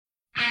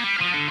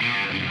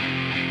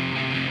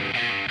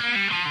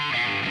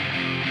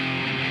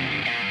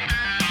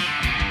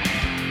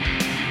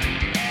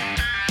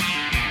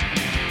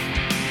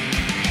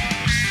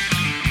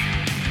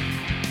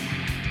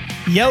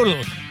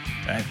Yodel.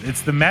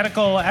 It's the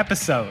medical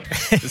episode.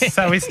 This is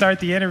how we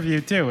start the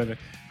interview, too. With it.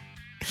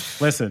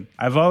 Listen,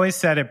 I've always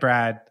said it,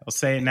 Brad. I'll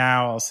say it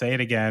now. I'll say it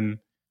again.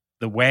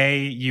 The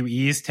way you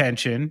ease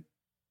tension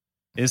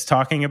is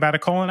talking about a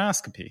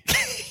colonoscopy.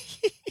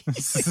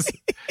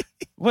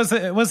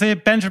 Was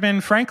it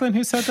Benjamin Franklin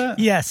who said that?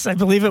 Yes, I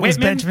believe it was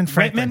Benjamin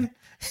Franklin.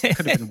 Whitman?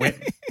 Could have been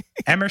Whitman.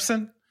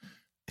 Emerson?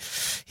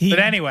 But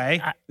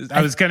anyway,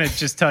 I was going to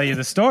just tell you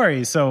the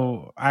story.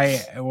 So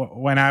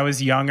when I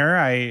was younger,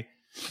 I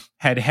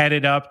had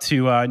headed up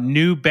to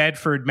New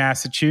Bedford,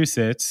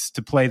 Massachusetts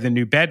to play the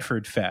New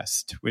Bedford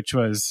Fest, which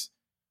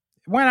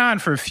went on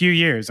for a few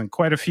years and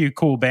quite a few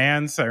cool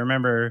bands. I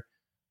remember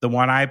the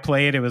one I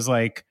played, it was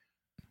like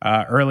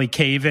early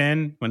Cave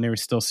In when they were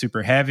still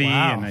super heavy.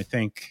 Wow. And I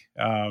think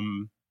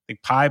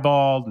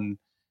Piebald and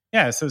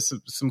so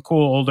some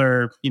cool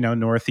older,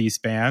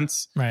 Northeast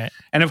bands. Right.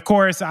 And of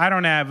course, I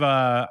don't have,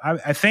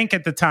 I think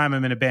at the time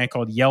I'm in a band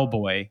called Yell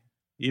Boy,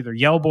 either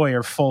Yell Boy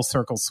or Full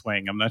Circle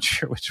Swing. I'm not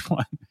sure which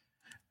one.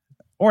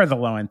 Or the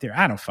Low End Theory.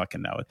 I don't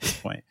fucking know at this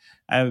point.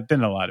 I've been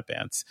in a lot of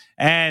bands.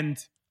 And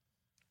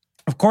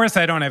of course,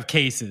 I don't have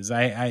cases.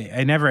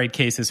 I never had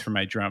cases for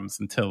my drums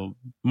until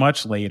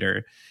much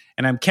later.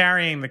 And I'm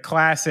carrying the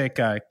classic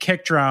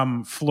kick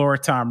drum, floor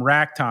tom,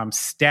 rack tom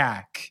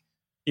stack,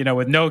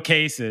 with no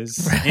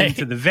cases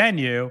into the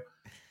venue.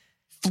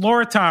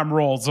 Floor tom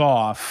rolls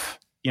off,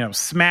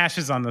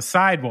 smashes on the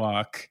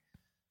sidewalk.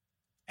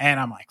 And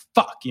I'm like,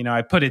 fuck,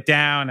 I put it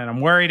down and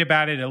I'm worried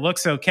about it. It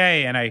looks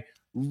okay. And I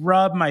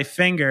rub my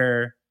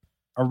finger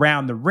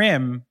around the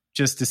rim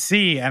just to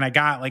see. And I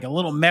got like a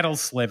little metal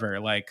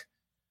sliver, like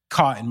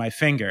caught in my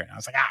finger. And I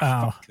was like,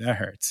 fuck, that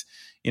hurts,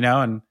 and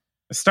I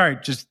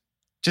start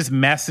just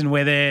messing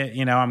with it.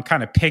 I'm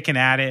kind of picking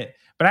at it,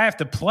 but I have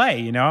to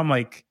play, I'm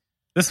like,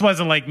 this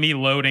wasn't like me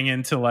loading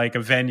into like a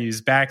venue's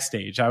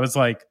backstage. I was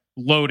like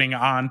loading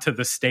onto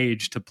the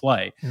stage to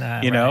play,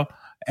 know?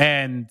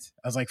 And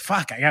I was like,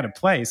 fuck, I got to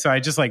play. So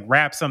I just like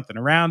wrapped something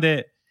around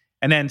it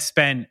and then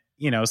spent,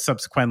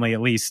 subsequently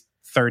at least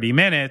 30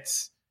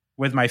 minutes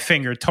with my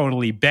finger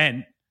totally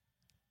bent,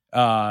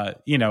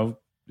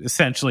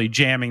 essentially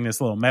jamming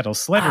this little metal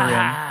sliver in.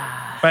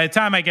 By the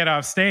time I get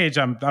off stage,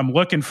 I'm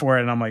looking for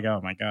it and I'm like, oh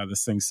my God,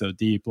 this thing's so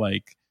deep,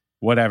 like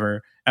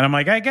whatever. And I'm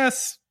like, I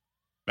guess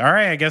I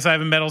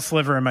have a metal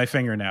sliver in my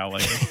finger now,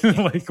 like,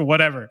 like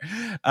whatever.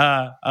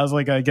 I was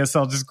like, I guess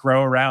I'll just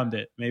grow around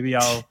it. Maybe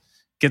I'll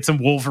get some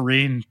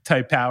Wolverine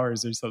type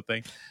powers or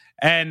something.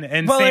 And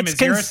same as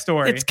your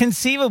story. It's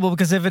conceivable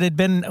because if it had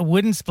been a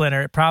wooden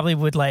splinter, it probably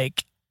would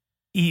like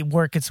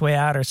work its way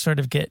out or sort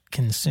of get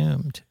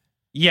consumed.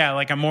 Yeah,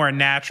 like a more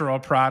natural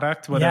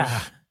product would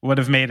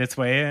have made its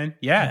way in.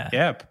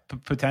 Yeah,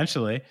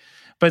 potentially.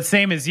 But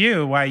same as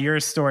you, why your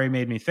story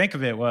made me think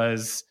of it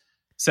was,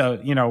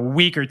 so, a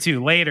week or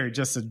two later,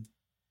 just a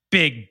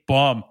big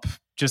bump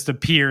just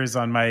appears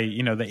on my,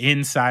 the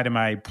inside of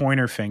my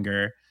pointer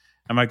finger.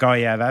 I'm like, oh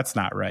yeah, that's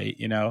not right,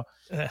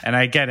 And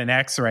I get an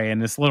x-ray and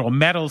this little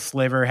metal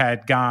sliver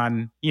had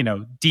gone,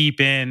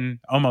 deep in,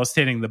 almost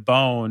hitting the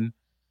bone.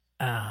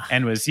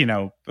 And was,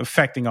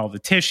 affecting all the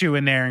tissue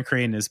in there and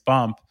creating this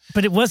bump.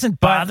 But it wasn't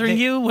bothering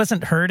you?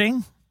 Wasn't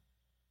hurting?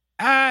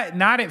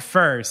 Not at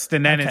first.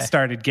 And then it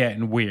started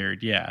getting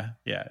weird. Yeah,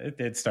 it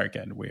did start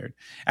getting weird.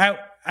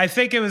 I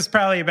think it was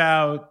probably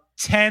about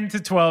 10 to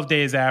 12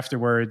 days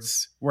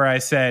afterwards where I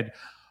said,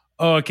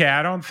 oh, okay,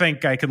 I don't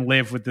think I can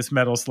live with this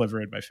metal sliver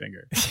in my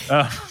finger.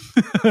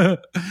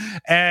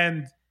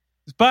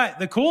 But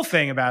the cool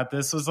thing about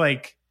this was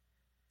like,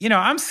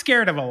 I'm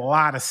scared of a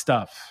lot of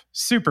stuff.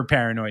 Super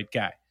paranoid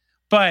guy.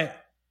 But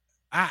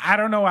I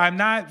don't know. I'm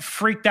not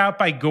freaked out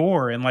by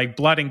gore and like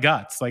blood and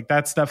guts. Like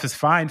that stuff is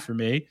fine for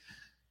me.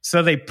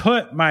 So they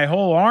put my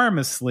whole arm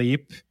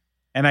asleep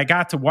and I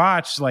got to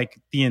watch like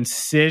the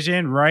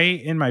incision right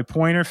in my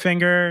pointer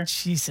finger.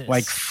 Jesus.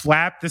 Like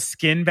flap the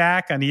skin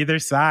back on either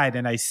side.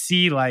 And I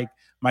see like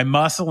my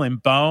muscle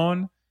and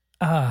bone.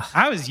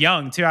 I was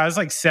young too. I was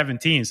like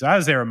 17. So I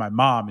was there with my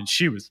mom and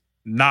she was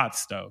not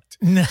stoked.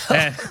 No.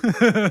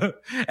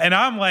 And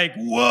I'm like,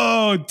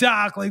 whoa,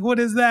 doc, like, what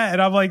is that?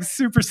 And I'm like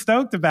super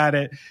stoked about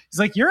it. He's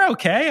like, you're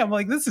okay? I'm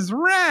like, this is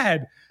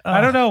rad.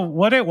 I don't know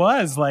what it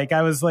was. Like,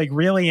 I was like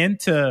really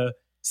into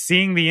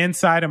seeing the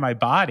inside of my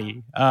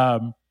body.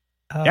 And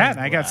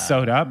I got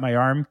sewed up. My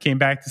arm came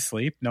back to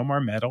sleep. No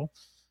more metal.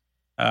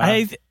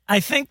 I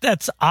think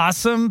that's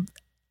awesome.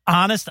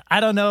 Honest,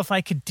 I don't know if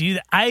I could do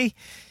that.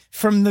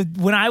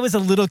 When I was a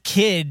little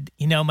kid,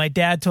 my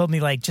dad told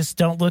me like, just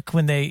don't look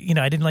when they,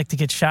 I didn't like to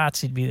get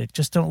shots. He'd be like,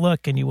 just don't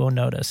look and you won't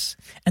notice.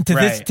 And to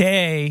this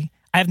day,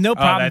 I have no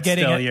problem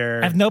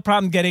I have no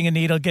problem getting a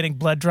needle, getting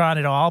blood drawn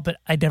at all, but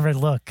I never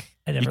look.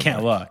 You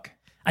can't look.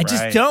 I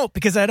just don't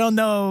because I don't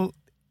know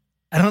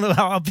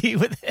how I'll be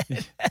with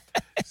it.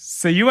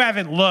 So you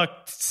haven't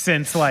looked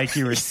since like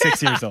you were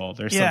 6 years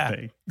old or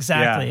something.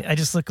 Exactly. Yeah. I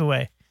just look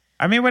away.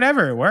 I mean,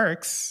 whatever, it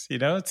works.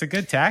 It's a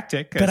good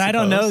tactic. But I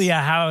don't know,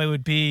 how it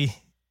would be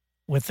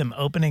with them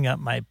opening up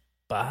my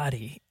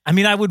body. I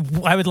mean, I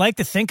would like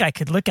to think I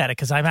could look at it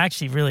because I'm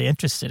actually really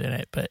interested in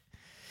it. But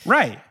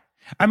right.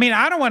 I mean,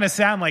 I don't want to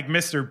sound like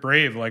Mr.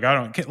 Brave. Like,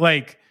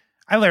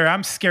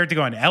 I'm scared to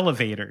go in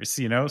elevators,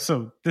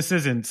 so this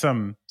isn't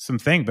some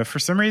thing, but for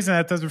some reason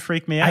that doesn't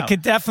freak me out. I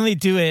could definitely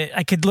do it.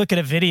 I could look at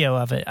a video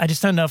of it. I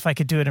just don't know if I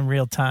could do it in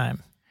real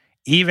time.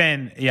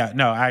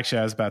 Actually,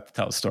 I was about to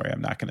tell a story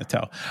I'm not going to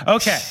tell.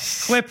 Okay,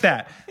 clip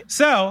that.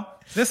 So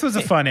this was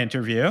a fun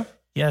interview.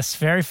 Yes,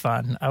 very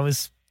fun. I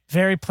was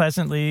very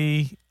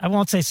pleasantly, I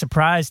won't say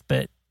surprised,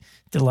 but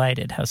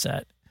delighted. How's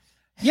that?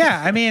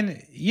 Yeah, I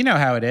mean, you know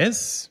how it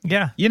is.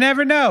 Yeah. You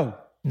never know.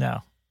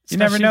 No. You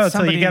never know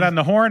until you get on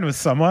the horn with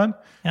someone.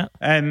 Yeah.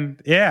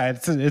 And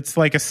it's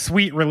like a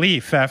sweet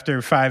relief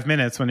after 5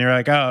 minutes when you're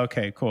like, oh,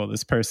 okay, cool.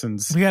 This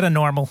person's... We got a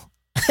normal.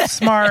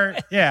 smart,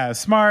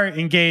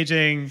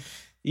 engaging,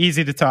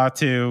 easy to talk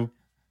to,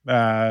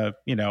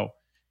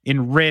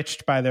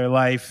 enriched by their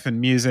life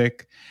and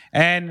music.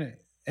 And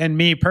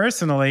me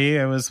personally,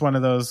 it was one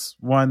of those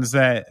ones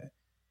that,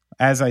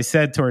 as I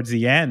said towards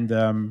the end,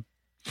 I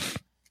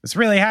was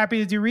really happy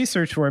to do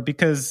research for it,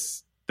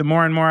 because the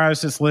more and more I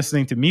was just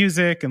listening to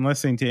music and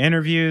listening to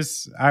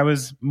interviews, I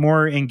was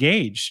more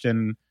engaged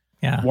and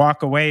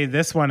walk away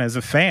this one as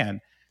a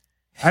fan.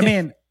 I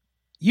mean,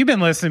 you've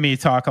been listening to me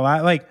talk a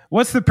lot. Like,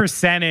 what's the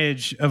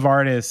percentage of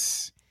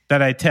artists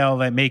that I tell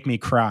that make me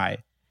cry?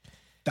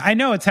 I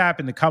know it's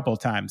happened a couple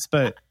times,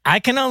 but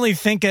I can only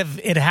think of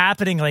it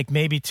happening like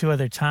maybe 2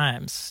 other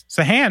times. It's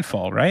a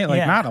handful, right?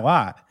 Like, not a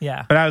lot.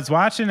 Yeah. But I was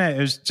watching it. It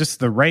was just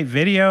the right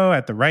video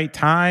at the right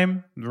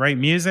time, the right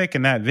music.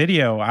 And that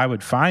video, I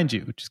would find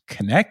you, just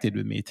connected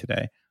with me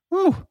today.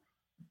 Woo.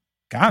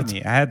 Got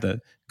me. I had the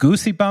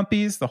goosey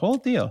bumpies, the whole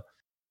deal.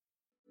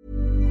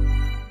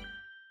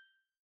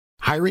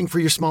 Hiring for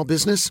your small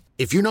business?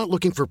 If you're not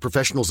looking for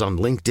professionals on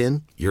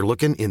LinkedIn, you're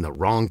looking in the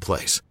wrong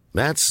place.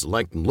 That's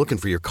like looking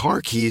for your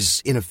car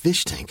keys in a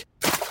fish tank.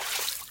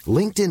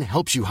 LinkedIn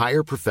helps you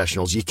hire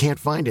professionals you can't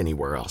find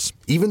anywhere else,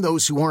 even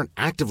those who aren't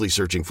actively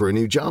searching for a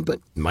new job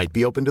but might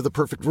be open to the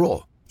perfect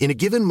role. In a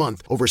given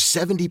month, over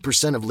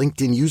 70% of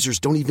LinkedIn users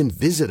don't even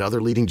visit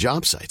other leading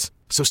job sites.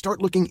 So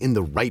start looking in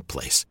the right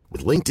place.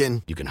 With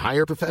LinkedIn, you can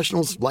hire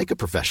professionals like a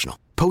professional.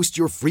 Post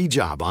your free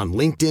job on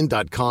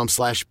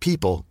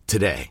linkedin.com/people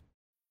today.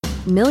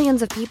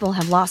 Millions of people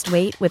have lost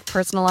weight with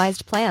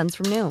personalized plans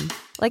from Noom.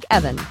 Like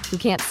Evan, who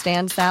can't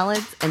stand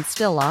salads and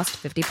still lost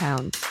 50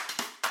 pounds.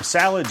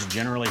 Salads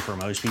generally for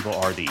most people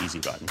are the easy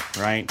button,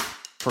 right?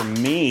 For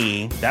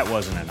me, that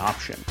wasn't an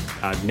option.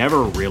 I never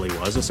really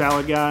was a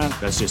salad guy.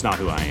 That's just not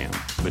who I am.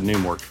 But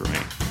Noom worked for me.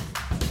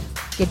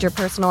 Get your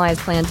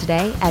personalized plan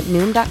today at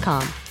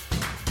Noom.com.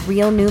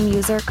 Real Noom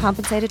user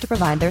compensated to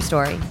provide their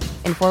story.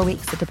 In 4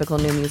 weeks, the typical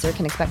Noom user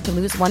can expect to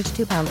lose 1 to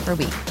 2 pounds per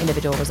week.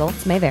 Individual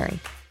results may vary.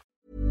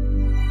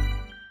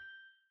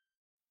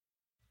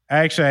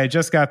 Actually, I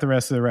just got the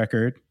rest of the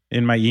record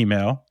in my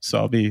email, so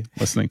I'll be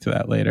listening to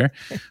that later.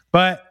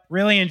 But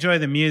really enjoyed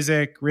the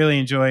music, really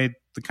enjoyed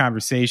the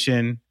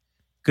conversation,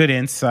 good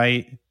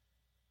insight,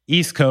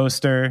 East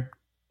Coaster,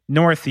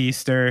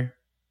 Northeaster.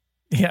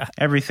 Yeah.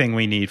 Everything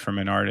we need from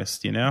an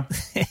artist,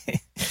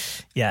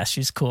 Yeah,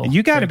 she's cool. And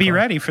you got to be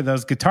ready for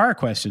those guitar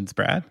questions,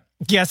 Brad.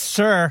 Yes,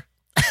 sir.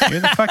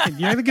 You're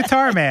the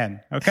guitar man,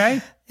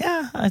 okay?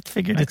 Yeah, I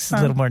figured it's a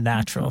little more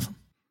natural.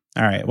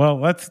 All right, well,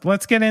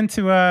 let's get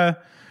into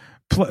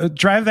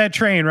drive that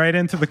train right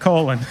into the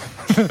colon.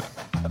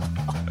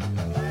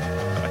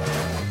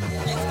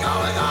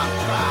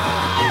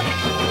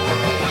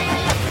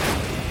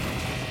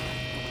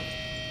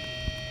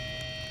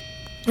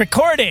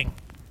 Recording.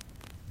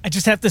 I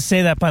just have to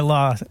say that by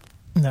law.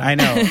 No. I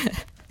know.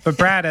 But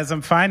Brad, as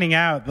I'm finding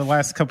out the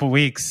last couple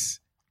weeks,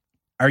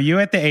 are you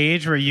at the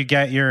age where you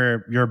get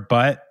your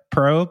butt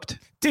probed?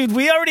 Dude,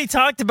 we already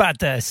talked about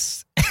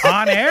this.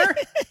 On air?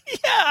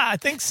 Yeah, I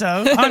think so.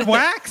 On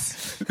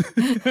wax?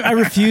 I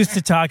refuse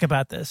to talk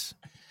about this.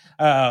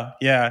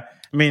 Yeah.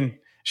 I mean,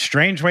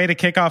 strange way to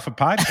kick off a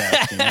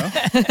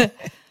podcast,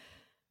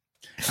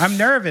 I'm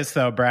nervous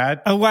though,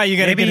 Brad. Oh, wow, you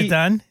got to get it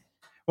done?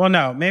 Well,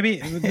 no, maybe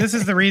this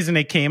is the reason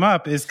it came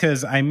up is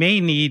because I may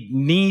need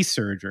knee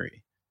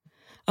surgery.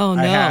 Oh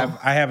no!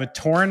 I have a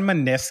torn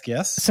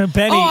meniscus. So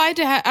Benny,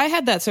 I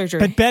had that surgery.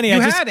 But Benny,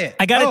 you had it.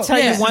 I got to tell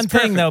you one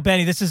thing though,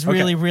 Benny. This is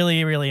really, Okay.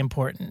 really, really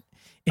important.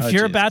 If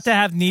you're about to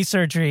have knee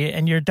surgery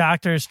and your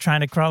doctor is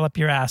trying to crawl up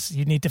your ass,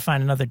 you need to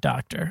find another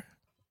doctor.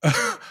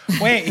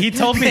 Wait, he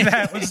told me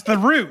that was the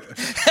root.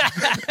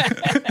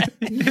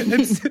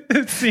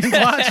 It seemed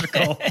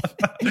logical.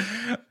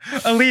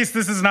 Elise,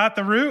 this is not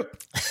the root?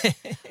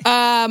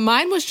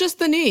 Mine was just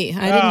the knee.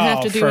 I didn't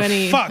have to do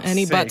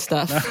any butt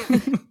stuff.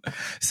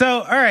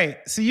 So, all right.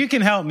 So you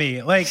can help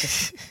me. Like,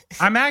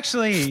 I'm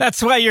actually...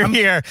 That's why you're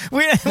here.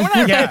 We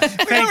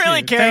don't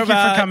really care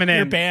about coming in.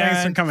 your band.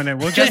 Thanks for coming in.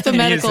 We'll Just get the to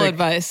medical music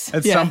advice.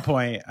 at some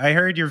point. I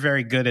heard you're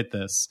very good at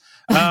this.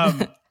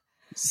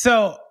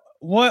 So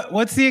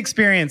what's the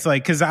experience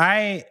like? Because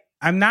I'm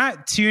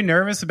not too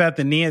nervous about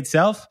the knee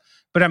itself,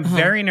 but I'm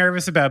very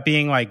nervous about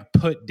being like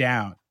put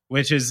down,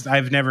 which is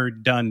I've never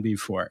done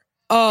before.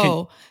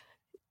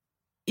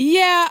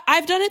 Yeah,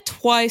 I've done it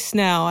twice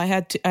now. I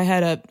had 2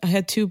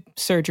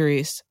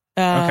 surgeries.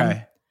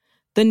 Okay.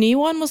 The knee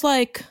one was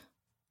like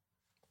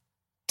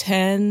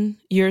 10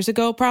 years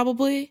ago,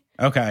 probably.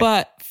 Okay.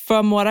 But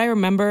from what I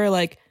remember,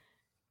 like,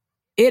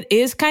 it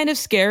is kind of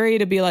scary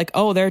to be like,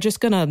 oh, they're just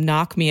going to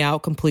knock me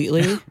out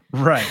completely.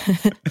 Right.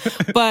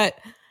 but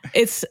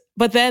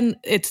then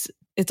it's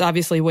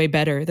obviously way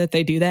better that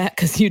they do that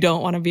because you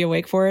don't want to be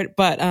awake for it.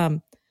 But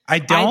I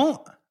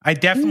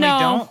definitely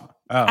don't.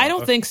 Oh, I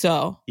don't think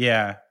so.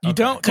 Yeah. You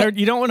don't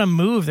want to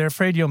move. They're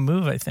afraid you'll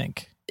move, I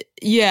think.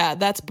 Yeah,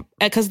 that's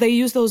because they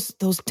use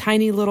those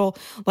tiny little,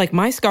 like,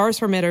 my scars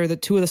from it are the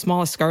two of the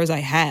smallest scars I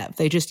have.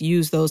 They just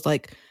use those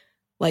like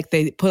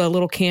they put a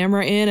little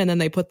camera in and then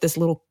they put this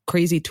little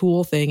crazy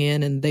tool thing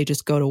in and they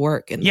just go to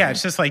work. And yeah,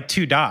 it's just like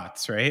 2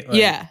 dots, right? Like,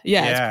 yeah,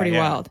 it's pretty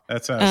wild.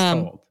 That's what I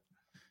was told.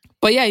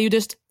 But yeah,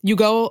 you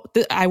go.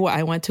 I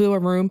went to a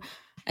room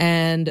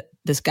and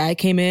this guy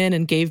came in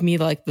and gave me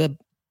like the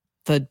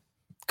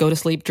go to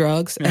sleep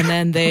drugs, and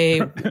then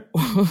they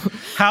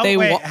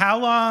how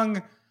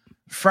long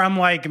from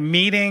like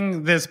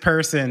meeting this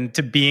person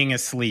to being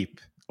asleep?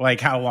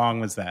 Like how long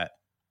was that?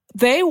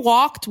 They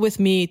walked with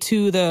me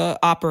to the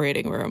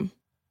operating room.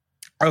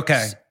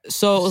 Okay.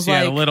 So it was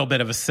like a little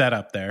bit of a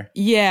setup there.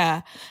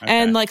 Yeah. Okay.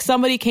 And like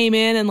somebody came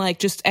in and like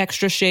just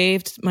extra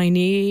shaved my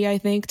knee, I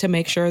think, to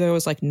make sure there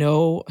was like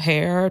no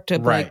hair to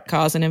like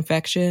cause an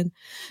infection.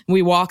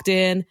 We walked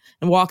in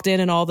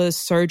and all the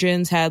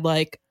surgeons had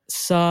like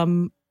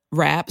some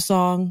rap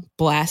song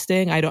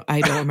blasting. I don't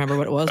remember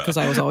what it was because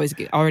I was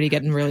already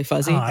getting really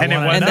fuzzy. And it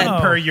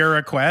wasn't per your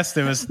request.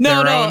 It was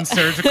their own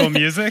surgical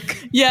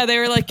music. Yeah, they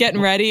were like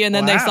getting ready, and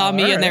then they saw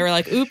me and they were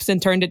like, "Oops,"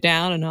 and turned it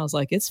down. And I was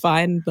like, "It's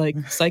fine.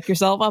 Like, psych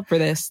yourself up for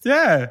this."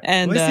 Yeah,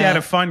 and at least you had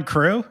a fun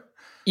crew.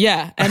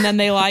 Yeah, and then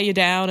they lie you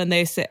down, and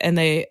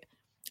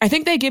I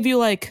think they give you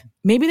like,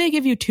 maybe they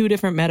give you 2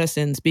 different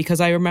medicines,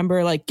 because I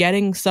remember like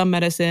getting some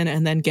medicine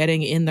and then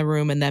getting in the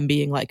room and then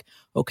being like,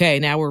 okay,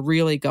 now we're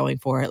really going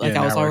for it. Like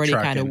I was already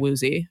kind of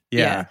woozy.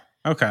 Yeah.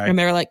 Okay. And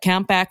they were like,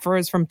 count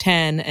backwards from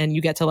 10 and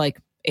you get to like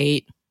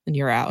 8 and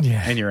you're out.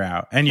 Yeah. And you're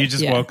out. And you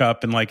just woke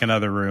up in like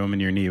another room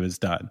and your knee was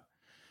done.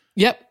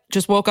 Yep.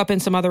 Just woke up in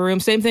some other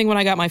room. Same thing when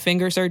I got my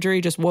finger surgery,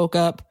 just woke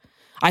up.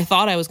 I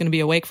thought I was going to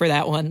be awake for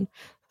that one.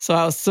 So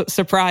I was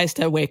surprised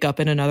to wake up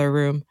in another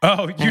room.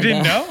 Oh, you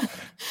didn't know?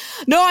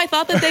 No, I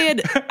thought that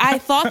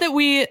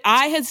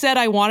I had said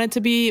I wanted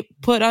to be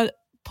put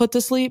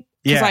to sleep.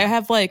 Because I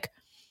have like,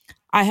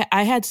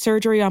 I had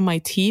surgery on my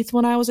teeth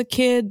when I was a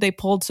kid. They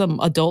pulled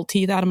some adult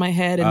teeth out of my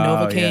head, and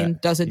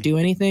Novocaine doesn't do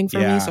anything for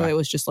me. So it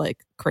was just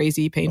like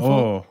crazy painful.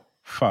 Oh,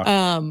 fuck.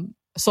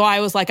 So I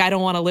was like, I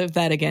don't want to live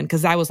that again,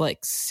 because I was like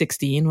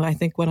 16, I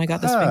think, when I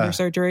got this finger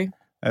surgery.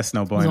 That's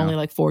no bueno. It was only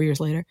like 4 years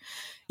later.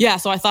 Yeah,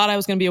 so I thought I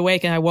was going to be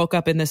awake, and I woke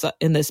up in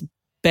this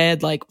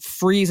bed, like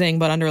freezing,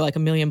 but under like a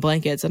million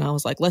blankets. And I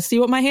was like, let's see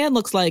what my hand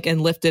looks like,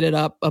 and lifted it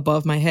up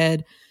above my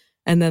head.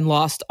 And then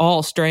lost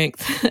all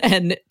strength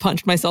and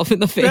punched myself in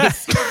the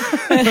face.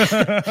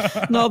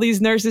 And all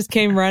these nurses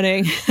came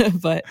running.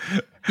 But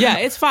yeah,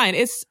 it's fine.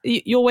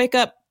 You'll wake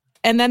up,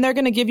 and then they're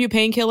going to give you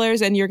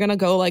painkillers, and you're going to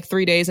go like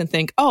 3 days and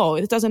think, oh,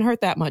 it doesn't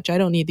hurt that much. I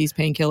don't need these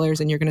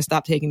painkillers. And you're going to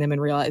stop taking them and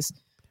realize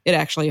it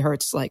actually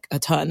hurts like a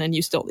ton, and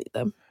you still need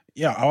them.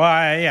 Yeah, well,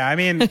 I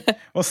mean,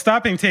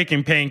 stopping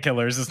taking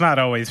painkillers is not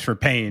always for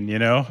pain, you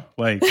know?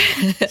 Like,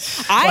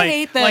 I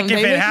hate them. Like, if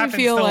they it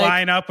happens to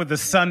line up with a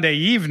Sunday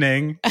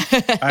evening,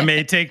 I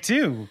may take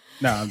 2.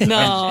 No,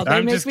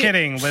 I'm just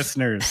kidding,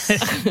 listeners.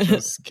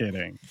 Just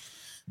kidding.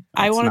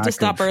 I wanted to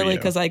stop early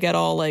because I get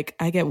all like,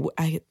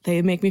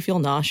 they make me feel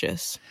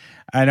nauseous.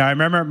 I know. I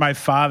remember my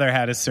father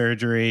had a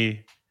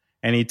surgery,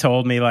 and he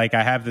told me, like,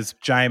 I have this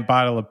giant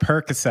bottle of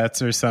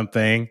Percocets or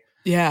something.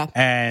 Yeah.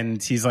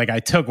 And he's like,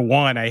 I took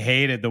one. I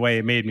hated the way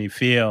it made me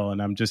feel.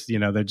 And I'm just,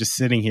 they're just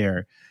sitting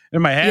here.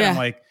 In my head, I'm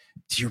like,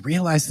 do you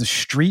realize the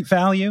street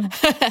value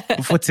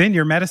of what's in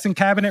your medicine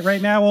cabinet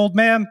right now, old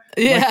man?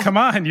 Yeah. Like, come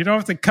on. You don't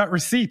have to cut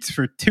receipts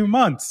for 2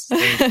 months.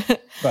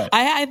 But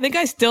I think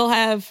I still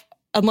have,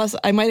 unless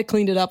I might have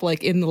cleaned it up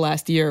like in the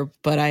last year,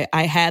 but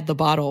I had the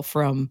bottle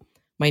from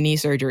my knee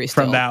surgery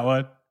still. From that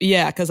one?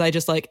 Yeah. Because I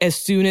just like, as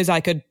soon as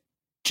I could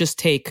just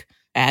take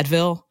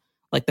Advil,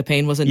 like the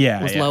pain was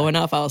low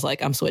enough, I was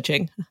like, I'm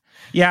switching.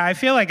 Yeah, I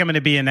feel like I'm going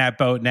to be in that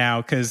boat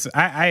now, because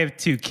I have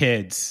 2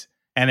 kids,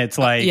 and it's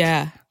like,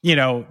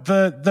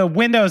 the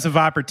windows of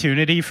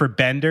opportunity for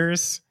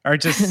benders are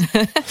just,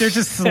 they're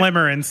just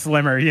slimmer and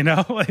slimmer,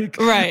 like,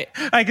 right.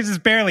 I can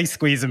just barely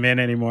squeeze them in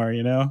anymore,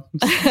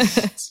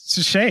 It's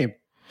a shame.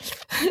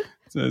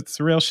 It's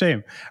a real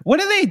shame.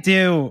 What do they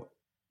do?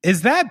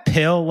 Is that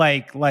pill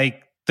like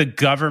the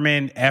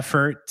government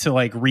effort to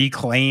like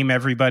reclaim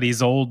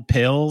everybody's old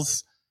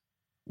pills?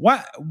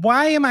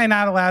 Why am I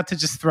not allowed to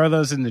just throw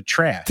those in the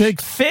trash?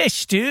 Like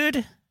fish,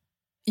 dude.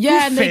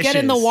 Yeah, and they get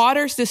in the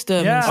water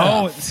system.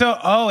 Yeah.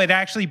 It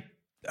actually.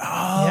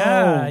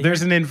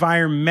 There's an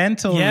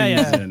environmental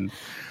reason.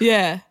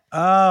 Yeah.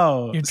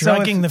 Oh, you're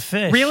drugging the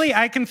fish. Really,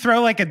 I can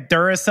throw like a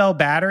Duracell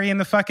battery in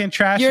the fucking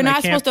trash. You're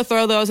not supposed to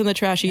throw those in the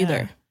trash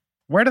either.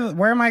 Where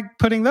am I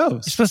putting those?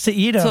 You're supposed to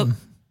eat them.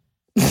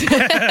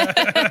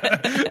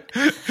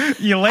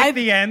 You lick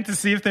the end to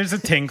see if there's a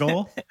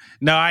tingle.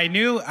 No, I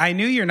knew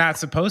you're not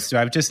supposed to.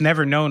 I've just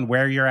never known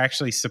where you're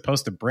actually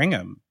supposed to bring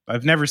them.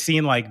 I've never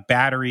seen like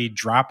battery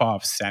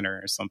drop-off center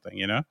or something,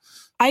 you know?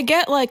 I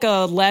get like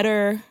a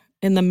letter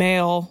in the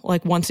mail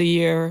like once a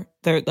year.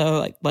 They're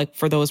like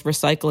for those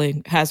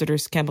recycling,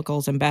 hazardous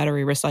chemicals and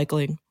battery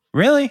recycling.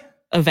 Really?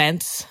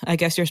 Events. I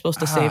guess you're supposed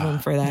to save them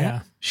for that. Yeah.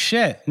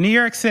 Shit. New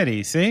York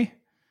City, see?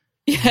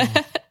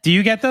 Yeah. Do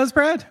you get those,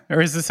 Brad?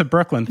 Or is this a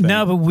Brooklyn thing?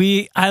 No, but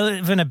I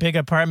live in a big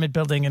apartment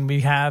building, and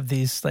we have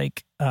these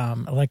like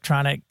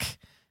electronic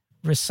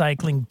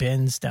recycling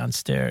bins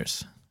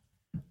downstairs.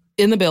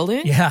 In the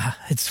building? Yeah,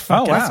 it's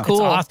fucking wow. it's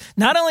Cool. awesome.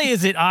 Not only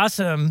is it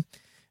awesome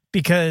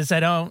because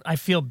I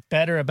feel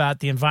better about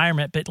the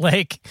environment, but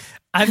like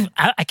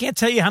I can't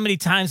tell you how many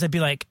times I'd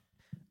be like,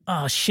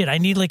 oh shit, I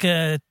need like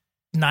a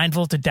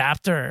 9-volt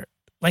adapter.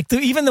 Like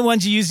even the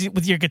ones you use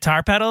with your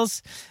guitar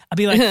pedals, I'd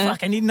be like,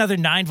 fuck, I need another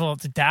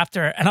 9-volt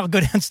adapter. And I'll go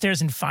downstairs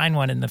and find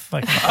one in the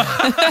fucking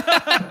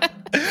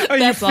Oh, you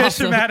That's fish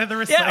awesome. them out of the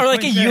recycling yeah, or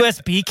like a bin?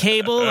 USB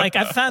cable. Like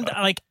I found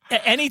like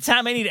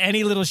anytime I need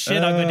any little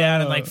shit, I'll go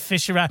down and like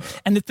fish around.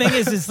 And the thing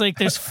is like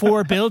there's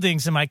 4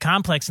 buildings in my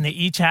complex and they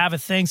each have a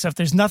thing. So if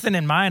there's nothing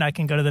in mine, I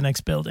can go to the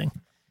next building.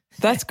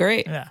 That's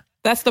great. Yeah.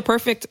 That's the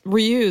perfect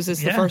reuse is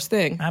the Yeah. first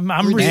thing. I'm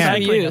Reduce,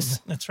 recycling reuse.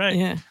 them. That's right.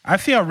 Yeah. I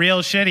feel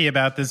real shitty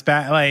about this.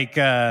 I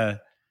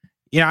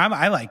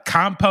like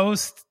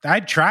compost. I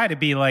try to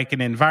be like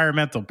an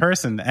environmental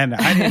person, and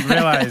I didn't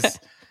realize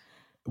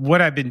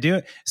what I've been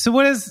doing. So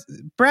what is,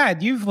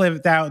 Brad, you've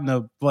lived out in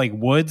the like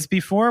woods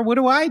before. What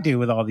do I do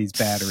with all these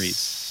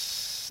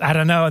batteries? I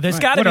don't know. There's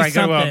got to What, be do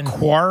I go something. to a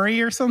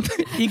quarry or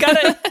something? You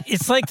gotta.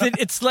 It's like You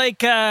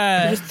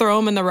just throw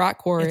them in the rock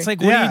quarry. it's like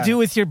what do Yeah. you do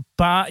with your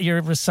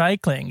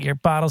recycling, your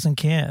bottles and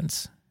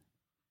cans?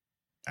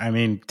 I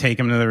mean, take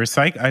them to the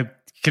recycle.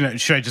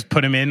 Should I just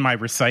put them in my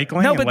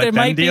recycling No, and but let there them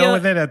might be deal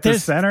with it at the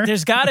there's- center?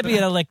 There's got to be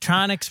an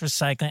electronics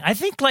recycling. I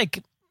think like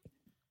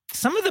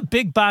some of the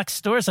big box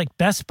stores, like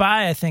Best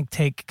Buy, I think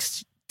take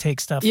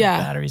stuff Yeah.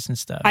 like batteries and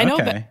stuff. I know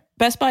Okay.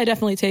 Best Buy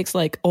definitely takes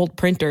like old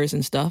printers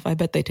and stuff. I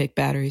bet they take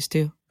batteries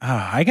too.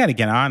 Oh, I got to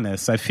get on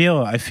this. I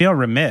feel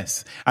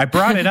remiss. I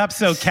brought it up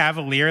so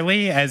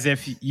cavalierly as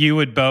if you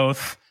would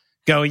both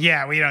go,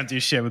 yeah, we don't do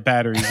shit with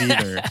batteries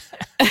either.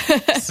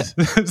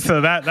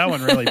 So that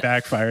one really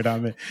backfired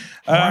on me.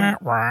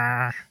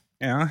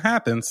 It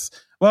happens.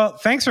 Well,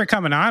 thanks for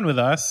coming on with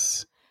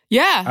us.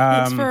 Yeah.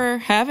 Thanks for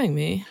having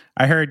me.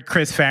 I heard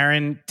Chris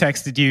Farron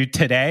texted you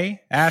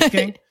today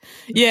asking.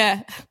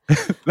 Yeah.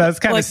 That's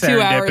kind Like of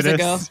 2 hours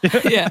ago.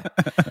 serendipitous. Yeah.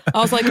 I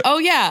was like, oh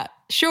yeah,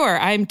 sure.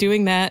 I'm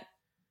doing that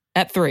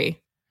at 3.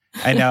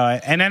 I know.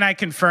 And then I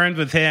confirmed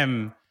with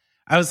him.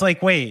 I was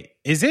like, wait,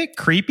 is it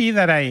creepy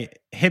that I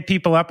hit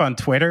people up on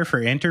Twitter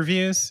for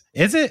interviews?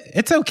 Is it?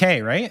 It's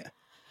okay, right?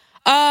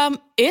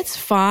 It's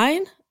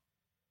fine.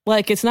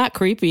 Like it's not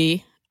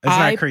creepy. It's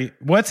not creepy.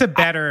 What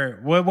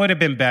would have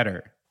been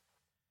better?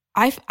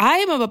 I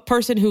am a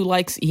person who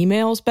likes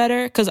emails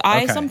better because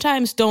I Okay.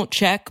 sometimes don't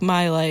check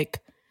my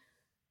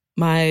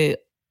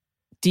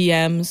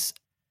DMs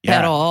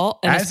at all.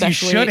 And As you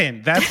especially,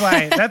 shouldn't. That's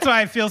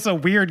why I feel so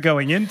weird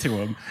going into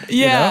them.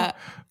 Yeah.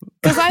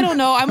 Because I don't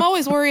know. I'm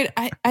always worried.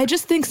 I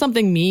just think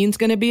something mean's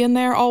going to be in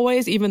there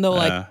always, even though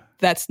like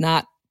that's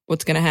not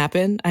what's going to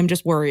happen. I'm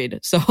just worried.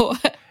 So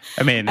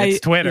I mean,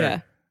 it's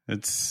Twitter.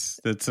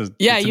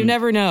 Yeah. You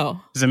never know.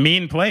 It's a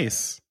mean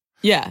place.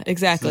 Yeah,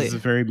 exactly. It's a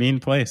very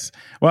mean place.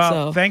 Well,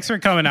 So- thanks for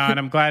coming on.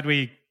 I'm glad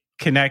we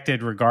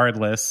connected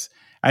regardless.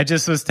 I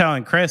just was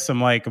telling Chris,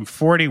 I'm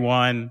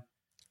 41.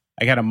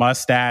 I got a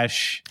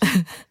mustache.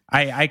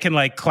 I can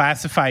like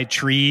classify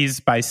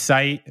trees by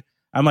sight.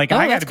 I'm like, Oh,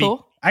 I that's gotta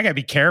cool.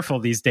 be careful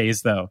these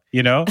days though,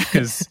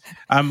 because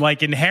I'm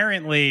like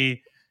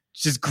inherently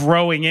just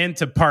growing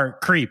into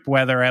part creep,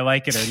 whether I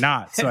like it or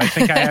not. So I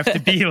think I have to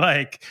be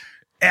like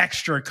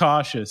extra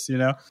cautious,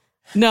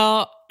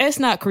 No, it's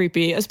not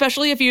creepy,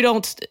 especially if you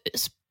don't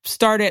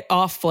start it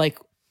off like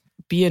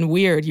being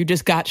weird. You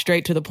just got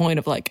straight to the point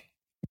of like,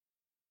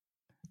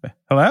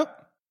 Hello?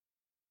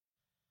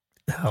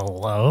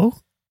 Hello?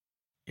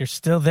 You're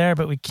still there,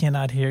 but we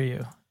cannot hear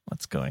you.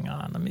 What's going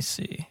on? Let me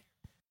see.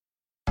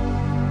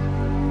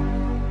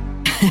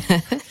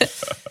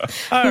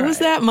 who was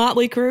that?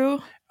 Motley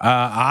Crue?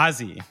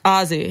 Ozzy.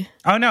 Ozzy.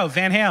 Oh no,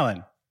 Van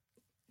Halen.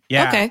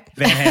 Yeah, Okay.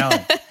 Van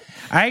Halen.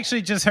 I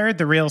actually just heard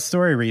the real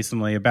story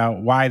recently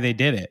about why they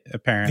did it.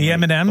 Apparently, The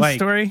Eminem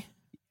story?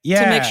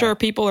 Yeah, To make sure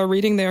people are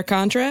reading their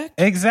contract?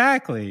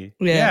 exactly.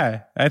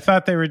 Yeah. I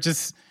thought they were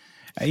just.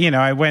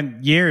 I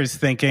went years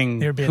thinking,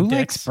 They were being who dicks.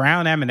 likes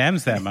brown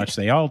M&Ms that much?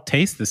 They all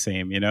taste the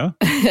same,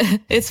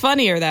 It's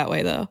funnier that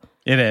way, though.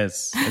 It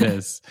is. It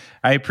is.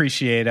 I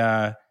appreciate.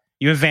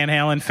 You a Van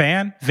Halen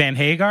fan? Van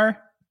Hagar?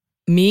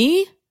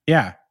 Me?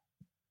 Yeah.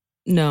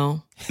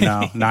 No.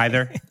 No,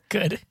 neither.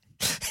 Good.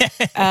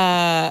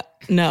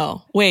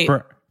 No. Wait, Br-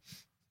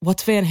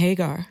 what's Van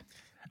Hagar?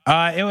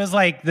 It was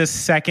like the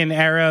second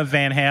era of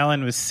Van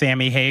Halen with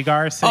Sammy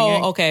Hagar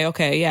singing. Oh,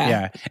 okay, yeah.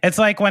 Yeah. It's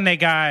like when they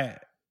got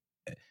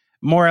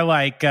more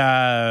like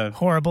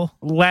Horrible.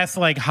 less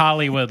like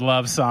Hollywood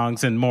love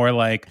songs and more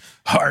like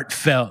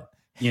heartfelt,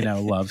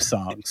 love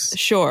songs.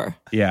 Sure.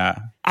 Yeah.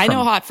 I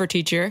know Hot for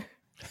Teacher.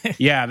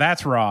 Yeah,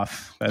 that's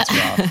rough. That's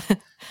rough.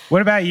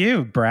 What about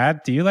you,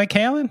 Brad? Do you like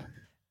Halen?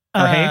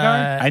 Or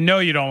Hagar? I know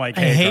you don't like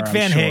Hagar. I hate I'm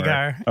Van sure.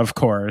 Hagar. Of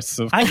course.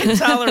 I can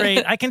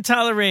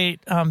tolerate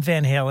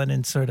Van Halen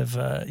in sort of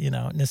a,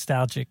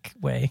 nostalgic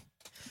way.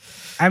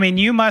 I mean,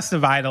 you must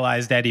have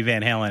idolized Eddie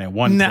Van Halen at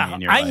one point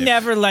in your life. I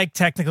never liked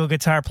technical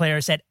guitar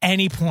players at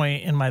any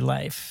point in my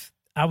life.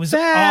 I was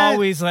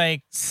always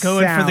like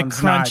going for the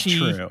crunchy.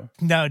 Not true.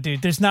 No,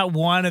 dude, there's not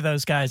one of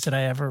those guys that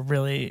I ever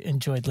really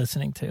enjoyed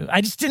listening to.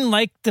 I just didn't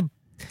like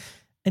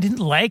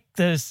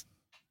those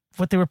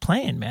what they were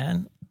playing,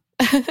 man.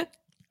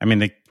 I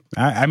mean,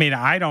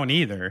 I don't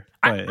either,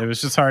 but it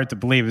was just hard to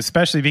believe,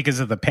 especially because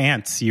of the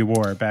pants you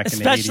wore back in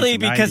the 80s. Especially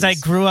and because 90s. I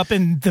grew up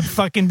in the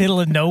fucking middle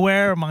of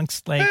nowhere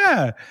amongst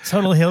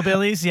total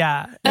hillbillies.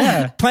 Yeah.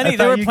 There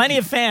were plenty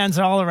of fans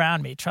all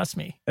around me. Trust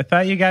me. I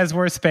thought you guys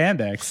wore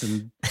spandex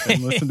and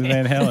listened to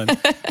Van Halen.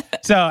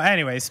 So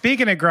anyway,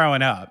 speaking of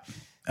growing up,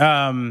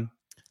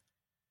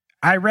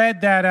 I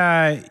read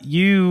that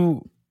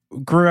you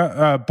grew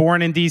up,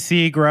 born in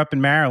D.C., grew up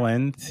in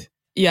Maryland.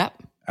 Yep.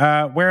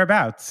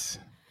 Whereabouts?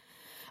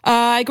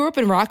 I grew up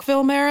in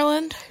Rockville,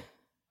 Maryland.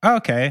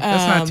 Okay.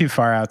 That's not too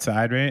far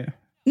outside, right?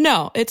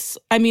 No,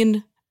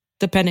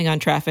 depending on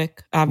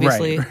traffic,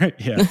 obviously. Right.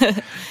 Yeah.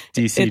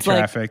 DC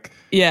traffic.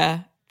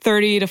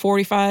 30 to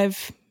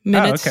 45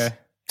 minutes. Oh, okay.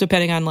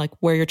 Depending on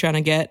where you're trying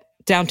to get.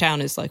 Downtown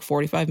is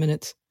 45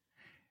 minutes.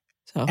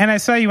 So. And I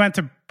saw you went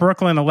to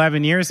Brooklyn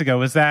 11 years ago.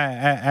 Was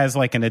that as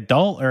an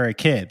adult or a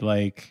kid?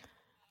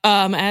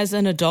 As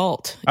an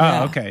adult. Oh,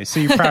 yeah. okay. So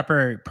you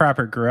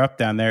proper grew up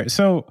down there.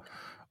 So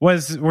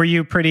were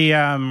you pretty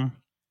were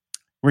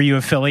you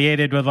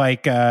affiliated with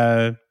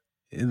the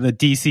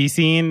DC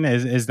scene?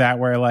 Is that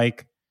where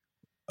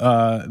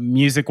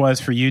music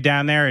was for you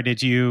down there, or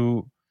did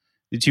you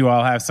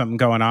all have something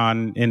going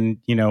on in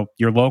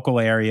your local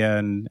area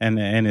and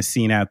a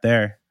scene out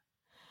there?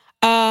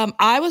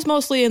 I was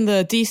mostly in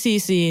the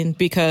DC scene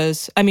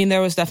because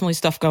there was definitely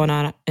stuff going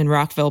on in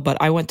Rockville, but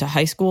I went to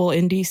high school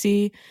in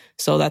DC,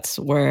 so that's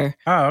where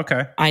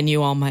I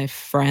knew all my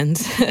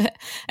friends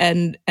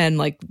and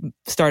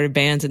started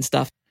bands and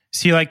stuff.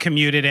 So you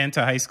commuted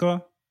into high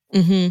school?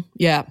 Mm-hmm.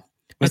 Yeah.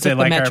 Was it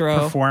a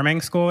performing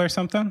school or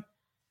something?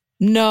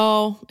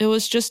 No, it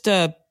was just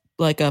a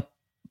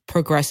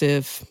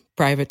progressive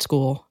private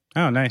school.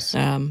 Oh, nice.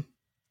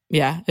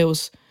 Yeah, it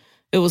was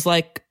it was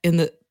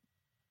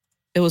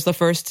the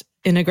first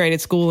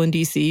integrated school in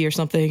DC or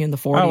something in the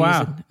 40s. Oh,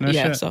 wow. No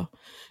shit. So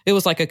it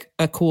was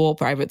a cool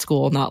private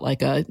school, not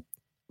a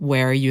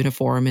wear a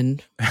uniform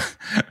and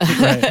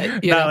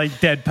right.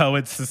 Not Dead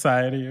Poets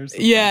Society or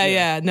something.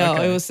 Yeah. No,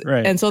 okay. It was,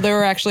 right. And so there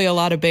were actually a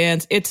lot of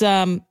bands. It's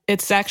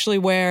actually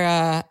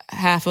where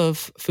half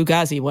of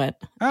Fugazi went.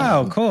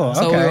 Oh, cool.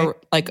 So okay. we were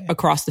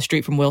across the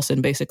street from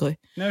Wilson, basically.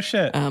 No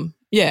shit.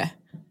 Yeah.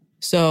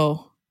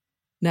 So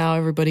now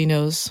everybody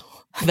knows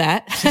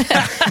that.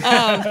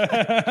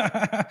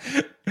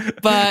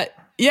 But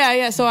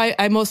yeah. So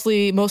I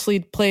mostly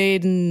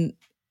played in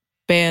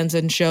bands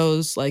and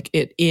shows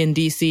in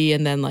DC,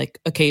 and then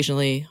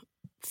occasionally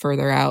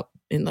further out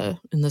in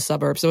the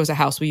suburbs. There was a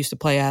house we used to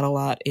play at a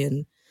lot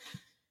in.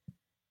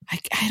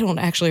 I don't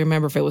actually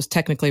remember if it was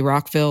technically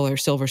Rockville or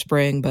Silver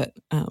Spring, but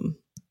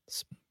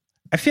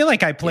I feel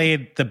like I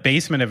played the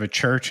basement of a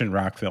church in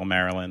Rockville,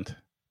 Maryland.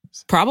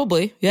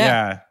 Probably,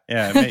 yeah.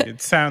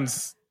 It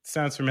sounds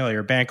familiar.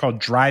 A band called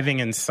Driving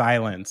in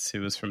Silence,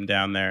 who was from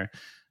down there.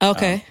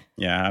 Okay.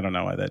 I don't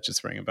know why that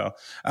just rang a bell.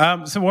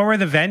 So what were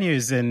the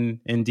venues in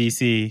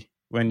DC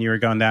when you were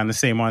going down? The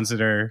same ones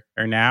that are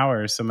now,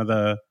 or some of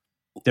the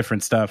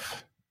different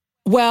stuff?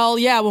 Well,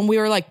 yeah, when we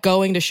were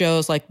going to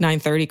shows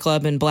 930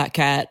 Club and Black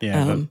Cat.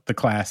 Yeah, the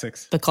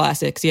classics. The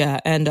classics, yeah.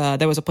 And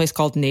there was a place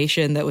called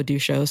Nation that would do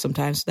shows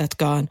sometimes. That's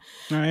gone.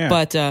 Oh, yeah.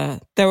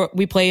 But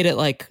we played at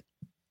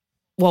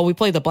we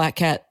played the Black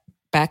Cat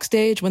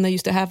backstage when they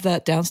used to have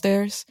that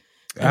downstairs.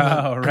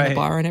 And the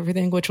bar and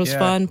everything, which was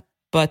fun.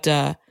 But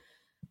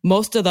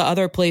most of the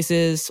other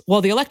places,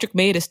 the Electric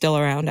Maid is still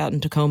around out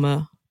in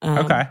Tacoma.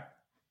 Okay.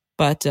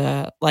 But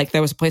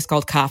there was a place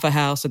called Kaffa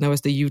House, and there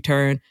was the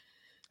U-Turn.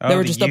 There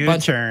were just a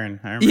bunch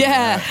of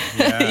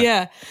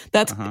yeah.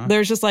 That's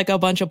there's just a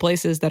bunch of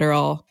places that are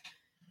all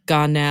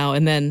gone now,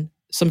 and then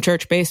some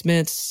church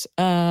basements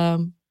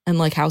and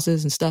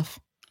houses and stuff.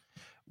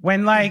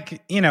 When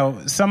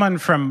someone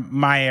from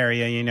my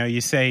area,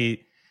 you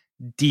say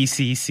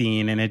DC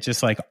scene, and it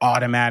just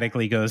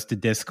automatically goes to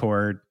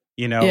Discord.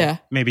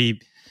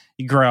 Maybe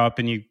you grow up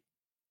and you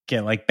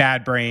get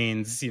Bad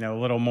Brains, a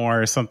little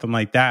more or something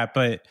like that.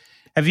 But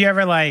have you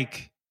ever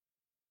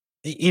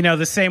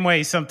the same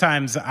way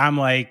sometimes I'm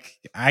I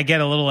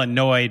get a little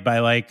annoyed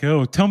by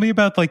tell me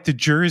about the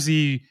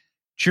Jersey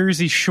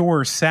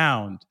Shore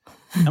sound.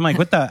 I'm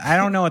what the, I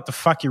don't know what the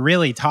fuck you're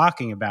really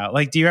talking about.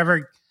 Do you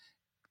ever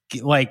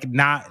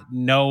not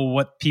know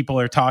what people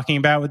are talking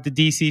about with the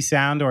DC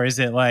sound, or is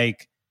it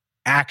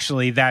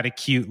actually that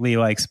acutely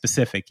like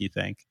specific, you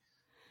think?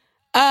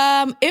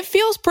 It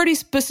feels pretty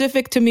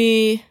specific to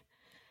me.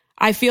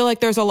 I feel like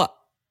there's a lot,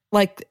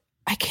 like,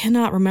 I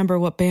cannot remember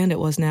what band it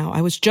was now.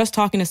 I was just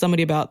talking to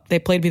somebody about, they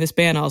played me this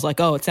band. I was like,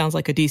 oh, it sounds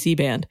like a DC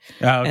band.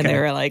 Oh, okay. And they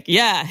were like,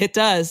 yeah, it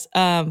does.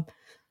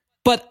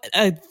 But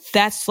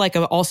that's like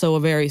also a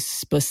very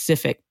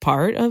specific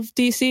part of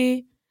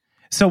DC.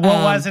 So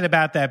what was it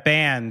about that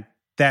band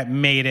that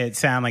made it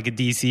sound like a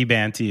DC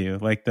band to you?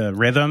 Like the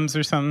rhythms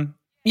or something?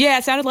 Yeah,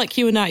 it sounded like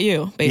Q and Not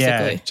You,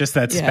 basically. Yeah, just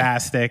that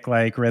spastic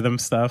like rhythm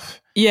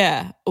stuff.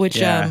 Yeah,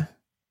 which and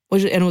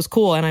it was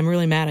cool. And I'm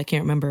really mad I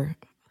can't remember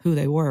who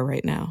they were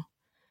right now.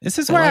 This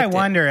is where I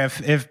wonder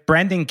if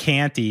Brendan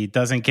Canty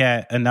doesn't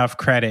get enough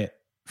credit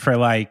for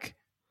like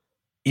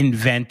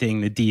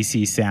inventing the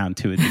DC sound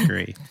to a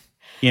degree.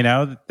 You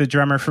know, the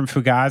drummer from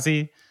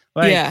Fugazi.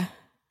 Like,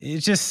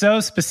 it's just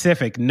so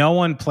specific. No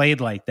one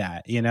played like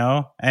that, you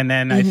know? And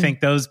then I think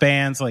those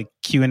bands like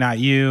Q and Not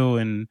You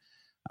and,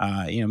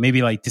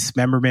 maybe like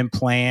Dismemberment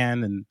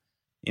Plan and,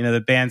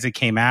 the bands that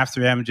came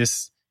after them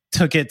just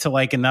took it to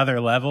like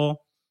another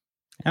level.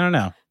 I don't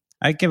know.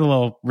 I give a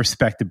little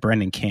respect to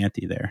Brendan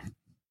Canty there.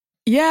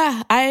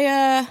 Yeah,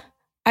 I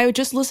was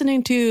just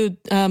listening to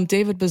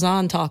David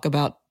Bazan talk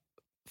about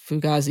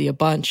Fugazi a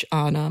bunch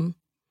on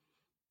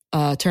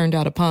Turned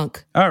Out a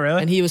Punk. Oh,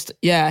 really? And he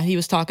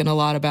was talking a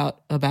lot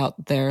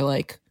about their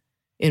like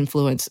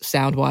influence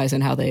sound wise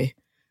and how they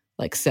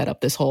like set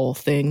up this whole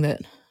thing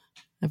that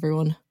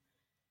everyone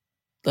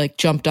like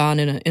jumped on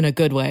in a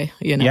good way,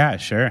 you know? Yeah,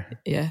 sure.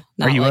 Yeah.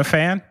 Are you a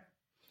fan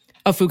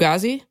of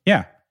Fugazi?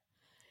 Yeah.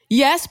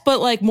 Yes, but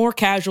like more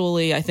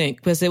casually, I think,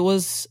 because it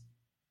was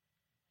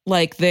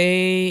like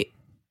I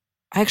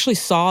actually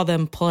saw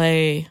them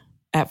play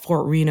at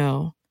Fort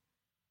Reno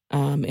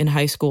in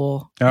high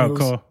school. Oh,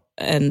 cool.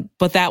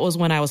 But that was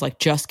when I was like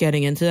just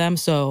getting into them.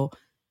 So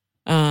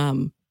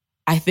I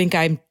think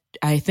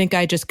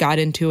I just got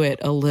into it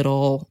a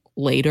little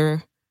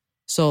later.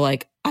 So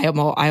like I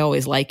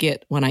always like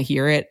it when I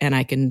hear it, and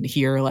I can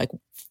hear like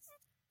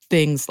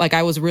things like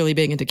I was really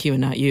big into Q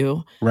and Not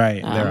You.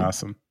 Right. They're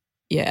awesome.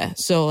 Yeah.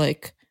 So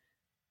like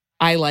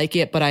I like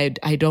it, but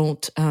I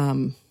don't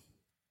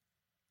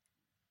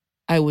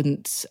I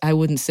wouldn't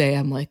say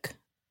I'm like,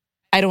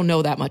 I don't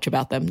know that much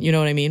about them. You know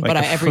what I mean? Like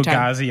but every time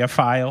Fugazi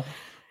file.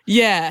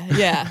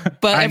 Yeah.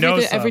 But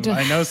every time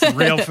I know some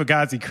real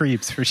Fugazi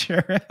creeps for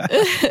sure.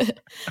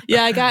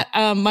 Yeah, I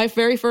got my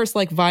very first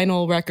like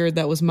vinyl record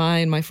that was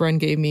mine. My friend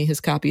gave me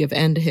his copy of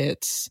End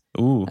Hits.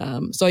 Ooh.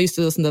 So I used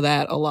to listen to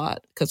that a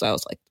lot because I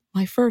was like,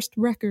 my first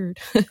record.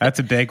 That's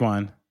a big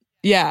one.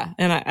 Yeah,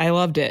 and I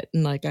loved it,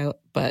 and like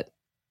but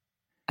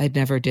I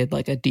never did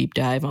like a deep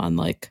dive on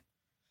like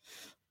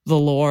the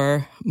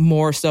lore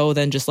more so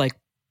than just like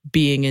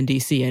being in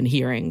DC and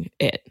hearing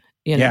it.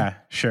 You know? Yeah,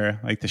 sure.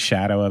 Like the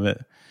shadow of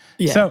it.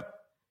 Yeah. So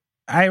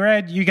I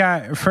read you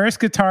got first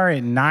guitar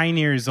at 9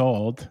 years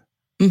old.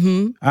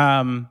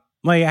 Mm-hmm.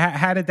 Like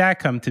how did that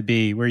come to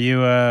be? Were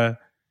you a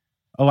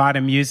lot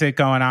of music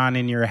going on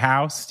in your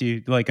house? Do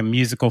you like a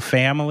musical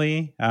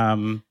family?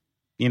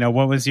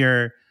 What was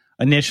your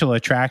initial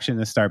attraction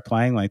to start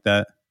playing like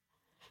that?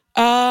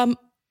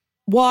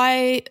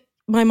 Why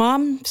my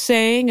mom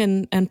sang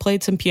and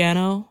played some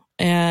piano,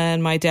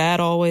 and my dad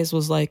always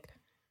was like,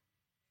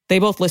 they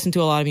both listened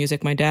to a lot of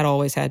music. My dad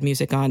always had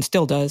music on,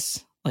 still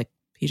does. Like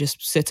he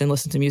just sits and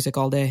listens to music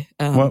all day.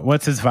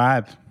 What's his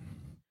vibe?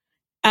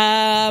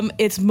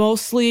 It's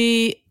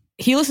mostly,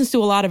 he listens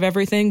to a lot of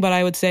everything, but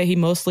I would say he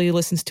mostly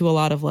listens to a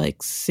lot of like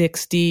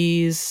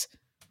 60s,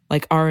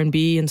 like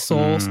R&B and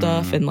soul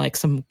stuff, and like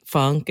some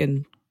funk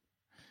and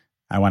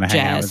I want to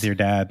hang out jazz. with your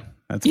dad.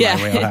 That's my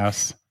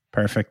wheelhouse.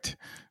 Perfect.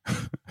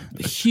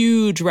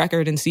 Huge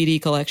record and CD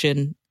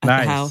collection at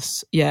the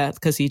house. Yeah,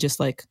 because he just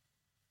like,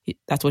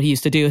 that's what he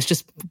used to do, is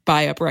just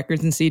buy up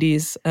records and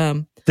CDs.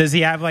 Does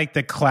he have like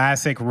the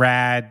classic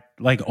rad,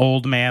 like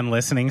old man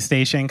listening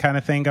station kind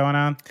of thing going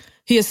on?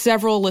 He has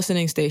several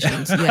listening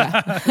stations.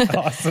 Yeah.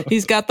 Awesome.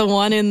 He's got the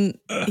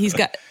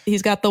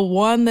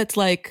one that's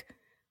like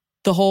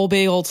the whole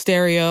big old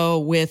stereo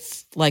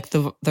with like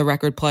the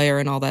record player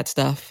and all that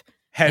stuff.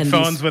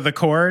 Headphones with a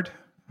cord?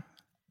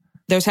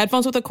 There's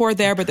headphones with a cord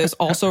there, but there's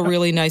also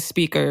really nice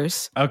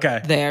speakers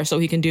there, so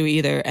he can do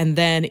either. And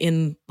then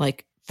in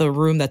like the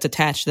room that's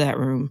attached to that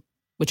room,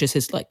 which is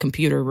his like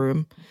computer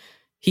room,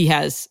 he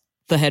has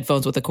the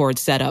headphones with the cord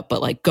set up,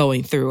 but like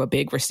going through a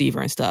big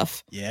receiver and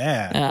stuff.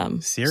 Yeah.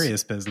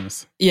 Serious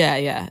business.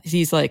 Yeah.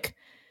 He's like,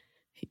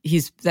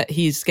 he's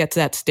gets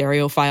that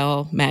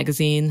Stereophile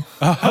magazine.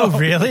 Oh,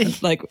 really?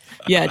 Like,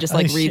 yeah, just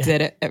like reads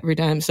it every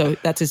time. So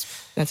that's his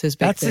big thing.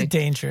 That's a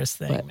dangerous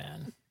thing,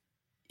 man.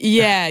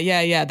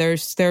 Yeah.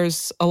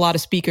 There's a lot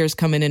of speakers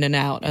coming in and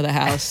out of the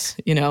house.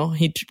 You know,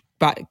 he'd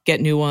get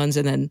new ones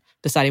and then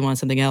decide he wants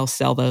something else,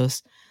 sell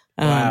those.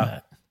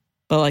 Wow.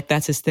 But like,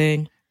 that's his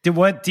thing. Do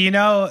you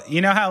know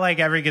how like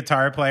every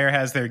guitar player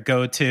has their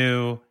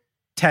go-to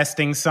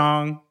testing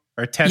song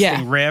or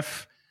testing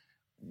riff?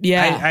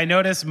 Yeah. I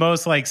noticed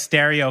most like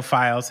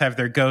Stereophiles have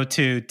their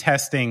go-to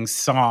testing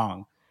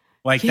song.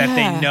 Like that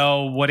they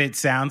know what it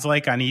sounds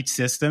like on each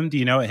system. Do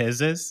you know what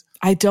his is?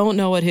 I don't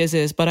know what his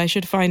is, but I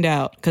should find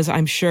out because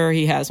I'm sure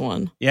he has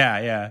one.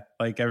 Yeah.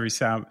 Like every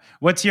sound.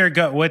 What's your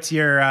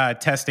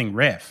testing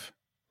riff?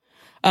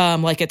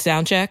 Like at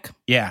sound check?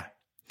 Yeah.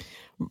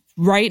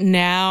 Right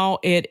now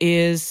it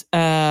is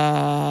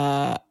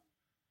a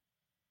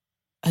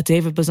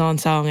David Bazan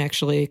song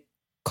actually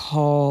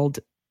called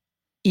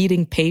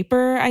Eating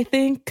Paper, I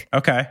think.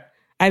 Okay.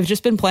 I've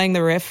just been playing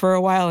the riff for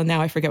a while and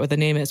now I forget what the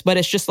name is, but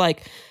it's just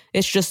like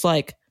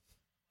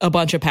a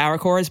bunch of power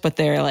chords, but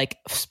they're like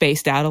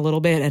spaced out a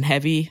little bit and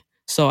heavy,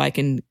 so I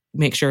can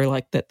make sure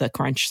like that the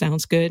crunch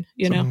sounds good,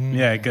 you know?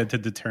 Yeah, good to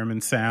determine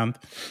sound.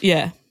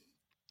 Yeah.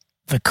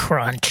 The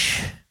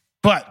crunch.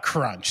 Butt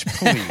crunch,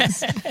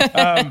 please.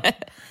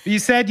 You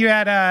said you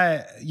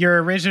had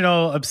your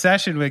original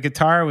obsession with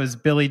guitar was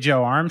Billy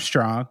Joe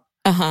Armstrong.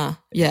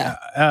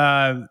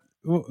 Yeah.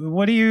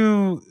 What do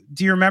you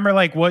remember?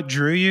 Like what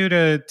drew you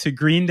to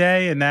Green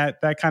Day and that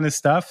kind of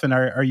stuff? And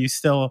are you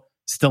still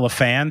a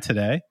fan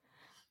today?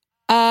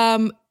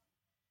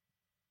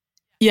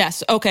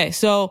 Yes. Okay.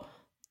 So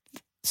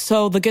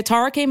the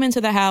guitar came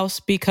into the house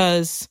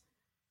because,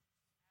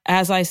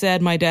 as I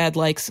said, my dad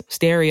likes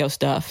stereo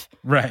stuff.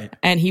 Right.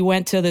 And he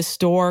went to this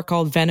store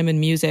called Venom and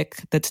Music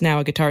that's now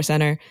a Guitar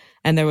Center.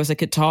 And there was a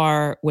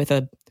guitar with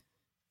I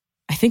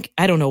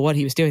don't know what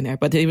he was doing there,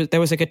 but there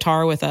was a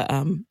guitar with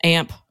a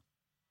amp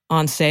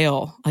on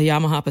sale, a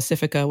Yamaha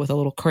Pacifica with a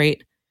little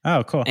crate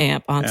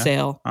amp on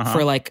sale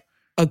for like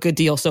a good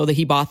deal. So that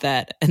he bought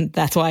that. And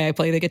that's why I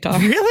play the guitar.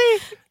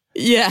 Really?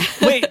 Yeah.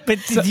 Wait, but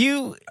did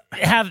you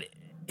have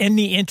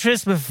any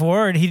interest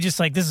before? Or did he just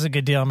like, this is a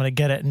good deal, I'm going to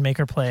get it and make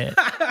her play it?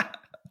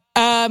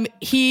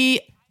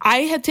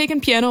 I had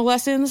taken piano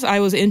lessons. I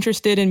was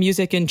interested in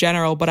music in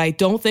general, but I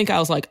don't think I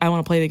was like, I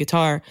want to play the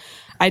guitar.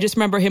 I just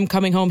remember him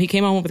coming home. He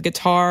came home with a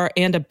guitar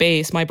and a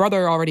bass. My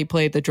brother already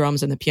played the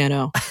drums and the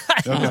piano.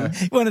 He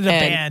wanted a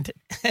band.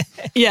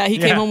 Yeah, he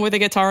came home with a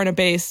guitar and a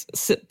bass,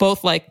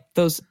 both like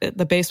those.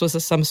 The bass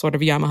was some sort of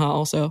Yamaha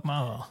also,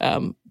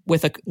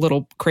 with a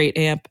little crate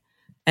amp.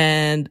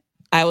 And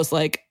I was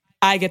like,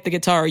 I get the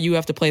guitar, you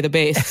have to play the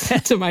bass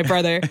to my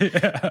brother.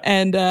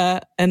 And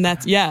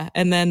that's,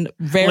 and then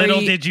little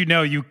did you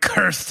know you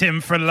cursed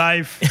him for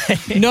life.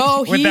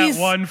 No, with that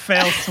one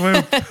fail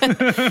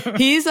swoop.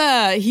 He's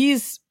a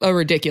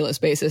ridiculous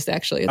bassist,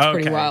 actually. It's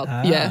pretty wild.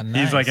 Yeah.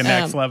 Nice. He's like a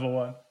next level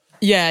one.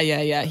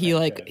 Yeah.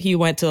 He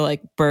went to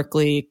like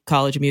Berklee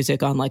College of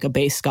Music on like a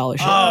bass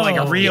scholarship. Oh, like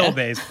a real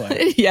bass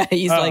player. Yeah,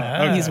 he's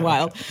he's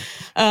wild.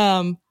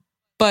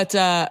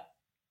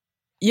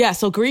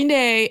 So Green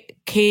Day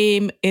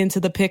came into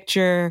the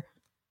picture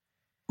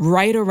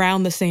right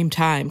around the same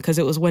time because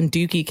it was when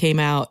Dookie came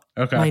out.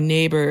 Okay. My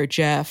neighbor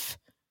Jeff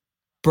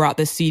brought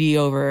the CD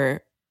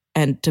over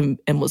and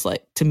was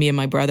like to me and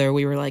my brother.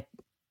 We were like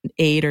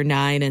 8 or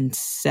 9 and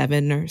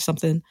 7 or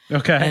something.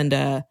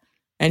 Okay.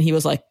 And he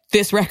was like,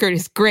 "This record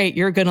is great.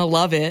 You're gonna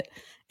love it."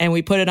 And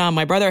we put it on.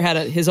 My brother had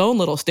his own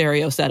little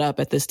stereo set up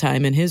at this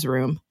time in his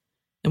room.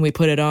 And we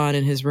put it on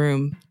in his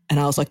room. And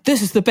I was like,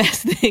 this is the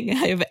best thing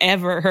I have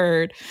ever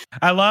heard.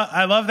 I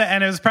love that.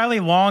 And it was probably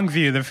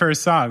Longview, the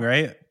first song,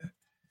 right?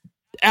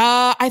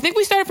 I think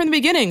we started from the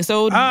beginning.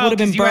 So it would have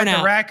been you had Burnout.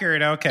 the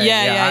record. Okay.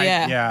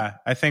 Yeah.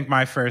 I think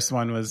my first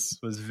one was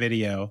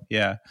Video.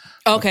 Yeah.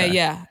 Okay.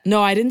 Yeah.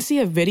 No, I didn't see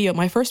a video.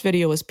 My first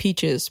video was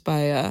Peaches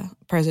by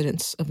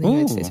Presidents of the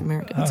United States of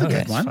America.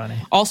 That's funny.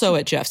 Also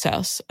at Jeff's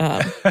house,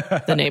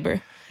 the neighbor.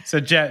 So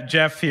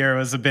Jeff here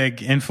was a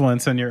big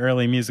influence on your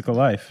early musical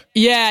life.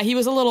 Yeah, he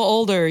was a little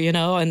older,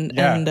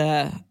 and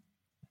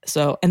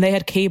they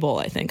had cable.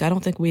 I think. I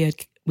don't think we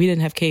didn't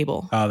have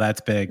cable. Oh,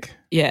 that's big.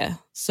 Yeah.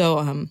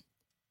 So,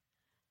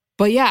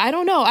 but yeah, I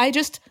don't know. I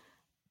think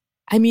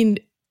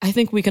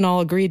we can all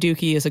agree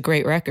Dookie is a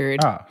great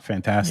record. Oh,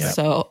 fantastic.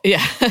 So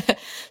yeah,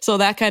 so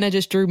that kind of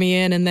just drew me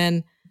in, and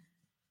then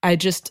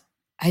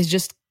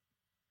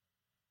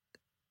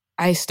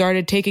I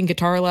started taking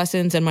guitar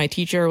lessons, and my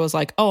teacher was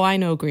like, "Oh, I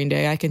know Green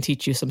Day. I can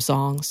teach you some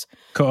songs."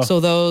 Cool.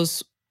 So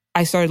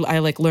I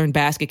learned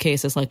Basket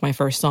Case as like my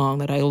first song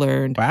that I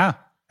learned. Wow.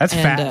 That's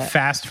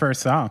fast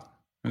first song.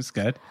 That's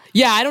good.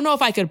 Yeah. I don't know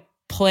if I could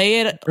play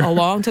it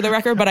along to the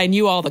record, but I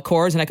knew all the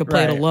chords and I could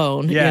play it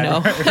alone,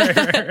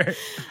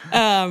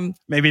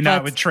 Maybe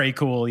not with Trey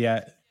Cool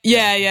yet.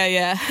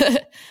 Yeah.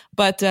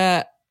 But,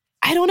 I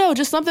don't know,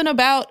 just something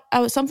about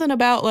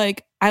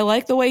like, I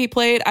like the way he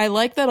played. I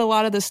like that a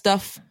lot of the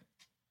stuff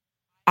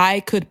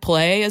I could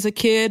play as a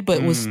kid,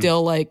 but was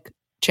still like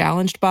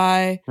challenged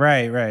by.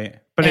 Right.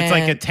 But it's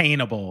like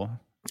attainable.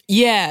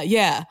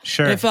 Yeah.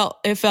 Sure. It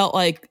felt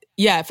like,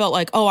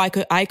 oh,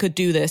 I could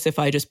do this if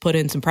I just put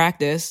in some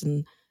practice.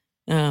 And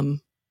I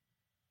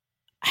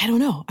don't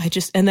know.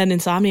 And then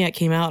Insomniac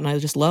came out and I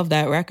just loved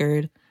that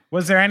record.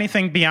 Was there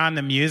anything beyond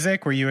the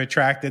music? Were you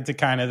attracted to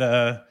kind of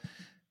the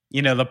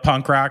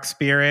punk rock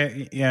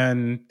spirit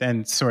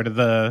and sort of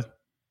the,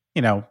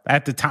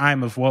 at the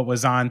time of what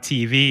was on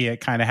TV,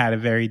 it kind of had a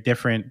very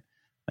different,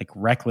 like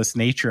reckless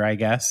nature, I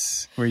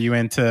guess. Were you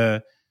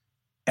into,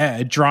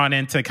 drawn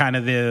into kind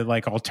of the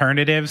like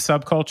alternative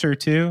subculture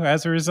too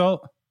as a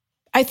result?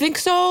 I think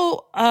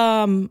so.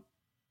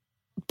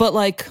 But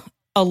like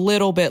a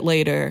little bit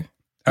later,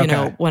 you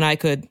know, when I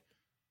could,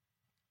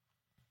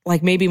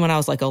 like maybe when I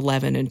was like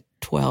 11 and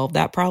 12,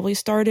 that probably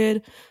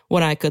started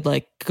when I could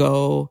like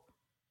go,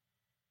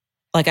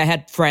 like I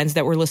had friends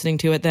that were listening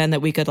to it then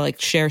that we could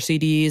like share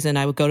CDs, and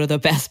I would go to the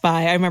Best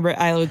Buy. I remember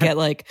I would get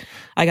like,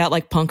 I got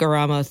like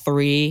Punk-O-Rama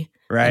 3,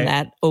 right? And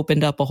that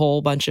opened up a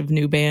whole bunch of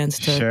new bands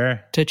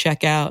to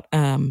check out.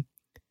 And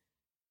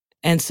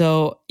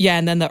so, yeah,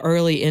 and then the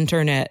early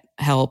internet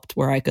helped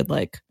where I could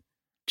like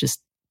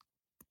just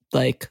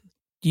like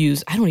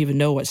use, I don't even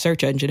know what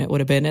search engine it would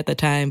have been at the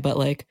time, but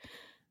like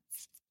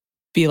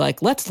be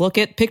like, let's look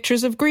at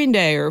pictures of Green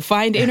Day or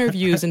find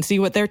interviews and see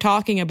what they're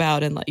talking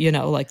about, and you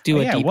know, like do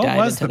a deep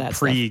dive into that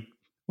stuff.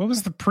 What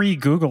was the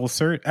pre-Google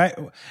search?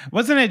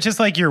 Wasn't it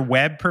just like your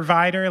web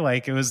provider?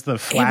 Like it was the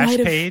Flash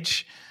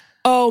page?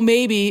 Oh,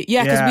 maybe.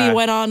 Yeah,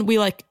 because we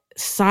like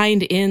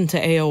signed into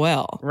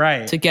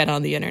AOL to get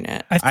on the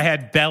internet. I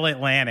had Bell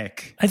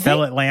Atlantic,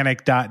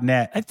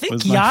 bellatlantic.net. I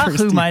think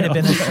Yahoo might have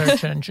been a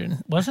search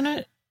engine, wasn't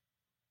it?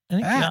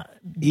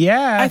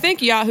 Yeah. I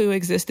think Yahoo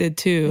existed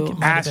too.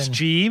 Ask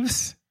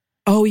Jeeves.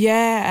 Oh,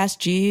 yeah. Ask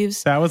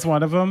Jeeves. That was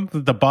one of them.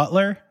 The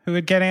butler who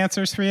would get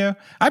answers for you.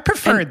 I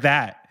preferred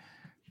that.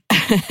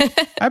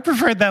 I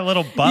preferred that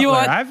little butler.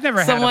 I've never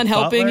had someone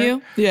helping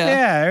you.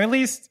 Yeah. Or at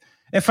least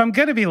if I'm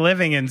going to be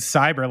living in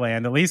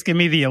Cyberland, at least give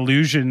me the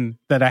illusion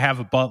that I have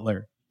a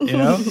butler. You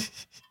know? It'd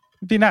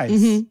be nice.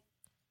 Mm-hmm.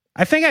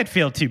 I think I'd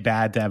feel too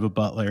bad to have a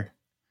butler.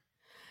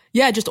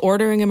 Yeah, just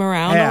ordering him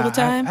around all the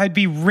time. I'd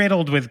be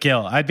riddled with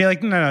guilt. I'd be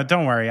like, no,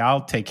 don't worry.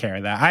 I'll take care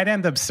of that. I'd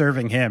end up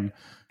serving him,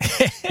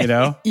 you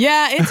know?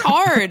 Yeah, it's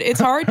hard.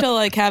 It's hard to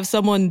like have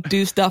someone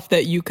do stuff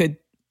that you could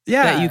do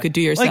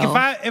yourself.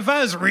 Like if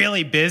I was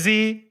really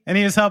busy and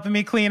he was helping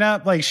me clean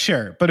up, like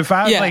sure. But if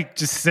I was like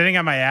just sitting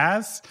on my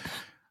ass,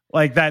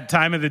 like that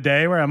time of the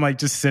day where I'm like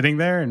just sitting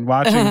there and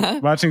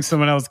watching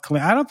someone else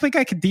clean, I don't think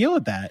I could deal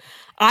with that.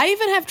 I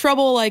even have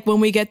trouble like when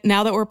we get,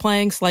 now that we're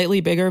playing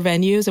slightly bigger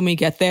venues and we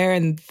get there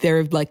and there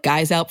are like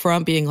guys out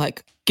front being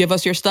like, give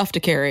us your stuff to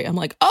carry. I'm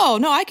like, oh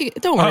no,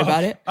 don't worry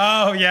about it.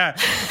 Oh yeah.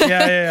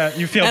 Yeah.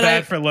 You feel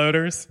bad for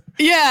loaders.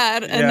 Yeah.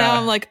 And now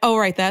I'm like, oh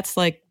right. That's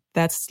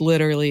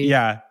literally.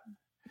 Yeah.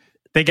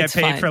 They get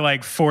paid for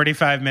like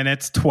 45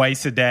 minutes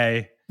twice a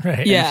day.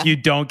 Right. Yeah. If you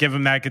don't give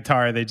them that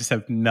guitar, they just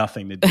have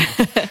nothing to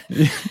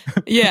do.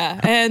 Yeah.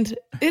 And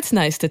it's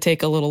nice to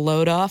take a little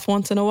load off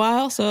once in a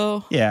while.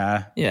 So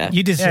yeah.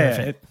 You deserve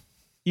it.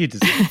 You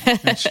deserve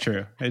it. It's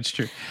true. It's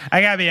true.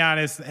 I gotta be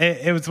honest.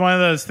 It was one of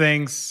those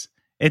things.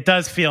 It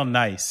does feel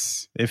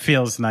nice. It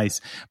feels nice.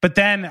 But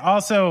then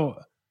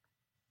also,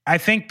 I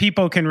think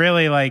people can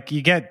really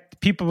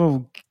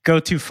people go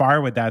too far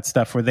with that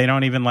stuff where they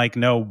don't even like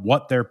know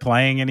what they're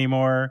playing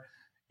anymore.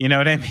 You know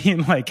what I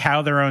mean? Like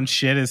how their own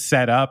shit is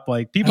set up.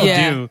 Like people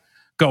do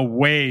go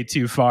way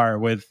too far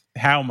with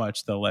how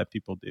much they'll let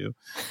people do.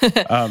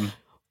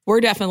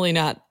 We're definitely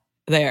not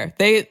there.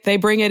 They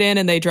bring it in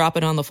and they drop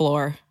it on the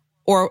floor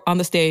or on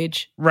the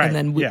stage. Right.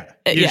 And then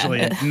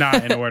usually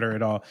not in order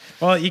at all.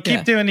 Well, you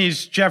keep doing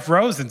these Jeff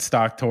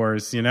Rosenstock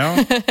tours, you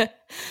know?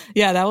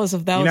 Yeah, that was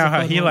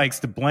how he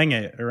likes to bling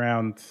it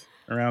around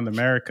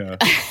America.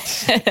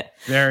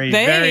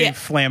 Very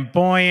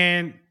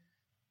flamboyant.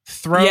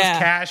 Throws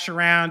cash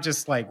around,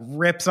 just like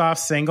rips off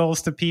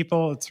singles to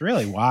people. It's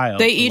really wild.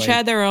 They each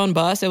had their own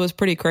bus. It was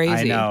pretty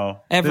crazy. I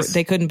know.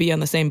 They couldn't be on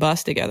the same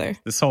bus together.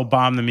 This whole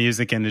bomb the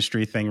music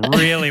industry thing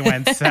really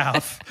went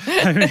south.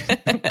 I mean,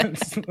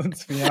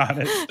 let's be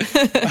honest.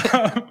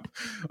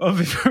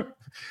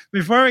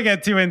 Before we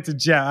get too into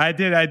Jeff, I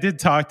did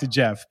talk to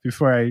Jeff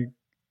before I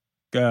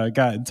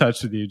got in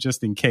touch with you,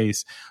 just in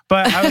case.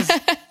 But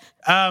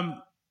I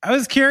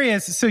was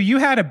curious. So you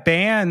had a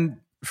band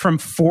from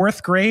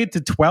 4th grade to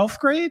 12th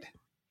grade?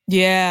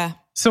 Yeah.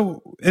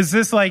 So is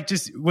this like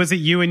was it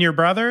you and your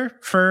brother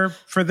for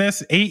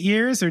this 8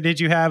 years, or did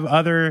you have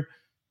other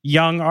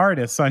young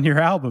artists on your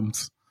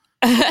albums?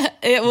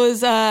 It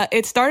was,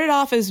 it started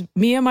off as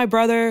me and my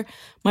brother,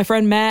 my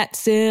friend Matt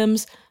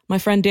Sims, my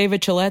friend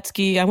David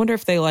Chaletsky. I wonder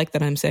if they like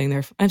that I'm saying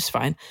their, I'm just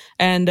fine.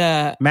 And,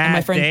 Matt, and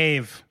my friend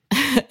Dave.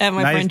 And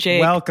my friend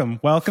Jake.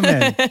 Welcome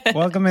in.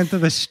 Welcome into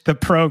the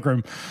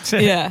program.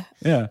 Yeah.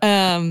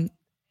 Yeah.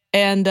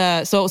 And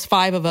so it was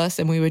 5 of us,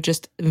 and we would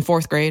just, in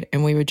 4th grade,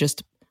 and we would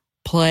just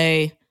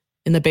play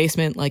in the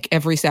basement like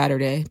every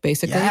Saturday,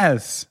 basically.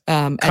 Yes.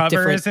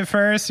 Covers at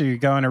first? Or you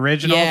going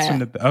originals from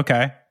the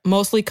okay.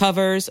 Mostly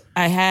covers.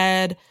 I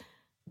had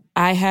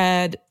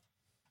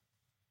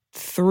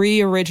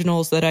 3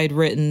 originals that I'd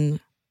written.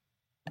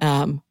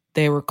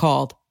 They were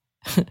called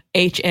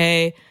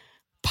H.A.,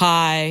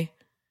 Pie,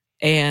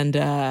 and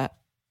oh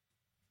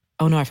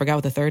no, I forgot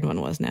what the third one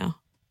was now.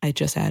 I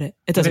just had it.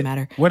 It doesn't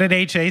matter. What did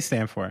HA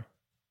stand for?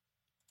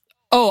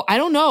 Oh, I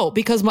don't know,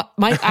 because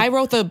I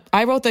wrote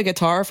the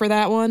guitar for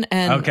that one,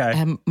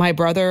 and my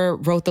brother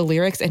wrote the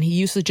lyrics, and he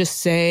used to just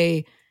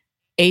say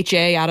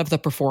HA out of the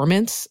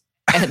performance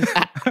And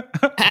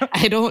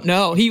I don't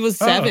know. He was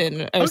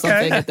 7 or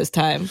something at this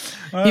time.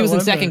 He was in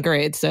 2nd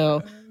grade,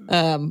 so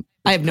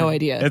I have no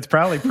idea. It's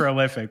probably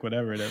prolific,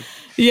 whatever it is.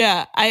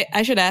 Yeah,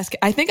 I should ask.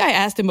 I think I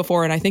asked him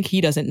before, and I think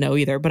he doesn't know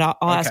either, but I'll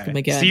ask him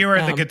again. So you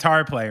were the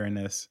guitar player in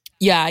this?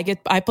 Yeah,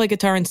 I play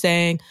guitar and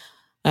sang.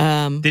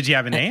 Did you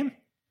have a name?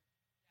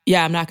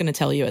 Yeah, I'm not going to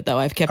tell you it, though.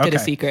 I've kept it a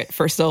secret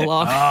for so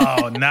long.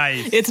 Oh,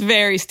 nice. It's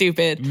very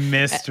stupid.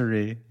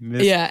 Mystery.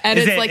 Yeah, and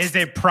is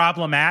it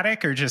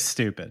problematic or just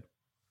stupid?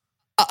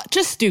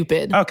 Just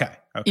stupid. Okay.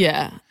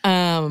 Yeah.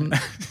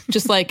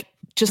 Just like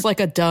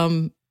a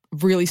dumb,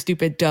 really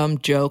stupid, dumb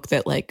joke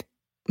that like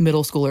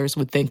middle schoolers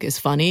would think is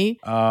funny.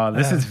 Oh,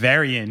 this is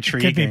very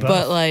intriguing.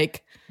 But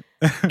like,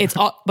 it's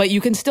all, but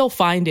you can still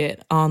find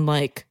it on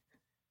like,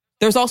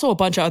 there's also a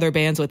bunch of other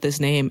bands with this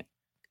name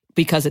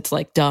because it's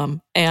like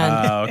dumb.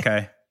 And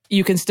okay.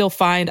 You can still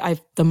find,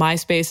 the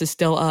MySpace is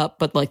still up,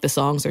 but like the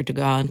songs are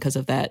gone because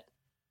of that.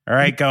 All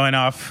right, going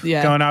off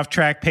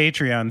track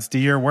Patreons. Do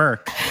your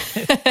work.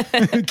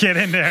 Get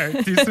in there.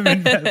 Do some.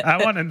 I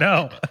want to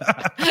know.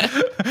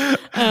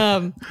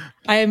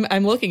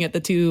 I'm looking at the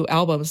 2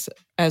 albums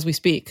as we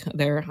speak.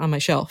 They're on my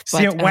shelf.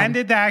 But, when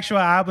did the actual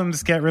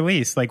albums get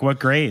released? Like what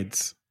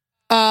grades?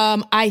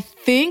 I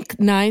think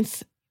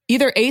 9th,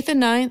 either 8th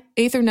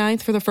or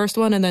 9th for the first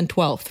one, and then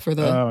 12th for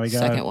the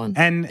second one.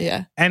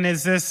 And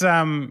is this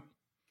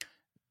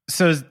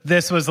so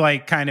this was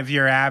like kind of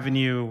your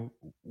avenue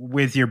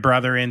with your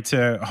brother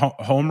into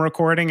home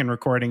recording and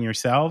recording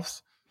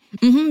yourselves?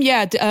 Mm-hmm,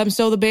 yeah.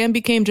 So the band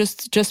became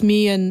just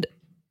me and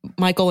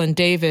Michael and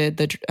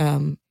David.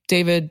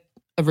 David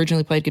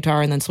originally played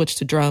guitar and then switched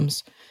to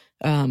drums.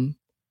 And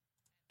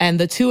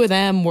the 2 of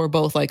them were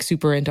both like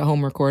super into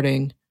home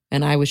recording,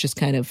 and I was just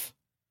kind of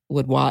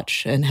would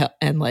watch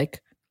and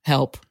like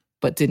help,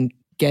 but didn't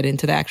get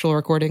into the actual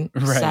recording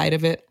side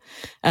of it.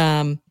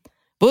 But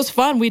it was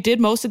fun. We did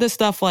most of this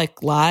stuff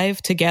like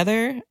live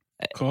together.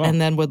 Cool. And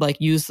then would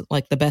like use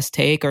like the best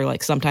take, or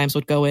like sometimes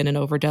would go in and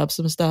overdub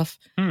some stuff.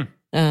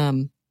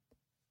 And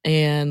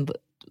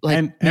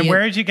like, and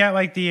where did you get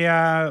like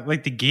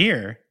the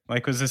gear?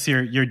 Like, was this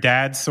your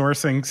dad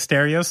sourcing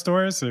stereo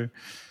stores or?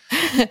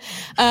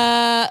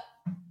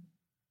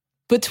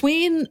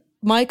 Between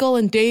Michael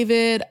and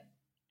David,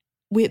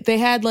 they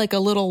had like a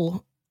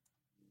little,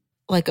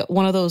 like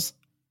one of those.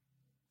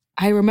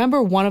 I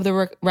remember one of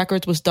the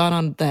records was done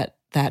on that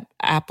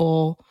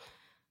Apple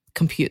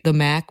the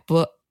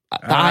MacBook, the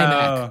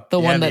iMac, the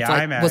one that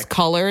like was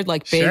colored,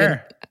 like big.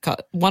 Sure.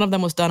 One of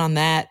them was done on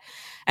that.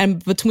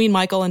 And between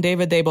Michael and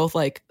David, they both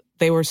like,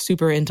 they were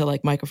super into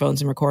like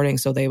microphones and recording.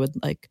 So they would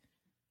like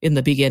in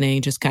the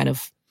beginning, just kind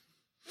of,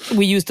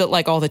 we used it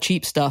like all the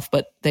cheap stuff,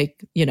 but they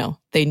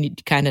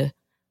kind of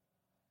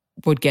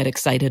would get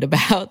excited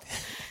about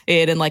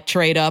it and like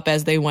trade up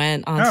as they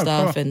went on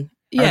stuff. Cool. And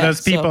yeah, are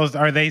those people,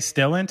 are they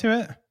still into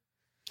it?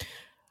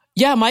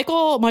 Yeah,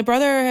 Michael, my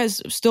brother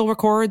still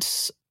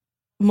records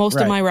most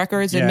of my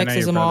records and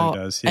mixes them all.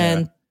 Does, yeah.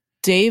 And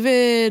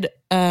David,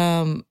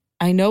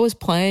 I know is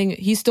playing.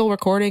 He's still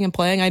recording and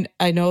playing.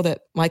 I know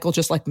that Michael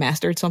just like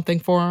mastered something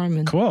for him.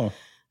 And, cool.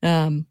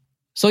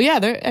 So yeah,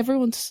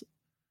 everyone's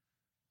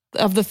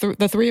of the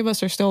 3 of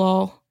us are still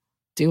all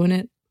doing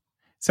it.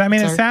 So I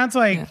mean, it sounds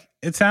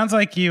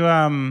like you.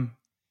 I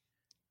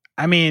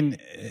mean,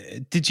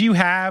 did you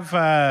have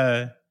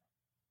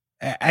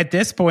at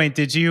this point?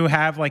 Did you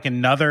have like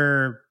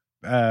another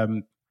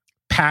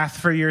path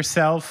for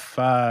yourself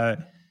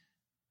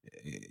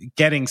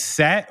getting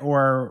set,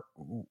 or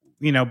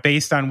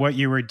based on what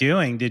you were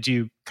doing, did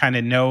you kind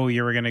of know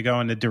you were going to go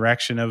in the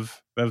direction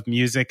of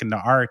music and the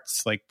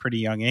arts like pretty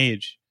young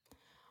age?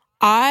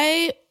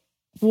 I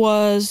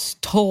was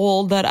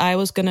told that I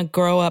was going to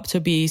grow up to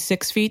be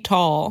 6 feet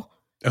tall.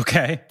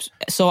 Okay.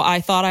 So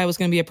I thought I was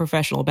going to be a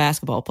professional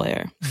basketball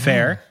player.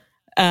 Fair.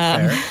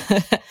 Fair.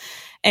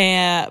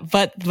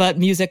 But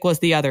music was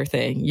the other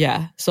thing.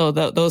 Yeah. So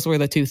those were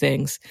the 2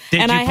 things.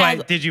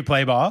 Did you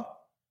play ball?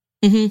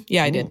 Mm-hmm,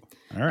 yeah, I did.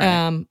 All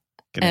right.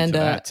 Get into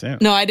that too.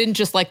 No, I didn't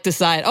just like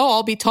decide,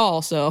 I'll be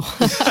tall. So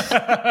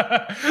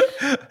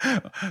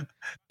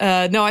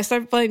no, I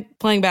started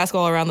playing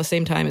basketball around the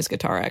same time as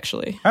guitar,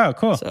 actually. Oh,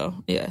 cool.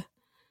 So yeah.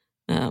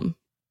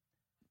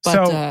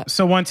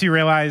 So once you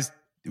realized,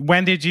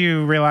 when did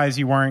you realize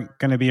you weren't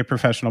going to be a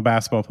professional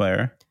basketball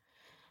player?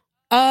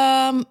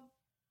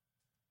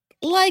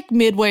 Like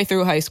midway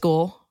through high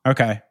school.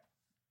 Okay.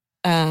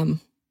 But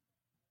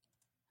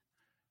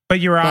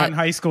you were on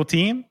high school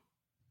team?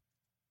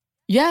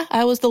 Yeah,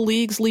 I was the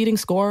league's leading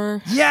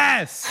scorer.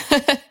 Yes.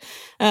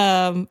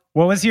 What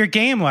was your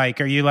game like?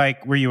 Were you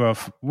like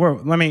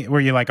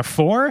a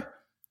 4?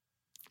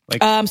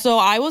 Like, so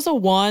I was a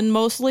 1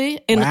 mostly.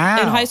 In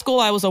high school,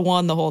 I was a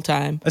 1 the whole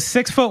time. A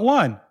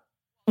 6'1"?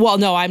 Well,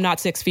 no, I'm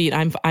not 6 feet.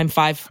 I'm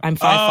 5'5" and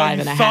a half.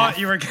 I thought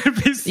you were going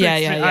to be 6 feet.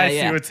 Yeah, I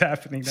see what's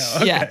happening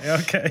now.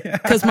 Okay.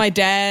 Because my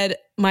dad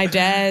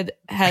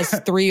has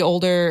 3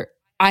 older.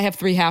 I have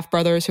 3 half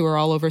brothers who are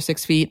all over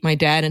 6 feet. My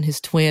dad and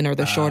his twin are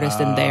the shortest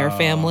in their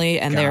family,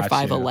 and they're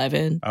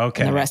 5'11".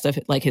 Okay. And the rest of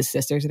like his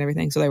sisters and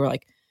everything. So they were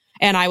like,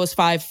 and I was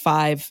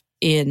 5'5",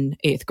 in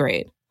 8th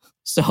grade.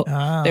 So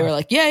they were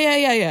like,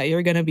 yeah,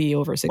 you're going to be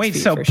over 6 Wait, feet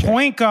so for sure.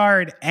 point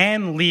guard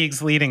and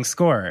league's leading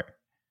scorer.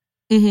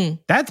 Mm-hmm.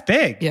 That's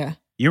big. Yeah.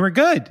 You were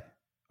good.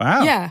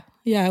 Wow.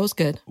 Yeah, it was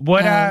good.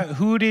 What?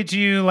 Who did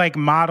you like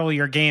model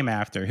your game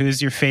after?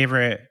 Who's your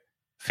favorite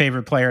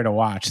player to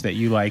watch that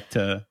you like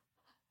to?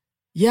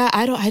 Yeah,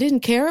 I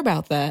didn't care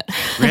about that.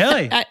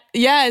 Really?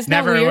 It's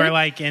never weird? were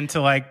like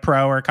into like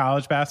pro or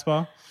college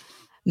basketball.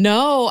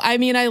 No, I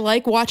mean, I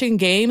like watching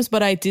games,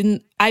 but I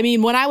didn't. I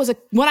mean, when I was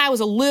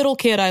a little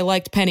kid, I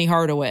liked Penny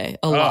Hardaway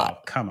a lot.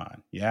 Oh, come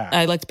on. Yeah.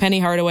 I liked Penny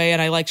Hardaway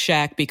and I liked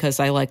Shaq because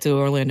I liked the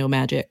Orlando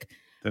Magic.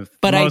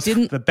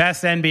 The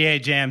best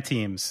NBA Jam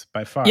teams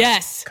by far.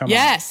 Yes.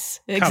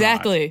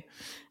 Exactly.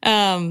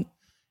 I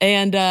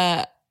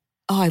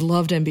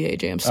loved NBA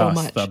Jam so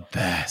much. It's the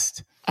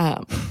best.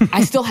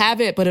 I still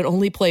have it, but it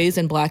only plays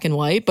in black and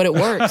white, but it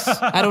works.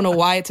 I don't know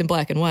why it's in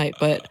black and white,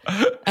 but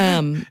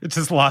it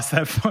just lost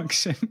that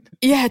function.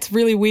 Yeah, it's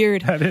really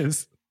weird. That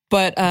is.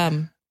 But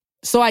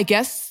so I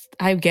guess,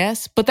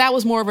 but that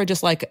was more of a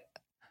just like,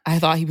 I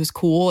thought he was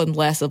cool and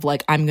less of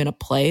like, I'm going to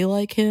play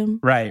like him.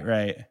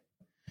 Right.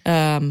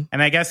 And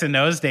I guess in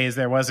those days,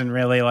 there wasn't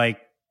really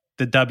like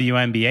the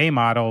WNBA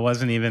model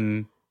wasn't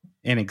even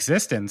in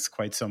existence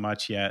quite so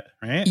much yet,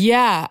 right?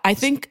 Yeah,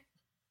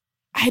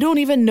 I don't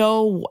even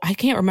know. I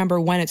can't remember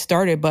when it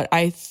started, but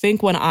I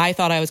think when I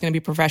thought I was going to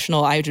be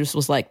professional, I just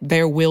was like,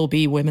 there will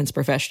be women's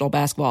professional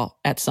basketball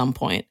at some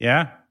point.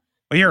 Yeah.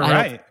 Well, you're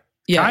right.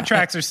 Yeah.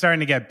 Contracts are starting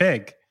to get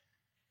big.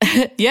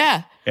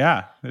 Yeah.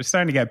 Yeah. They're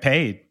starting to get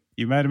paid.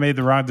 You might have made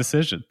the wrong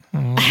decision.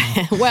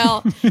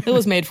 Well, it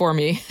was made for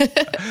me.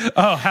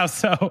 Oh, how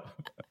so?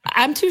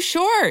 I'm too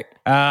short.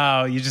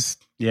 Oh, you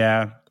just,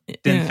 didn't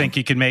think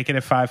you could make it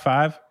at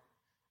 5'5"?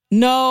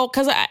 No,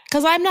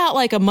 because I'm not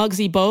like a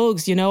Muggsy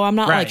Bogues, you know? I'm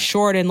not like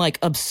short and like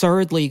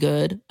absurdly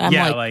good. I'm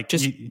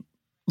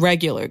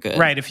regular good.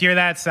 Right. If you're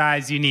that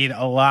size, you need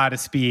a lot of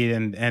speed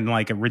and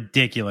like a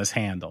ridiculous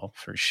handle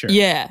for sure.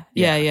 Yeah.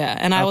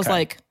 And I was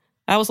like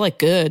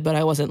good, but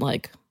I wasn't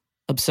like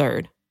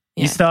absurd.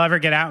 Yeah. You still ever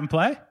get out and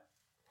play?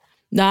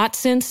 Not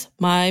since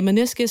my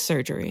meniscus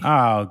surgery.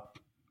 Oh,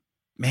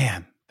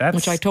 man.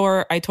 Which I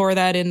tore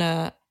that in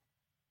a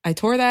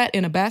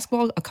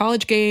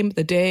college game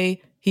the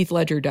day Heath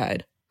Ledger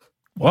died.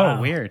 Whoa,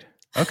 Wow. weird.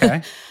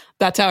 Okay.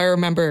 That's how I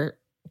remember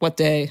what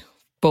day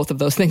both of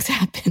those things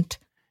happened.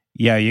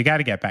 Yeah, you got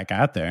to get back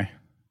out there.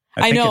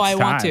 I know, I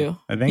want to.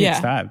 I think it's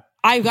time.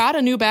 I got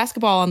a new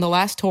basketball on the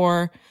last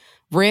tour.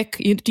 Rick,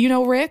 do you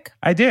know Rick?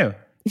 I do.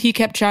 He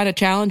kept trying to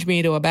challenge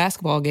me to a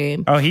basketball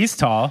game. Oh, he's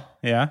tall.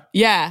 Yeah.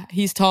 Yeah,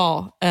 he's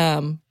tall.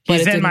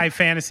 He's in my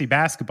fantasy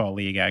basketball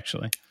league,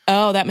 actually.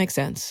 Oh, that makes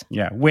sense.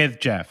 Yeah, with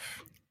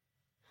Jeff.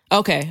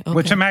 Okay.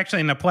 Which I'm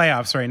actually in the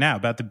playoffs right now,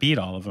 about to beat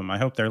all of them. I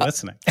hope they're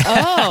listening.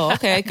 Oh,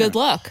 okay. Good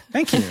luck.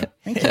 Thank you.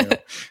 Oh,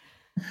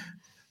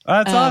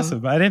 that's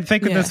awesome. I didn't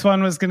think that this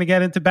one was going to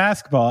get into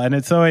basketball, and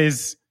it's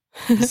always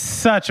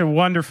such a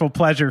wonderful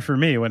pleasure for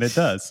me when it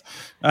does.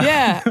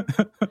 Yeah.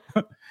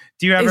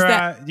 Do you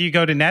ever do you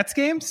go to Nets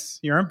games?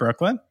 You're in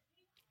Brooklyn.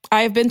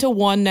 I've been to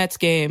one Nets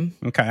game.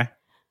 Okay.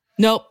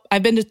 Nope.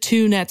 I've been to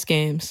 2 Nets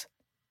games.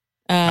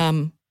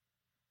 That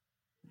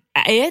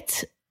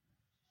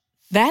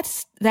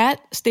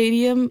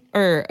stadium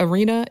or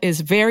arena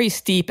is very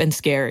steep and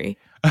scary.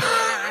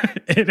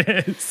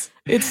 It is.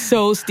 It's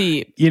so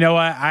steep. You know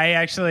what?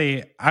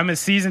 I'm a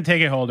season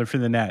ticket holder for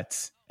the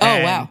Nets.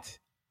 Oh, wow.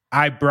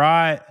 I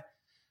brought,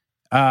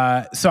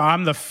 so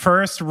I'm the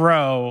first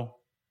row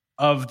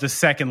of the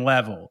second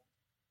level.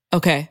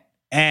 Okay.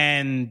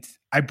 And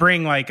I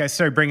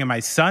started bringing my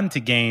son to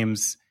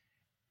games,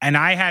 and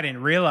I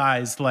hadn't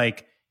realized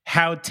like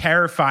how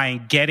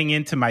terrifying getting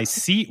into my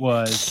seat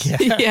was.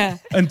 Yeah.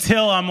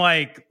 Until I'm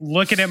like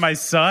looking at my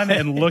son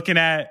and looking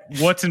at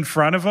what's in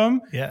front of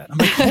him. Yeah. I'm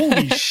like,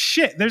 holy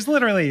shit. There's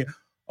literally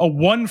a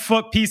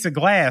 1-foot piece of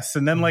glass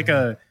and then like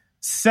a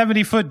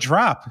 70-foot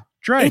drop.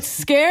 It's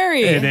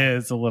scary. It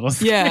is a little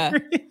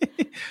scary.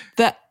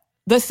 Yeah.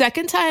 The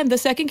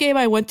second game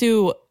I went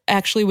to,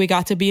 actually we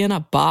got to be in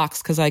a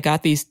box because I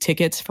got these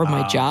tickets for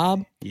my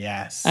job.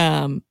 Yes.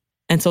 And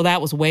so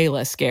that was way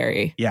less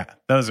scary. Yeah.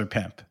 Those are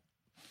pimp.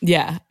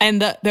 Yeah.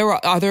 And there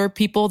were other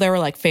people, there were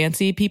like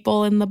fancy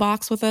people in the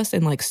box with us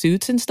in like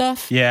suits and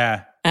stuff.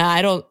 Yeah.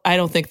 And I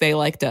don't think they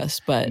liked us,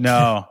 but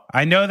no,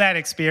 I know that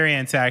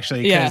experience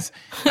actually because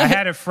I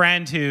had a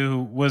friend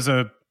who was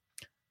a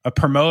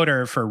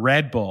promoter for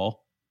Red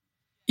Bull.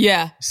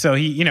 Yeah. So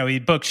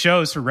he'd book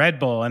shows for Red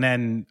Bull, and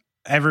then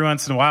every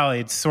once in a while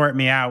he'd sort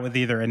me out with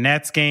either a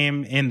Nets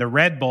game in the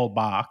Red Bull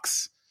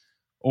box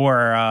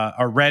or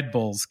a Red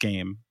Bulls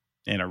game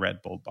in a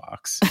Red Bull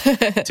box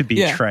to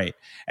be trite.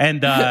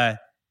 And I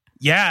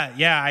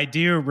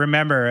do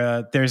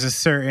remember there's a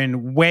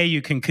certain way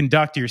you can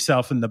conduct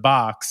yourself in the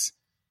box,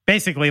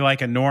 basically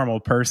like a normal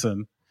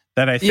person,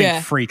 that I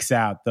think freaks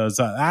out those.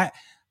 I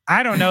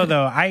don't know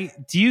though.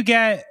 Do you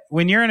get,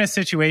 when you're in a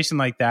situation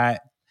like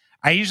that,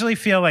 I usually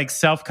feel like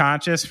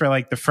self-conscious for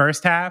like the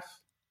first half,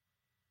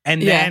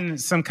 and then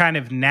some kind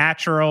of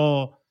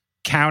natural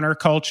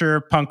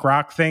counterculture punk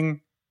rock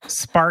thing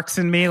sparks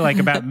in me like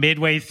about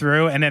midway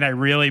through, and then I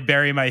really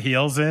bury my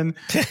heels in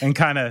and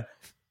kind of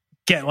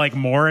get like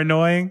more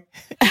annoying.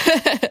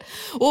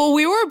 Well,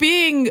 we were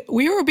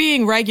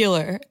being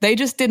regular. They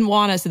just didn't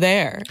want us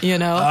there, you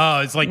know?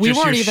 Oh, it's like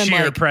just your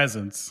sheer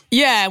presence.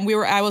 Yeah, and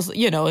I was,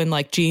 you know, in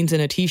like jeans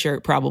and a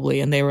t-shirt probably,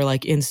 and they were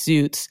like in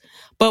suits.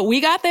 But we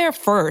got there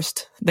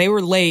first. They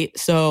were late,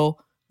 so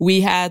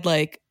we had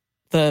like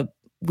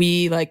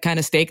we kind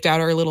of staked out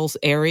our little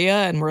area,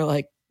 and we're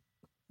like,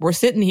 we're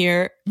sitting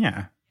here.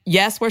 Yeah.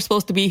 Yes, we're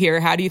supposed to be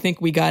here. How do you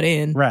think we got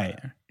in? Right.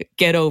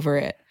 Get over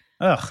it.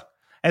 Ugh.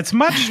 It's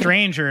much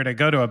stranger to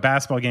go to a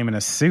basketball game in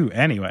a suit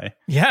anyway.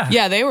 Yeah.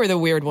 Yeah, they were the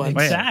weird ones.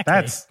 Exactly.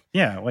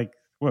 Like,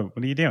 what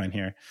are you doing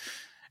here?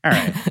 All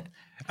right.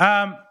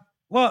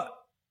 Well,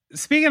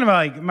 speaking of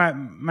like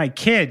my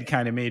kid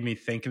kind of made me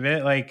think of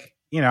it. Like,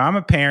 you know, I'm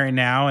a parent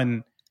now,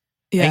 and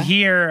I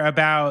hear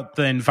about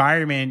the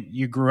environment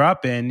you grew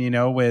up in, you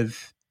know,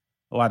 with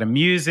a lot of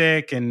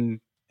music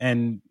and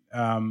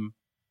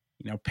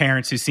you know,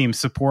 parents who seem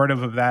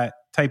supportive of that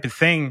type of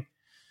thing.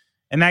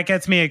 And that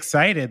gets me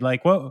excited.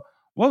 Like, what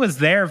was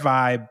their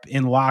vibe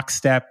in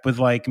lockstep with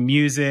like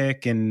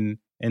music and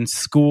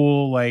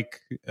school? Like,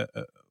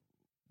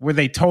 were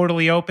they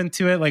totally open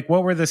to it? Like,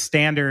 what were the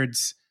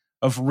standards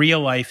of real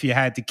life you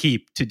had to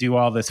keep to do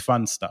all this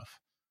fun stuff?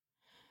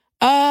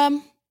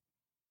 Well,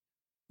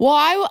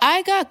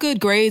 I got good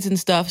grades and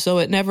stuff, so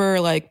it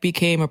never like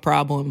became a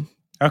problem.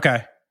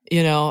 Okay.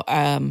 You know,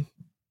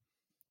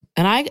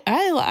 and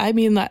I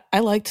mean, I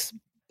liked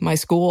my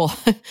school.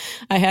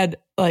 I had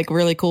like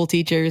really cool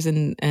teachers,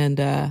 and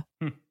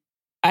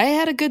I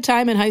had a good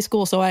time in high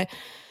school. So I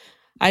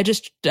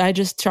just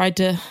tried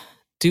to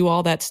do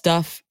all that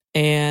stuff,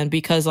 and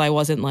because I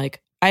didn't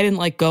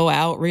like go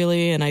out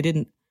really, and I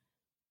didn't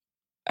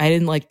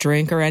like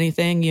drink or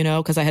anything, you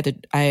know, because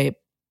I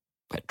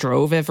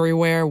drove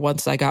everywhere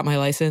once I got my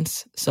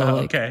license. So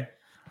okay,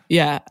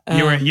 yeah,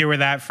 you were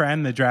that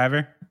friend, the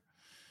driver.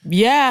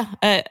 Yeah.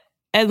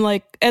 And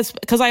like,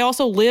 because I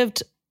also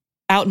lived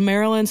out in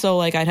Maryland, so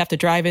like I'd have to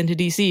drive into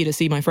DC to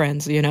see my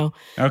friends, you know?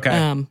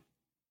 Okay.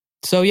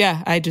 So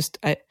yeah,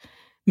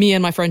 me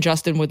and my friend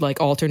Justin would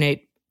like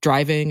alternate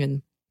driving,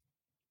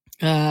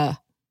 and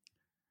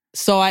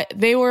so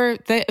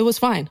it was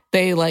fine.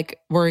 They like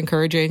were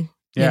encouraging,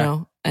 you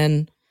know,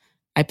 and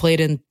I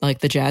played in like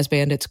the jazz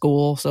band at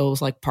school, so it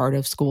was like part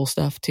of school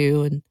stuff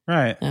too. And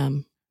right.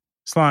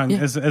 As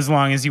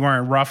long as you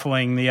weren't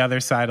ruffling the other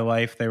side of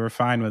life, they were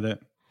fine with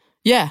it.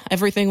 Yeah,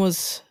 everything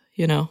was,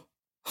 you know,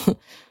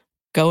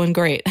 going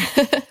great.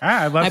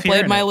 I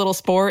played my little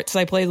sports.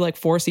 I played like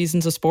 4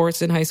 seasons of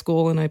sports in high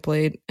school, and I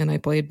played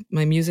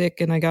my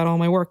music, and I got all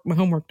my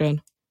homework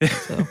done.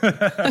 So.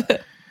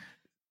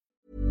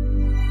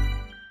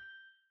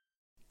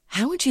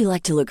 How would you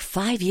like to look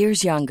 5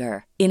 years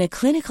younger? In a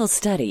clinical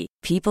study,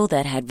 people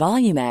that had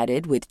volume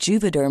added with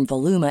Juvederm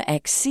Voluma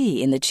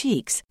XC in the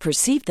cheeks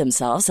perceived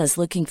themselves as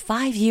looking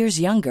 5 years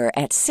younger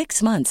at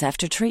 6 months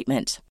after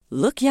treatment.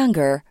 Look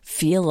younger,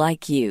 feel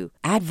like you.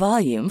 Add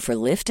volume for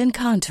lift and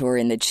contour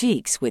in the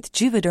cheeks with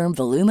Juvederm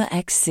Voluma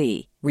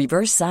XC.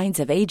 Reverse signs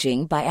of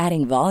aging by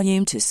adding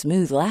volume to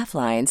smooth laugh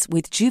lines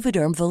with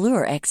Juvederm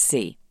Volure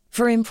XC.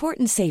 For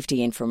important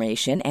safety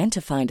information and to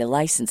find a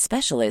licensed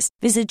specialist,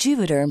 visit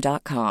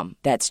Juvederm.com.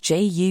 That's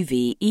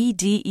JUVEDERM.com.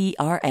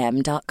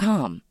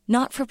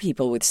 Not for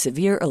people with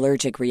severe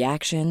allergic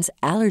reactions,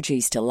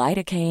 allergies to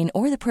lidocaine,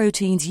 or the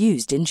proteins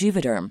used in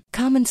Juvederm.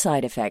 Common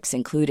side effects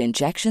include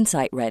injection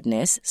site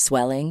redness,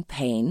 swelling,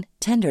 pain,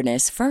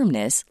 tenderness,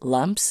 firmness,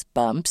 lumps,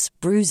 bumps,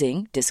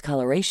 bruising,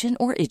 discoloration,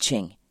 or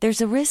itching.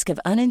 There's a risk of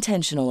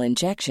unintentional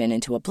injection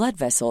into a blood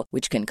vessel,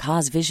 which can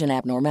cause vision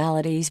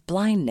abnormalities,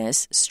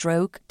 blindness,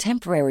 stroke,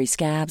 temporary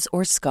scabs,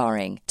 or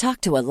scarring.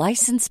 Talk to a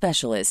licensed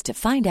specialist to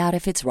find out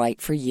if it's right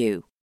for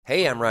you.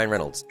 Hey, I'm Ryan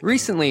Reynolds.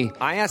 Recently,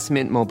 I asked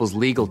Mint Mobile's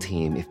legal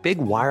team if big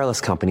wireless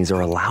companies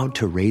are allowed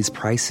to raise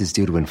prices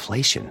due to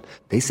inflation.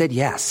 They said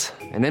yes.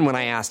 And then when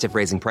I asked if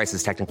raising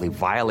prices technically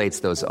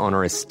violates those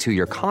onerous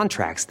 2-year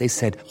contracts, they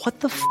said, "What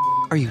the f***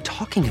 are you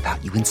talking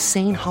about, you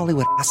insane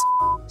Hollywood ass?"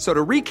 So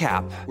to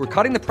recap, we're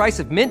cutting the price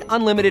of Mint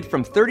Unlimited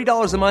from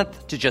 $30 a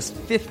month to just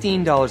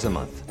 $15 a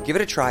month. Give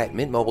it a try at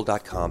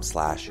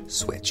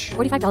mintmobile.com/switch.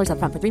 $45 up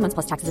front for 3 months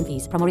plus taxes and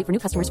fees. Promo rate for new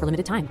customers for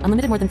limited time.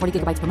 Unlimited more than 40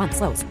 gigabytes per month.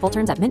 Slows full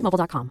terms at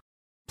mintmobile.com.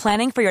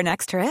 Planning for your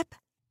next trip?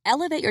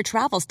 Elevate your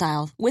travel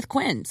style with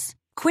Quince.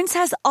 Quince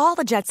has all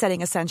the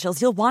jet-setting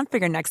essentials you'll want for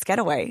your next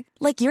getaway,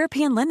 like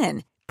European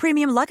linen,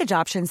 premium luggage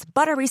options,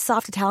 buttery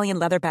soft Italian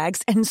leather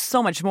bags, and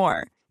so much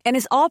more. And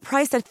is all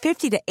priced at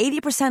 50 to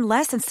 80%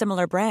 less than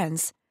similar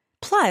brands.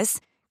 Plus,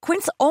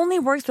 Quince only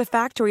works with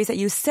factories that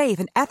use safe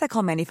and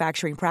ethical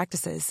manufacturing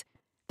practices.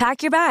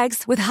 Pack your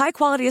bags with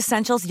high-quality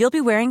essentials you'll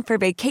be wearing for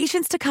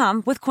vacations to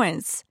come with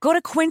Quince. Go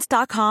to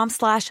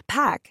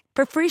quince.com/pack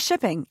for free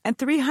shipping and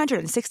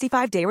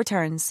 365-day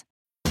returns.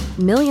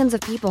 Millions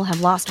of people have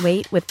lost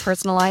weight with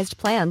personalized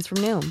plans from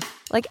Noom.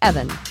 Like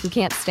Evan, who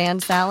can't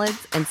stand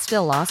salads and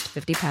still lost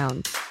 50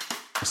 pounds.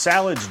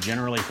 Salads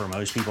generally for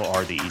most people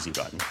are the easy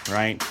button,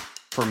 right?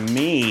 For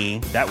me,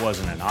 that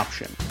wasn't an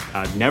option.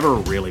 I never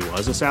really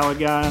was a salad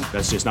guy.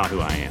 That's just not who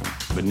I am.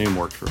 But Noom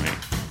worked for me.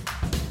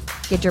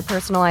 Get your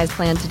personalized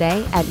plan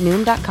today at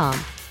Noom.com.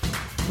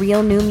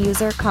 Real Noom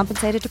user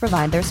compensated to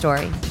provide their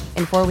story.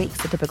 In 4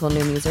 weeks, the typical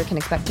Noom user can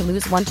expect to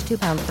lose 1 to 2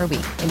 pounds per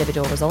week.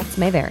 Individual results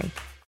may vary.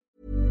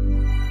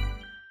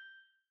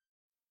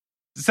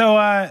 So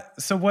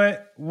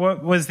what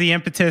was the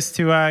impetus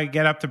to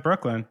get up to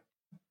Brooklyn?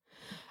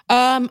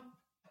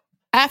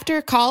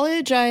 After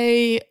college,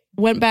 I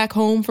went back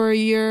home for a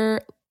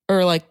year,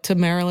 or like to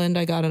Maryland.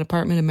 I got an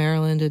apartment in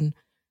Maryland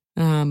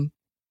and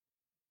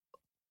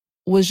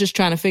was just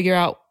trying to figure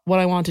out what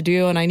I wanted to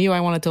do. And I knew I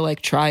wanted to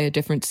like try a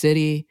different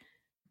city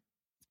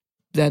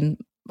than,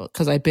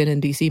 because I'd been in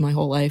DC my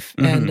whole life.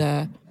 Mm-hmm.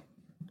 And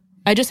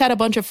I just had a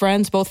bunch of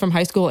friends, both from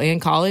high school and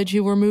college,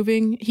 who were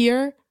moving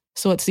here.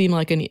 So it seemed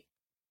like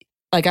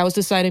I was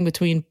deciding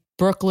between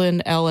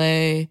Brooklyn,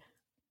 LA,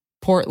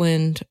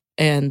 Portland,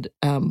 and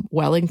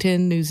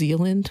Wellington, New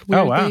Zealand.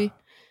 Weirdly. Oh, wow.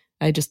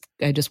 I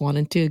just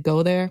wanted to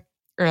go there.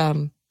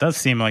 Does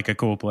seem like a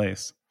cool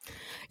place.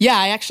 Yeah,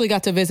 I actually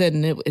got to visit,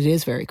 and it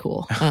is very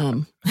cool.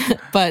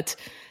 But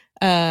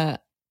I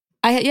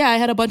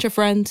had a bunch of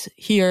friends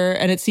here,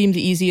 and it seemed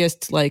the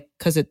easiest, like,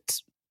 because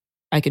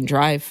I can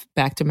drive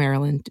back to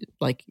Maryland,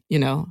 like,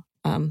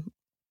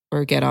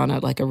 or get on a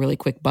really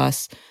quick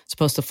bus, as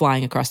opposed to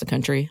flying across the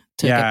country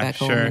to get back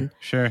home.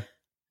 Sure.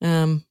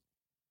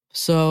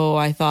 So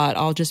I thought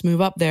I'll just move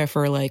up there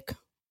for like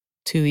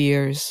 2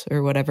 years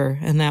or whatever,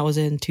 and that was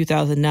in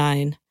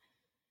 2009.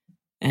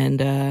 And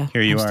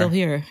here you I'm are, still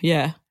here.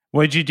 Yeah.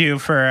 What did you do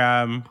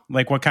for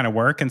what kind of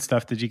work and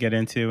stuff did you get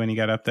into when you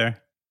got up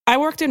there? I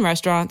worked in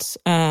restaurants.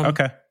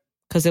 Okay.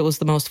 Because it was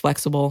the most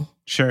flexible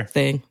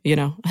thing,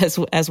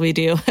 as we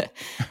do.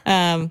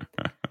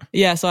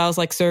 Yeah, so I was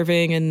like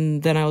serving,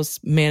 and then I was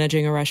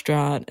managing a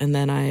restaurant, and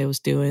then I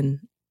was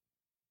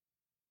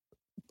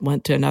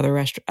went to another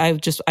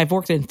restaurant. I've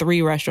worked in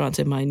 3 restaurants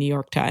in my New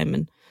York time,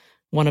 and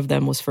one of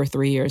them was for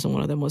 3 years, and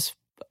one of them was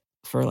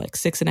for like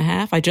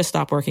 6.5. I just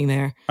stopped working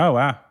there. Oh,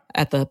 wow.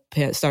 At the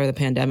start of the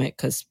pandemic,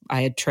 because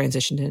I had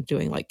transitioned into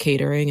doing like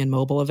catering and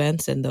mobile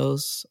events, and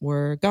those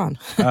were gone.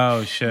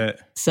 Oh, shit.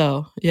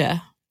 So, yeah.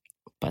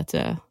 But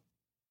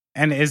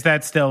and is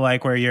that still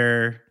like where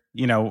you're,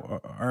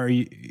 are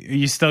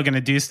you still going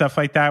to do stuff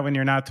like that when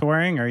you're not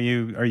touring? Are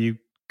you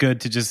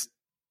good to just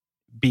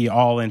be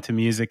all into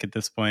music at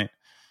this point?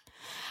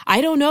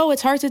 I don't know.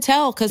 It's hard to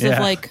tell because of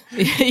like,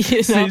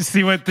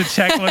 see what the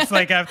check looks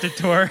like after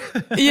tour.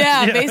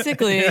 Yeah,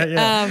 basically.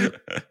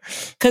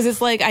 Because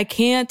it's like I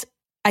can't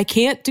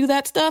do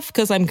that stuff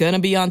because I'm gonna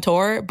be on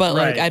tour, but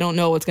like I don't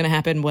know what's gonna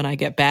happen when I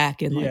get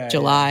back in like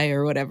July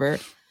or whatever.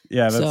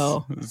 Yeah,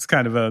 that's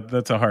kind of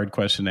that's a hard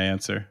question to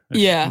answer.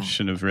 I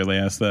shouldn't have really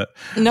asked that.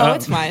 No,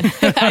 it's fine.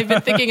 I've been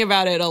thinking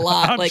about it a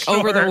lot.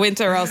 Over the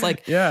winter, I was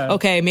like,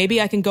 okay,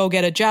 maybe I can go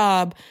get a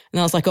job.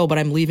 And I was like, oh, but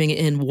I'm leaving it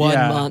in 1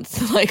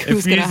 month. Like,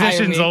 who's going to hire me? If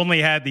musicians only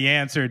had the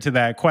answer to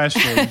that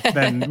question,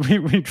 then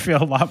we'd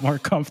feel a lot more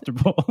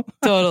comfortable.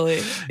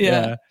 Totally.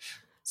 Yeah.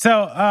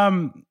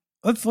 So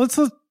let's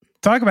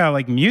talk about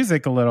like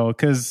music a little,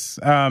 because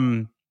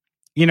I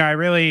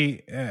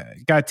really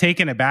got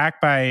taken aback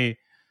by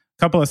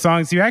couple of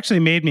songs. You actually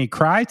made me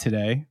cry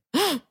today.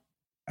 Why?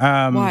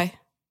 I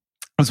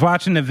was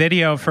watching the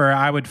video for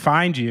I Would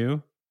Find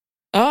You.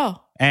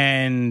 Oh.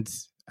 And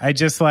I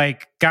just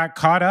like got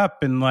caught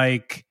up in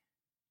like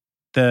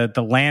the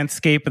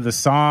landscape of the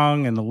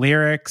song and the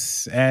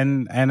lyrics,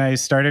 and I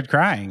started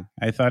crying.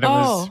 I thought it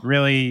was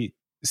really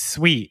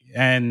sweet,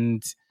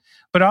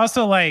 but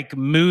also like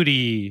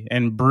moody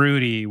and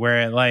broody,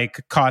 where it like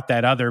caught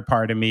that other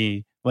part of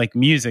me, like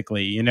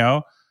musically,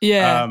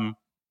 Yeah.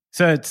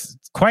 So it's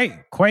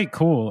quite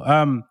cool.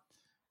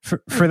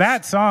 For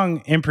that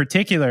song in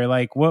particular,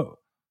 like, what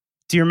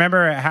do you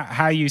remember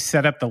how you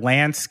set up the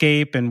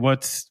landscape, and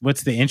what's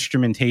the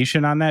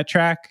instrumentation on that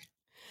track?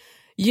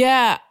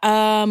 Yeah.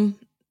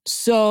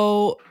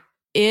 So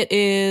it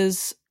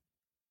is,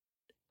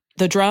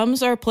 the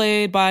drums are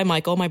played by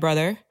Michael, my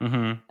brother.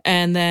 Mm-hmm.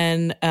 And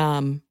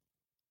then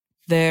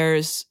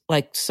there's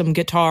like some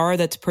guitar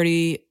that's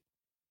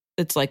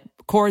it's like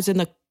chords in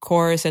the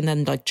chorus, and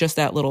then like just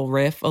that little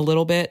riff a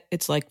little bit.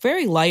 It's like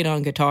very light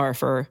on guitar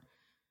for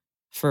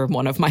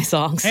one of my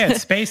songs. Yeah,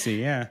 it's spacey.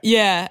 Yeah.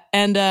 Yeah.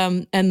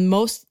 And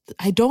most,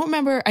 I don't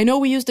remember. I know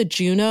we used a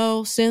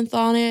Juno synth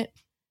on it,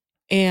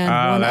 and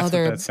one that's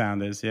other. What that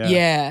sound is.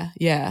 Yeah.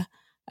 Yeah.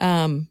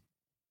 And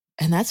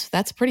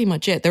that's pretty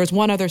much it. There was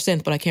one other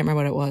synth, but I can't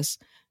remember what it was.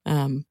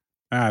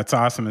 It's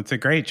awesome. It's a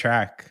great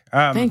track.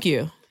 Thank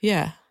you.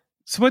 Yeah.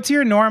 So what's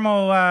your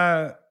normal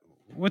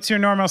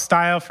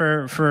style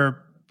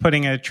for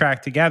putting a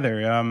track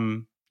together?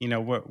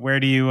 Where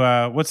do you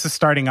what's the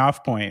starting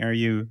off point? Are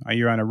you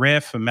on a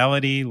riff, a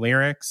melody,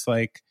 lyrics?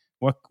 Like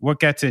what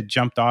gets it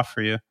jumped off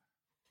for you?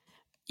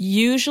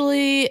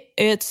 Usually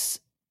it's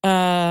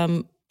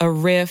a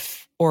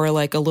riff or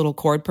like a little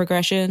chord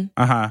progression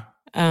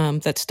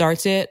that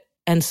starts it,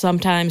 and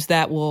sometimes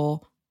that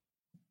will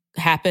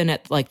happen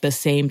at like the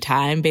same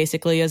time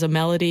basically as a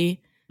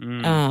melody.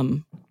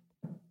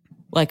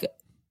 like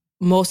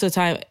most of the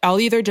time I'll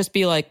either just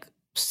be like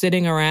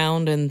sitting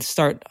around and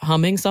start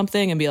humming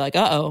something and be like,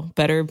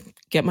 better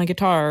get my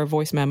guitar or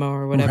voice memo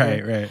or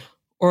whatever. Right.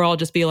 Or I'll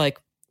just be like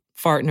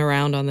farting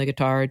around on the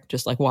guitar,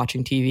 just like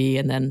watching TV.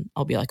 And then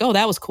I'll be like, oh,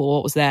 that was cool.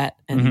 What was that?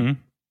 And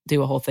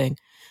do a whole thing.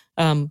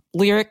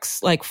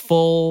 Lyrics, like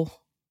full,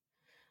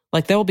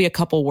 like there will be a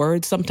couple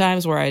words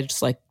sometimes where I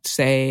just like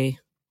say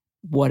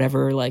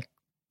whatever like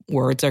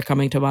words are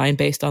coming to mind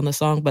based on the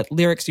song. But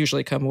lyrics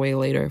usually come way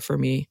later for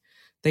me.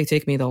 They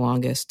take me the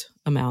longest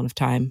amount of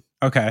time.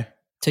 Okay.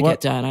 To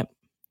get done.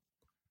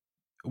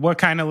 What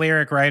kind of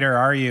lyric writer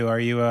are you? Are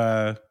you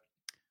out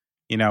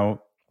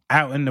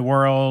in the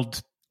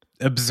world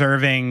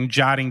observing,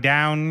 jotting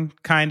down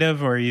kind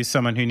of, or are you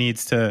someone who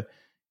needs to,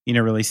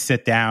 really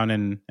sit down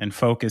and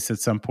focus at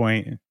some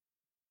point?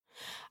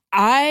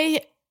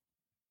 I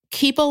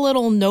keep a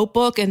little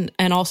notebook and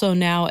also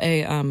now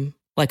a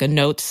like a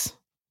notes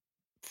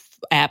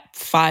app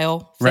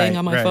file thing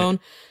on my phone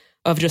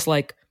of just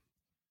like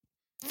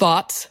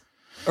thoughts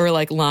or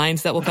like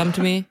lines that will come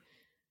to me.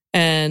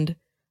 And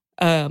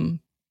then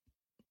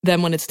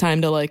when it's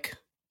time to like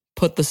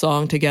put the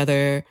song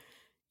together,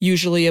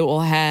 usually it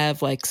will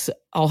have like,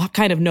 I'll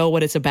kind of know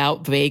what it's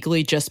about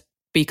vaguely just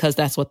because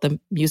that's what the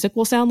music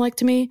will sound like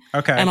to me.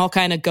 Okay. And I'll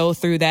kind of go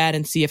through that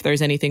and see if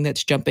there's anything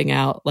that's jumping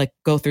out, like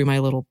go through my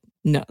little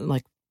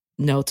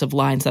notes of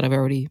lines that I've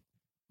already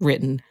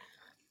written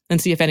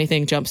and see if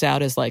anything jumps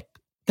out as like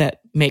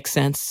that makes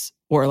sense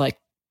or like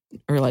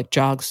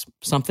jogs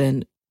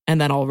something.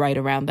 And then I'll write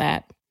around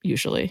that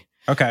usually.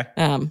 Okay.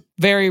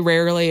 Very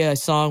rarely a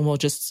song will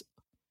just,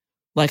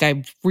 like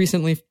I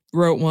recently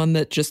wrote one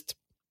that just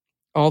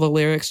all the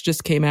lyrics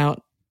just came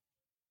out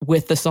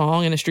with the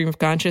song in a stream of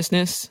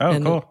consciousness. Oh,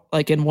 and cool.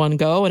 Like in one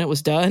go and it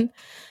was done.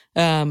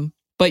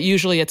 But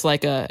usually it's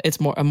like a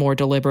more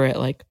deliberate,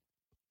 like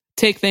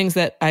take things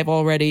that I've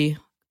already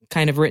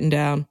kind of written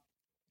down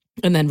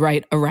and then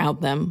write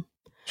around them.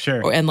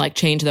 Sure. And like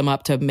change them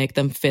up to make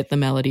them fit the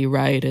melody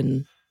right.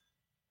 And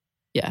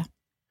yeah.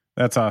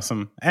 That's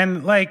awesome.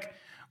 And like,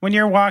 when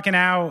you're walking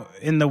out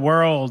in the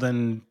world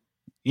and,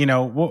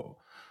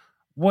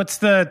 what's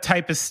the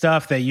type of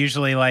stuff that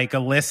usually like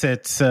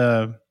elicits,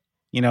 some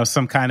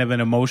kind of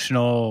an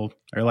emotional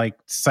or like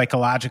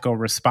psychological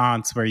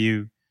response where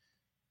you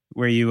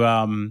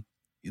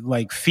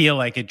like feel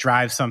like it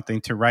drives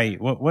something to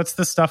write? What's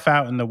the stuff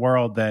out in the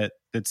world that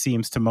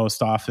seems to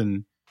most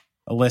often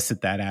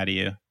elicit that out of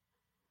you?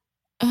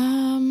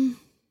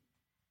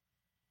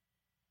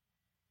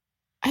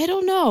 I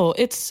don't know.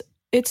 It's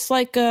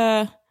like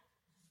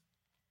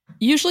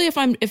usually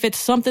if it's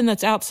something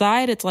that's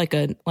outside, it's like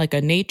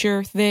a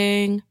nature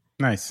thing.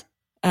 Nice.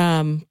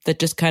 That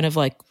just kind of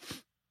like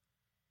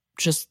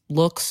just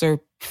looks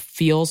or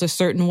feels a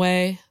certain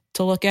way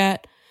to look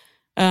at.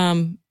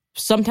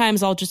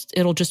 Sometimes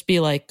it'll just be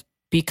like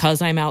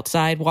because I'm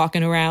outside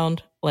walking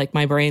around, like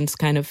my brain's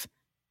kind of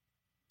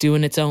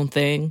doing its own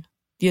thing.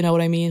 You know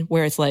what I mean?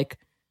 Where it's like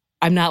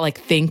I'm not like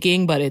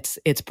thinking, but it's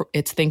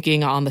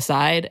thinking on the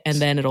side, and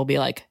then it'll be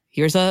like,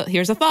 here's a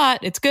thought,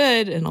 it's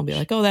good, and I'll be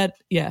like, oh, that's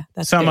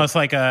it's almost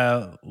like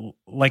a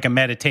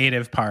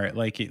meditative part,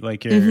 like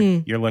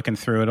you're looking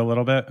through it a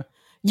little bit.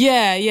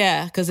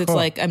 Yeah, because it's cool.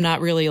 like I'm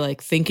not really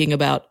like thinking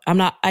about. I'm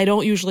not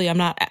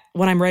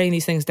when I'm writing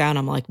these things down,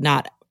 I'm like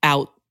not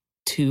out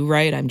to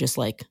write. I'm just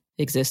like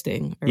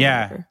existing. Or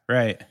whatever.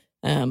 Right.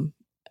 And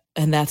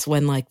that's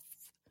when like,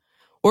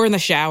 or in the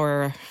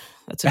shower.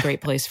 That's a great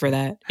place for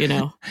that,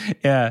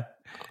 Yeah.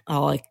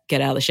 I'll like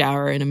get out of the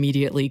shower and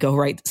immediately go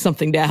write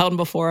something down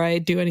before I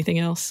do anything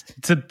else.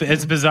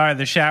 It's bizarre.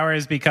 The shower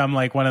has become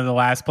like one of the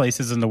last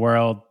places in the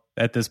world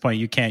at this point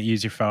you can't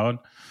use your phone.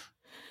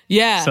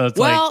 Yeah. So it's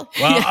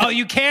oh,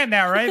 you can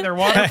now, right? They're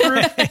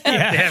waterproof.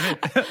 Damn it.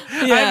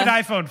 Yeah. I have an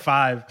iPhone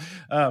 5.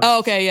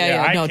 Okay.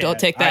 Yeah. No, don't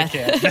take that.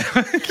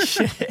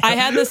 I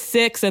had the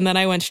 6 and then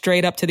I went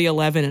straight up to the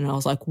 11 and I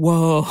was like,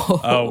 whoa.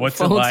 Oh, what's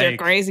phones it like? Are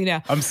crazy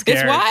now. I'm scared.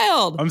 It's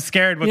wild. I'm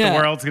scared what the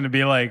world's going to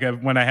be like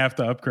when I have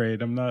to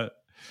upgrade. I'm not.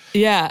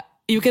 Yeah.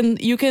 You can,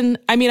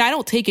 I mean, I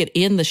don't take it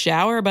in the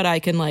shower, but I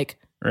can like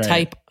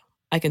type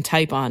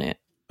on it.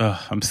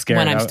 Ugh, I'm scared.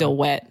 When I'm still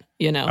wet.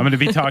 I'm going to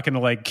be talking to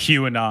like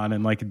QAnon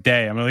in like a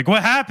day. I'm like,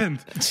 what happened?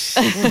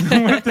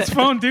 What did this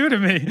phone do to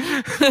me?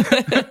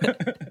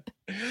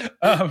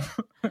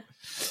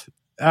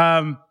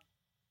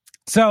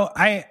 So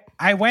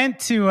I went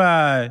to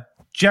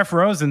Jeff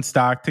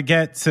Rosenstock to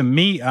get some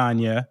meat on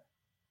you.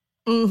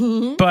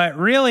 Mm-hmm. But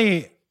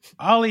really,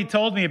 all he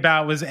told me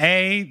about was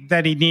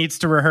that he needs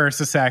to rehearse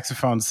a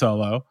saxophone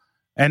solo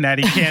and that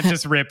he can't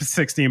just rip a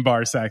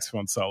 16-bar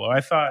saxophone solo. I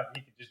thought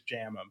he could just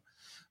jam them.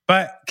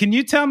 But can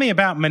you tell me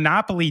about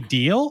Monopoly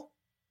Deal?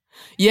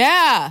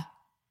 Yeah.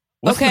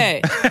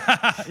 Okay.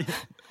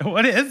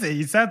 What is it?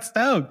 You sound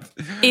stoked.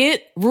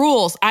 It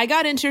rules. I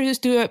got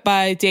introduced to it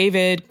by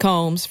David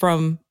Combs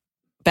from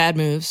Bad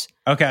Moves.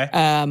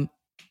 Okay.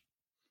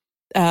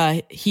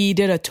 He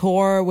did a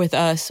tour with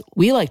us.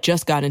 We like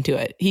just got into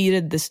it. He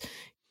did this.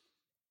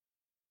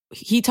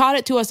 He taught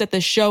it to us at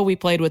the show we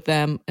played with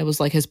them. It was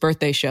like his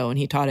birthday show, and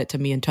he taught it to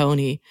me and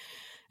Tony.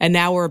 And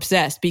now we're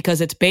obsessed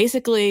because it's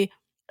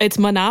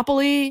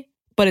Monopoly,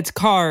 but it's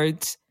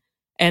cards.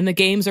 And the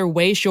games are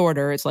way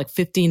shorter. It's like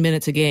 15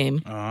 minutes a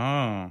game.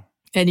 Oh.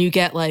 And you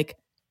get like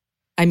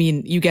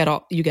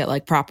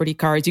property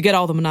cards. You get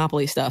all the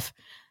Monopoly stuff.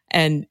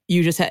 And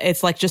you just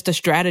it's like just a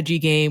strategy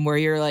game where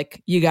you're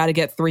like, you got to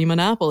get 3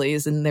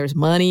 Monopolies and there's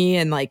money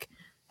and like,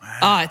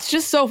 it's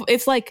just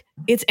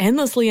it's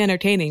endlessly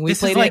entertaining.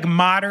 This is like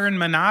modern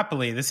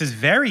Monopoly. This is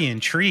very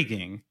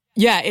intriguing.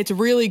 Yeah, it's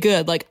really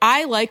good. Like,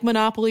 I like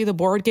Monopoly, the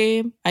board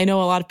game. I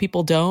know a lot of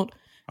people don't.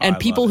 And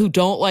people who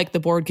don't like the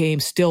board game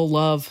still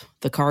love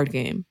the card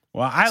game.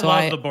 Well, I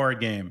love the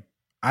board game.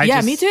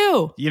 Me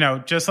too.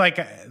 Just like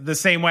the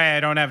same way I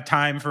don't have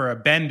time for a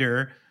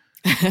bender,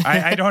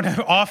 I don't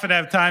often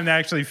have time to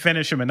actually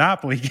finish a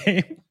Monopoly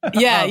game.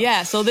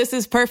 Yeah. So this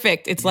is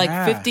perfect. It's like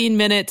 15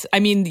 minutes. I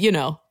mean,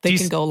 they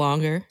can go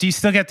longer. Do you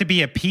still get to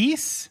be a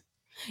piece?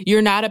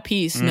 You're not a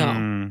piece,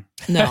 no.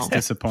 That's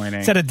disappointing.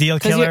 Is that a deal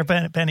killer,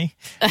 Benny?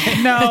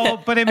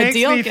 No, but it makes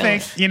me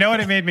think, you know what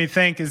it made me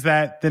think is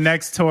that the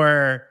next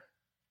tour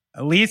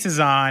Elise is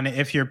on,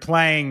 if you're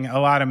playing a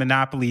lot of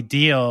Monopoly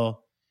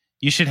Deal,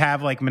 you should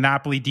have like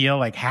Monopoly Deal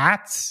like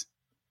hats.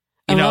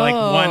 Like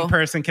one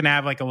person can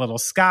have like a little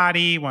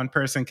Scotty, one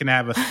person can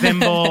have a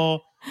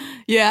thimble.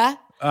 Yeah.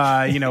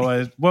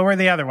 What were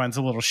the other ones?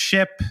 A little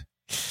ship.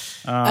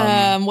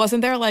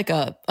 Wasn't there like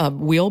a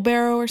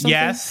wheelbarrow or something?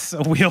 Yes,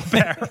 a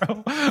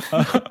wheelbarrow.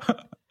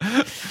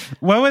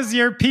 What was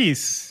your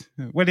piece?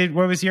 What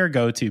was your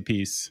go-to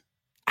piece?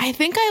 I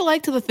think I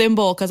liked the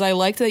thimble because I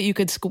liked that you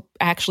could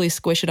actually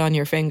squish it on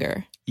your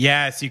finger.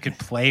 Yes, you could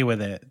play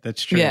with it.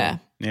 That's true. Yeah.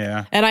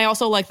 And I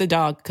also liked the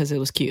dog because it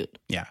was cute.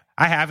 Yeah,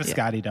 I have a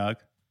Scotty dog.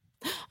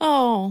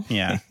 Oh.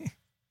 Yeah,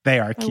 they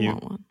are cute. I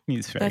want one.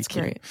 He's very That's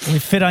cute. great. Can we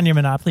fit on your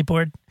Monopoly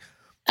board?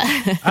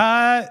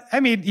 I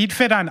mean, he'd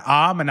fit on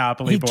a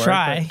Monopoly board.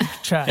 Try.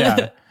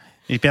 Yeah.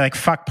 You'd be like,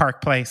 fuck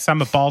Park Place.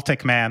 I'm a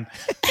Baltic man.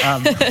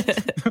 Well,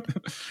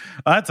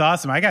 that's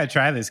awesome. I got to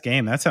try this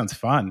game. That sounds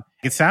fun.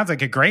 It sounds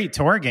like a great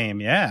tour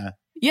game. Yeah.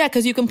 Yeah,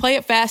 because you can play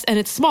it fast and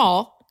it's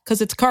small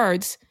because it's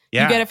cards.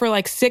 Yeah. You get it for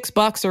like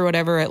 $6 or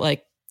whatever at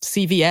like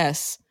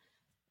CVS.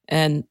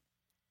 And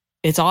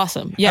it's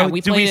awesome. Yeah,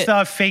 do we still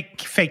have fake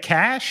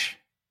cash?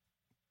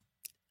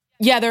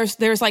 Yeah,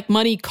 there's like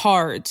money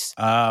cards.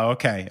 Oh,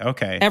 okay.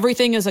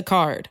 Everything is a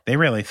card. They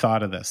really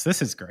thought of this.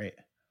 This is great.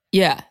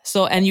 Yeah.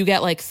 So, and you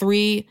get like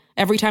 3,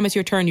 every time it's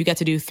your turn, you get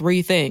to do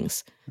 3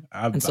 things.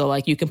 And so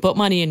like you can put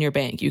money in your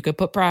bank. You could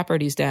put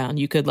properties down.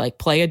 You could like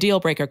play a deal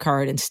breaker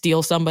card and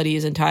steal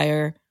somebody's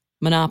entire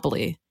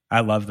Monopoly. I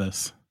love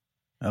this.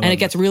 And it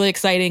gets really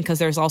exciting because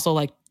there's also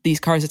like these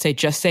cards that say,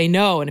 just say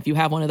no. And if you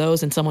have one of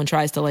those and someone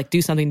tries to like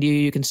do something to you,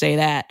 you can say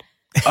that.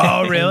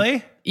 Oh,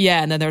 really?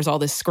 Yeah. And then there's all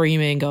this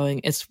screaming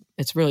going. It's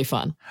really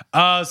fun.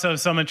 Oh, so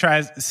if someone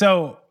tries.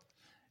 So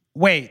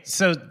wait,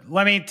 so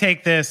let me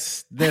take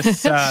this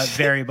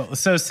variable.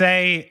 So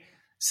say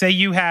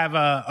you have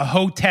a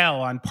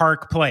hotel on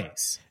Park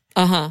Place.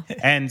 Uh-huh.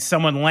 And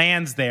someone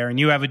lands there and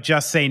you have a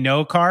just say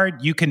no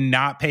card, you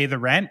cannot pay the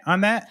rent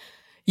on that?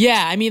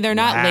 Yeah, I mean, they're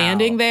not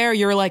landing there.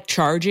 You're like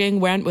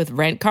charging rent with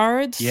rent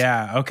cards.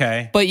 Yeah,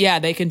 okay. But yeah,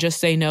 they can just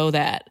say no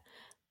that.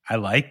 I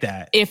like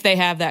that. If they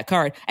have that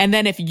card. And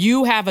then if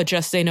you have a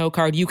just say no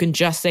card, you can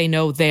just say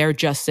no there,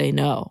 just say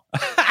no.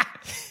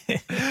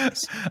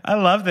 I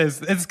love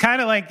this. It's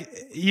kind of like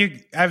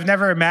I've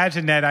never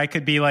imagined that I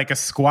could be like a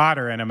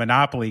squatter in a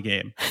Monopoly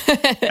game.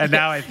 And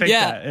now I think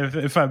that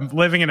if I'm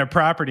living in a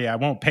property I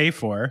won't pay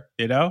for,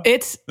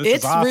 It's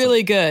awesome.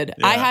 Really good.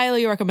 Yeah. I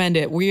highly recommend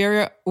it.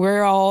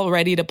 We're all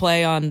ready to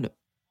play on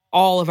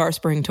all of our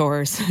spring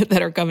tours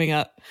that are coming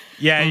up.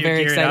 Yeah, I'm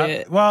very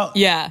excited. Up. Well,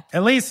 yeah.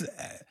 At least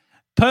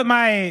put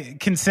my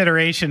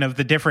consideration of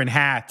the different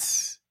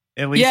hats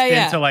at least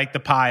into like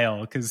the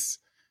pile, because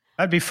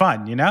that'd be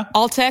fun,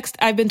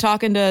 I've been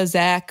talking to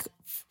Zach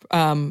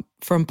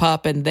from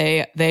Pup, and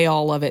they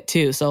all love it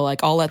too. So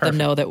like I'll let them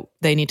know that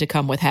they need to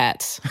come with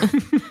hats.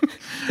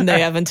 And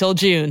they have until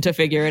June to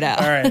figure it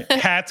out. All right.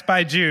 Hats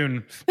by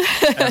June,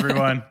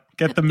 everyone.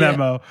 Get the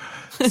memo.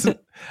 So,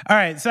 all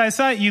right. So I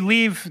saw you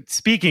leave,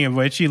 speaking of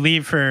which, you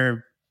leave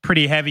for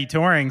pretty heavy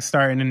touring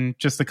starting in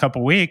just a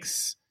couple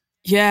weeks.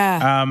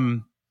 Yeah.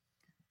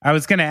 I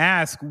was going to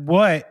ask,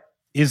 what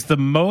is the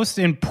most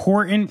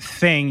important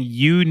thing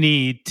you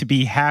need to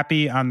be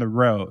happy on the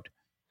road?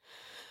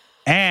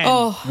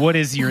 And what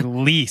is your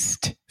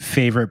least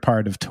favorite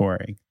part of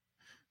touring?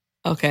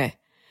 Okay.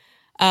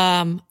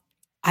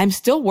 I'm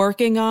still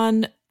working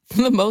on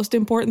the most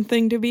important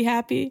thing to be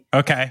happy.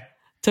 Okay.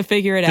 To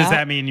figure it out. Does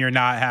that mean you're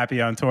not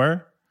happy on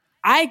tour?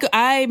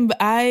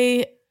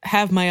 I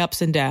have my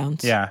ups and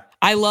downs. Yeah.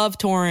 I love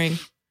touring,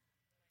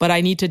 but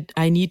I need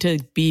to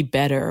be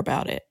better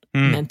about it.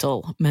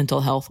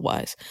 Mental health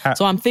wise.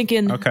 So I'm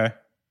thinking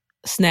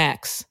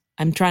snacks.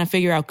 I'm trying to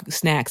figure out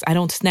snacks. I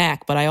don't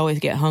snack, but I always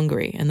get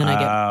hungry and then I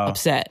get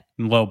upset.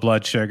 Low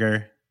blood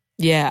sugar.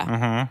 Yeah.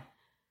 Uh-huh.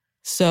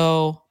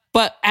 So,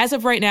 but as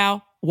of right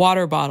now,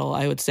 water bottle,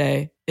 I would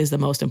say, is the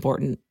most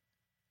important.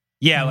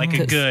 Yeah, like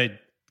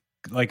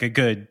a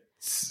good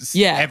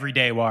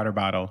everyday water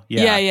bottle.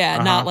 Yeah.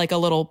 Yeah. Not like a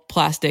little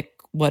plastic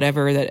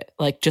whatever that,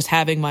 like, just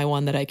having my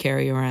one that I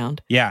carry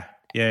around. Yeah.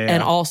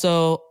 And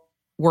also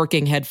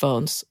working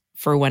headphones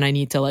for when I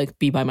need to, like,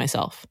 be by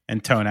myself.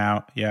 And tone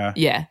out. Yeah.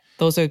 Yeah.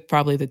 Those are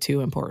probably the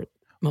two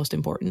most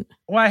important.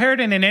 Well, I heard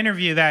in an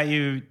interview that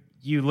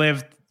you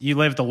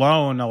lived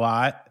alone a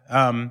lot.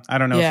 I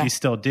don't know if you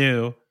still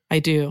do. I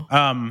do.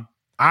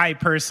 I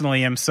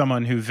personally am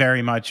someone who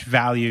very much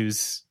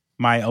values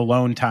my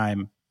alone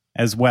time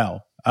as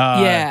well.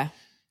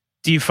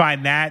 Do you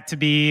find that to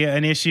be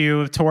an issue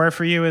of tour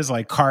for you, is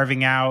like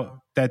carving out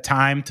that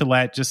time to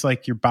let just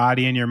like your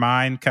body and your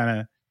mind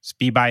kind of just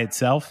be by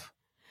itself?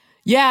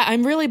 Yeah,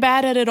 I'm really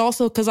bad at it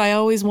also because I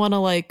always want to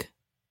like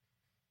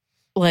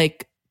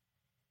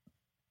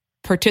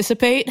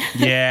participate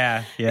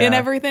in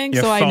everything.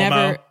 Your so FOMO. I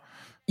never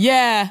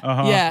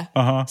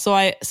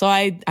So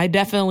I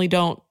definitely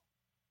don't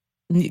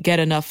get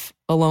enough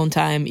alone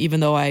time, even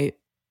though I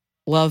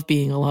love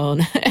being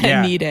alone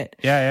and need it.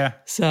 Yeah.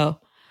 So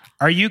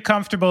are you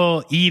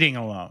comfortable eating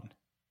alone?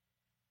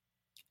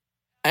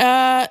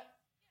 Yeah.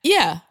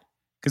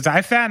 Because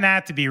I found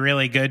that to be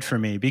really good for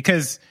me,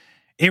 because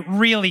it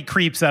really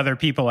creeps other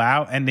people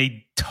out and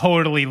they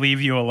totally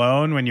leave you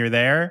alone when you're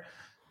there.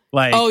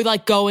 Like,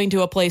 like going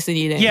to a place and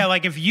eating. Yeah,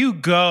 like if you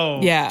go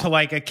to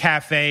like a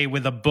cafe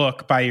with a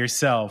book by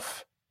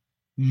yourself,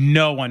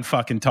 no one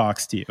fucking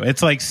talks to you.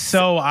 It's like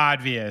so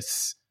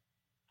obvious.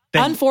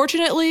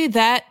 Unfortunately,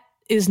 that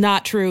is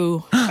not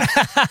true.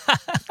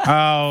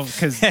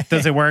 Because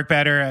does it work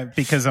better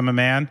because I'm a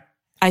man?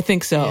 I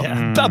think so.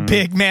 Yeah. A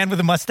big man with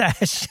a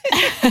mustache.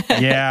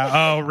 Yeah.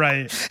 Oh,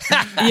 right.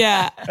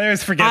 Yeah. I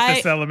always forget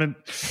this element.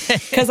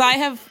 Because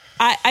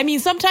I mean,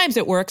 sometimes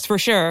it works for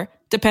sure.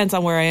 Depends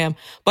on where I am.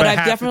 But I've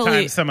half definitely... the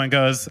time someone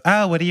goes,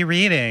 oh, what are you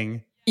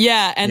reading?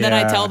 Yeah. And then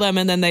I tell them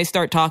and then they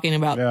start talking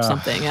about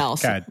something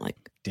else. God, like,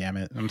 damn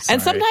it. I'm sorry.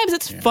 And sometimes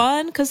it's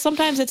fun because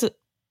sometimes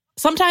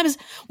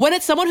when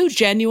it's someone who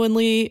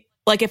genuinely...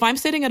 Like if I'm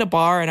sitting at a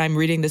bar and I'm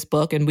reading this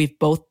book and we've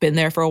both been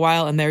there for a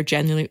while and they're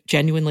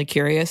genuinely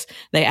curious,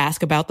 they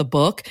ask about the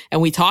book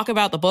and we talk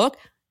about the book,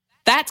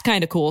 that's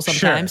kind of cool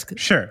sometimes.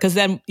 Sure. Because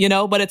then,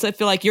 but I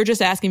feel like you're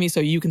just asking me so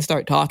you can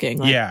start talking.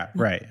 Like, yeah,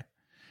 right.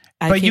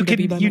 But you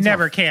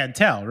never can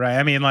tell, right?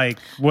 I mean, like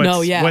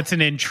what's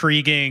an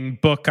intriguing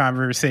book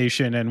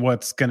conversation and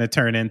what's going to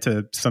turn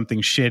into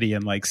something shitty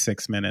in like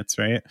 6 minutes,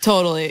 right?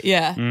 Totally,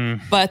 yeah.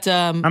 But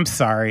I'm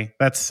sorry.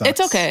 That sucks.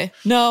 It's okay.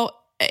 No,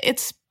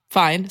 it's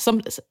fine.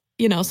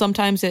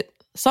 Sometimes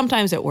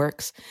it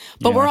works,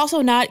 but we're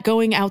also not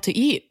going out to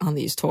eat on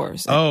these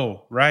tours.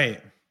 Oh,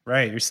 right.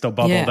 You're still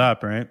bubbled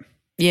up, right?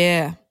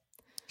 Yeah.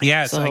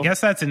 Yeah. So I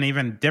guess that's an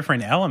even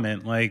different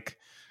element. Like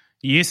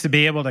you used to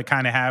be able to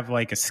kind of have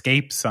like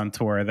escapes on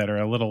tour that are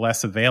a little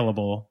less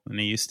available than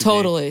they used to.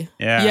 Totally.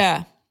 Be.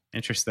 Yeah.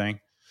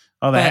 Interesting.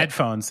 Oh, the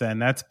headphones then.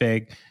 That's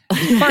big.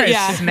 As far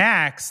as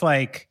snacks,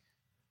 like,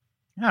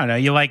 I don't know,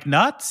 you like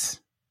nuts?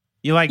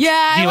 You like, do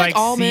you like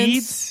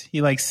almonds. Seeds?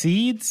 You like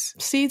seeds?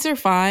 Seeds are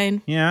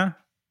fine. Yeah.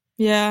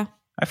 Yeah.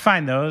 I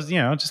find those,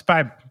 just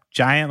buy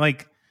giant,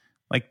 like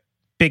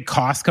big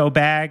Costco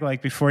bag,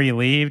 like before you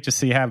leave, just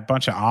so you have a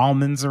bunch of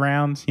almonds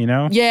around,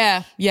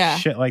 Yeah.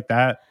 Shit like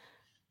that.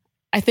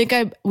 I think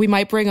we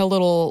might bring a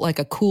little, like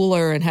a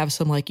cooler and have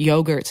some like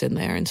yogurts in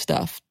there and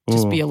stuff.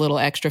 Just be a little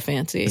extra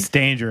fancy. It's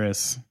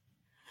dangerous.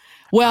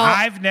 Well,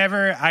 I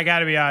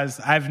gotta be honest,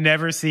 I've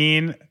never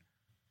seen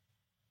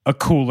a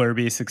cooler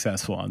be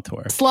successful on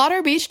tour.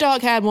 Slaughter Beach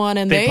Dog had one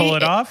and they pull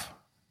it off?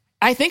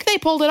 I think they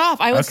pulled it off.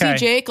 I would see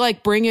Jake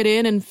like bring it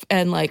in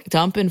and like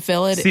dump and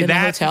fill it in the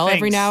hotel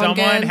every now and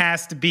again. Someone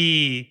has to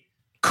be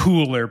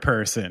cooler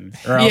person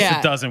or else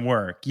it doesn't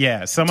work.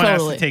 Yeah. Someone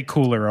has to take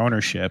cooler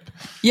ownership.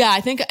 Yeah. I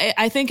think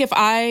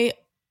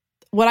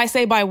what I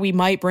say by we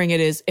might bring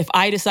it is if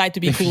I decide to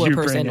be cooler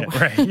person,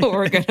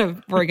 we're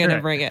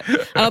gonna bring it.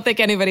 I don't think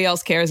anybody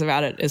else cares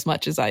about it as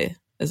much as I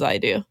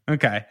do.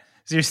 Okay.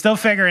 So you're still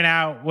figuring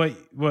out what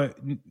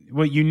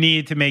you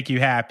need to make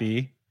you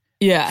happy.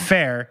 Yeah.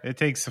 Fair. It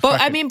takes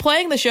I mean,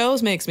 playing the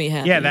shows makes me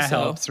happy. Yeah, that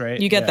helps, right?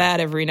 You get that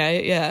every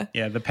night. Yeah.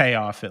 Yeah, the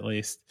payoff at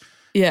least.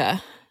 Yeah.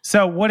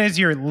 So what is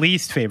your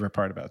least favorite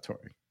part about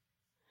touring?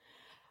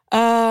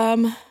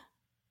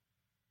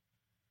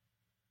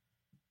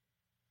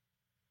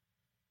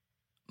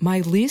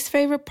 My least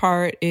favorite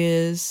part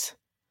is...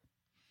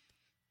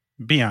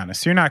 Be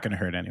honest. You're not going to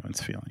hurt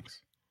anyone's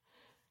feelings.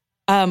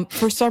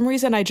 For some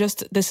reason,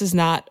 this is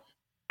not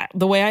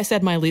the way I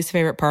said my least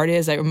favorite part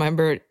is. It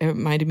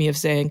reminded me of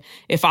saying,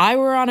 if I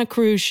were on a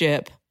cruise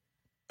ship,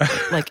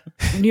 like,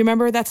 do you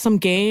remember that's some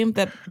game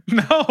that?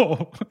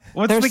 No.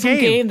 What's there's the some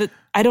game? That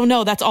I don't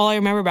know. That's all I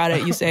remember about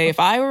it. You say, if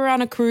I were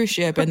on a cruise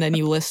ship, and then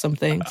you list some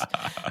things.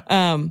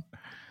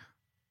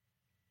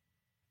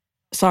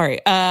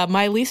 Sorry.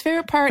 My least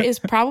favorite part is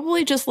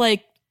probably just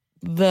like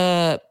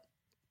the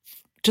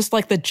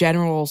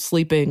general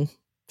sleeping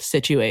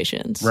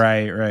situations.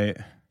 Right.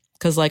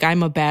 Because like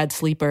I'm a bad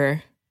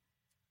sleeper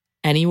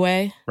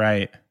anyway.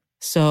 Right.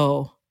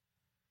 So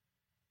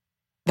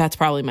that's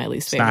probably my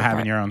least favorite not having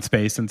part. your own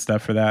space and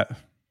stuff for that.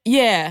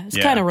 Yeah, it's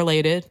kind of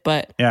related,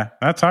 but yeah,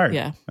 that's hard.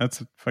 Yeah,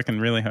 that's fucking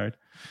really hard.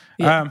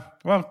 Yeah.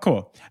 Well,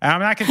 cool.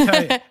 I'm not gonna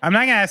tell you. I'm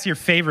not gonna ask your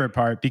favorite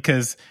part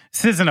because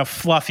this isn't a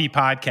fluffy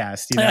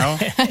podcast. You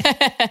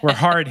know, we're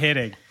hard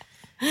hitting,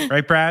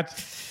 right, Brad?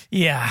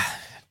 Yeah,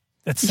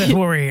 that's what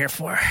we're here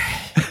for.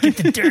 Get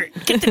the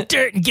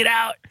dirt, and get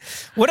out.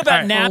 What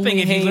about napping?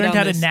 Have you learned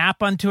how to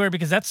nap on tour?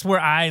 Because that's where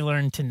I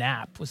learned to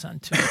nap, was on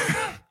tour.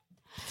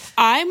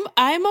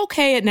 I'm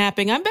okay at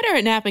napping. I'm better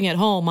at napping at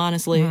home,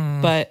 honestly,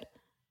 but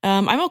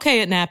I'm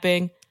okay at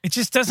napping. It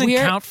just doesn't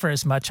count for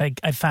as much, I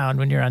found,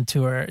 when you're on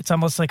tour. It's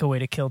almost like a way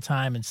to kill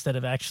time instead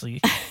of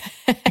actually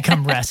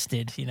become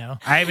rested, you know?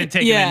 I haven't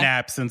taken a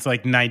nap since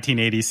like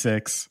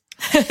 1986.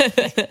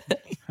 I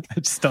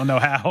just don't know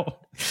how.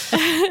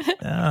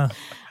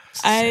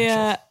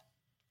 I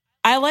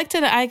like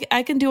to,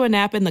 I can do a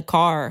nap in the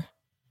car.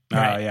 Oh,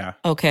 yeah.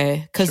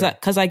 Okay.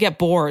 Because I get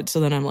bored. So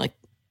then I'm like,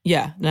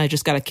 yeah, and I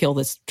just got to kill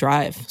this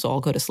drive. So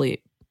I'll go to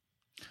sleep.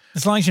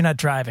 As long as you're not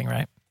driving,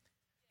 right?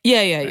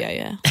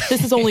 Yeah.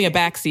 This is only a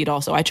back seat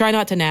also. I try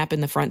not to nap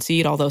in the front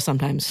seat, although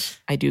sometimes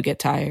I do get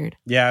tired.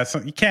 Yeah, so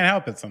you can't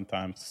help it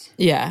sometimes.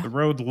 Yeah. The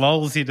road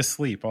lulls you to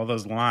sleep, all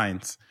those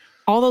lines.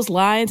 All those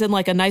lines and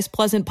like a nice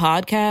pleasant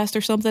podcast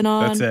or something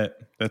on.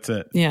 That's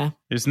it. Yeah.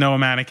 There's no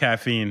amount of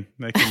caffeine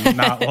that can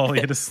not lull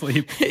you to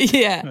sleep.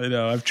 Yeah. I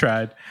know, I've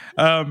tried.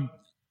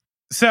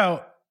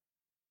 So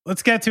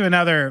let's get to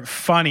another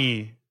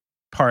funny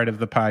part of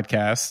the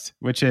podcast,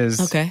 which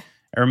is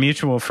our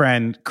mutual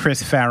friend,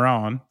 Chris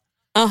Farron.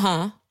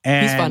 Uh-huh.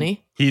 And he's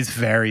funny. He's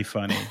very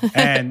funny.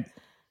 And,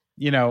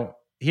 you know,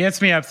 he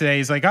hits me up today.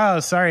 He's like,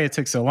 oh, sorry it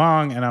took so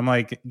long. And I'm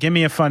like, give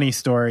me a funny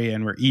story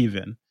and we're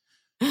even.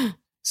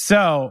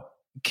 So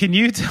can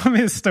you tell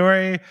me a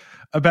story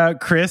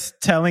about Chris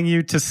telling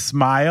you to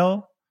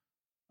smile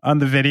on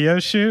the video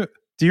shoot?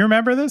 Do you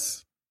remember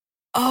this?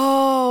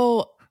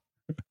 Oh,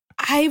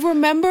 I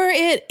remember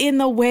it in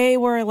the way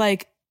where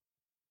like,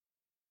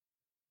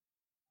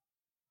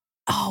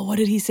 oh, what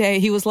did he say?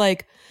 He was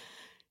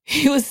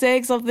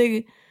saying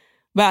something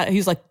about, he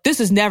was like, this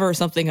is never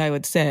something I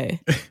would say,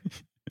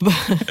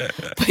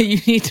 but you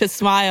need to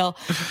smile.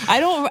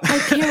 I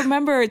can't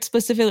remember it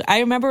specifically. I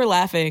remember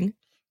laughing.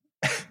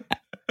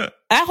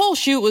 That whole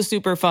shoot was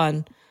super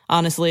fun,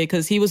 honestly,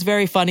 because he was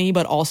very funny,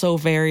 but also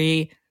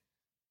very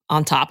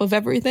on top of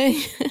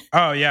everything.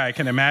 Oh yeah, I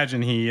can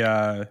imagine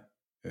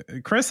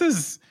Chris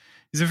he's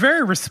a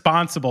very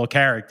responsible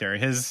character.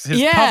 His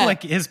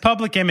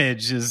public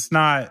image is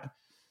not.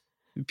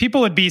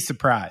 People would be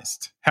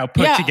surprised how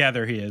put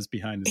together he is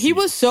behind the scenes. He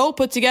was so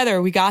put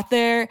together. We got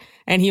there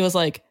and he was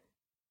like,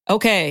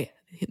 okay,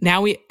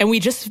 now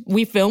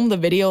we filmed the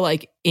video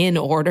like in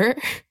order.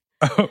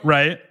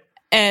 Right.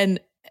 And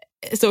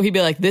so he'd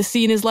be like, this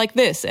scene is like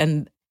this.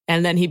 And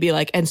then he'd be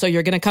like, and so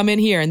you're going to come in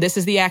here and this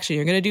is the action.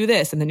 You're going to do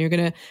this. And then you're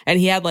going to, and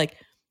he had like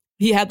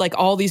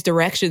all these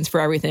directions for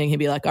everything. He'd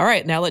be like, all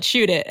right, now let's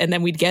shoot it. And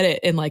then we'd get it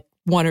in like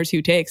 1 or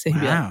 2 takes. And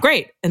he'd be like,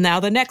 great. And now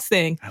the next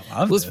thing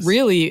was this.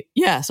 Really,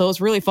 so it was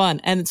really fun.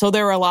 And so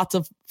there were lots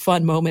of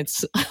fun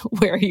moments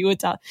where he would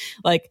talk,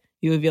 like,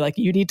 he would be like,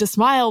 you need to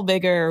smile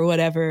bigger or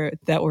whatever,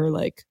 that were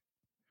like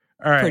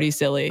pretty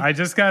silly. I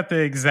just got the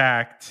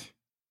exact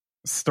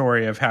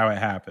story of how it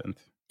happened.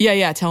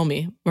 Yeah. Tell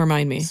me.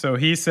 Remind me. So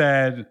he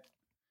said,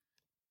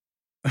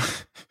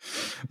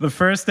 the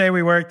first day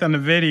we worked on the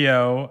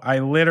video, I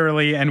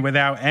literally, and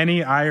without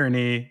any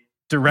irony,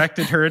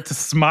 directed her to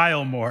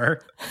smile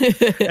more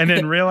and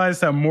then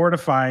realized how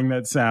mortifying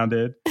that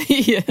sounded.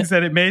 Yeah. He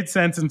said it made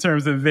sense in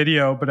terms of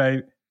video, but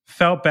I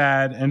felt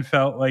bad and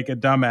felt like a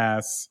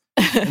dumbass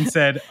and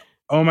said,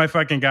 oh my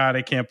fucking God,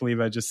 I can't believe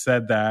I just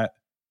said that.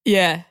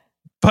 Yeah.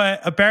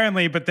 But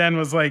then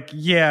was like,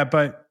 yeah,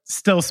 but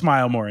still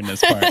smile more in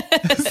this part.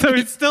 So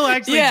he still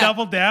actually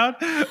doubled down.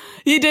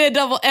 He did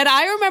double. And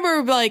I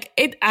remember like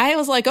I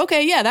was like,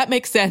 okay, yeah, that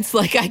makes sense.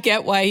 Like I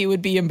get why he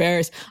would be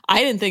embarrassed. I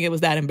didn't think it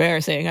was that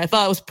embarrassing. I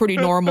thought it was pretty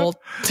normal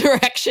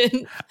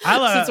direction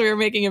since we were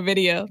making a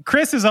video.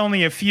 Chris is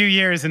only a few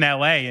years in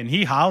LA and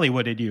he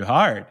Hollywooded you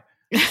hard.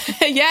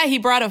 Yeah, he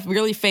brought a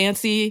really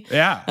fancy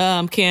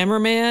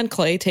cameraman.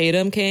 Clay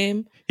Tatum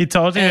came. He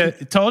told you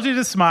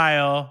to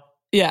smile.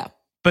 Yeah.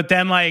 But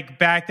then like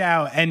backed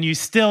out and you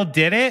still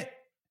did it.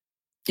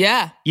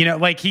 Yeah. You know,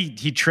 like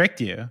he tricked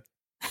you.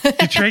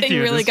 He tricked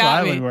you. Really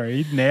got me. Where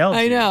he nailed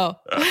you. I know.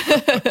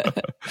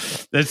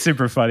 That's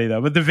super funny though.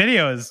 But the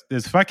video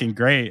is fucking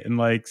great and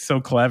like so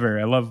clever.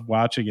 I love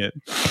watching it.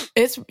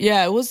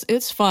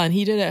 It's fun.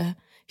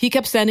 He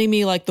kept sending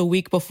me like the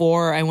week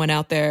before I went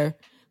out there,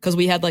 because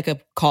we had like a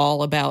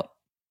call about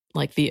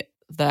like the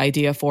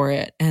idea for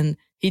it. And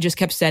he just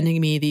kept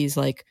sending me these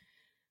like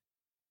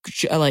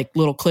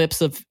little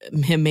clips of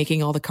him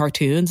making all the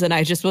cartoons. And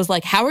I just was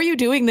like, how are you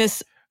doing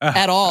this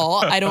at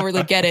all? I don't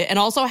really get it. And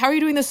also, how are you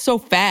doing this so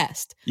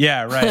fast?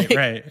 Yeah, right,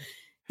 right.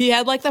 He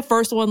had like the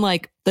first one,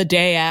 like the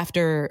day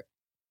after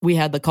we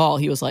had the call,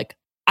 he was like,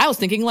 I was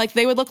thinking like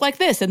they would look like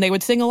this and they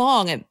would sing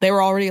along, and they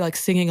were already like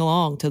singing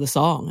along to the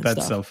song. And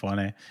That's stuff. So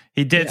funny.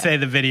 He did say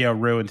the video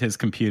ruined his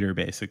computer,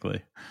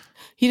 basically.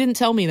 He didn't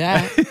tell me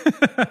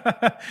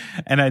that.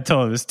 And I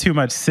told him it was too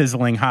much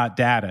sizzling hot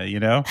data, you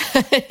know?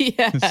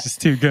 Yeah. It's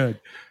just too good.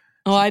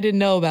 Oh, I didn't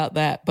know about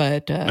that,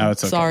 but No,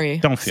 it's okay. sorry.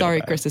 Don't feel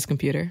sorry, bad. Chris's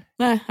computer.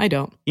 I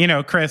don't.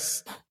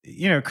 Chris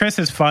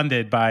is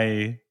funded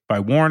by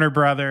Warner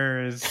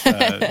Brothers,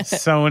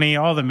 Sony,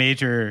 all the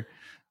major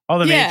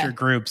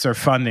groups are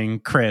funding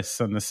Chris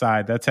on the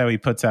side. That's how he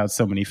puts out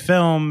so many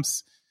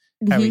films.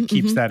 How he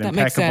keeps that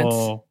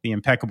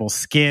impeccable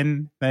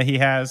skin that he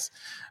has.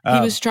 He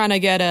was trying to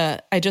get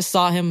I just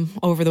saw him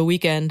over the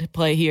weekend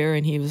play here,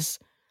 and he was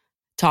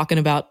talking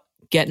about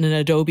getting an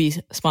Adobe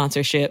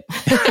sponsorship.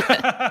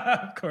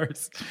 Of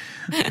course.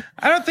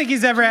 I don't think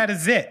he's ever had a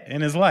zit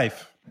in his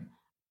life.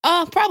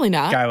 Probably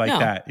not. Guy like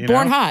that.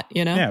 Born hot,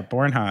 you know? Yeah,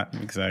 born hot.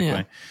 Exactly.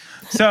 Yeah.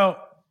 So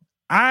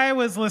I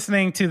was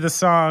listening to the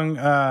song,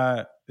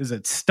 is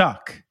it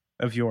Stuck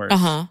of yours?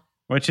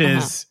 Which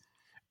is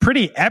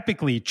pretty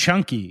epically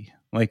chunky.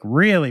 Like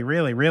really,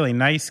 really, really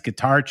nice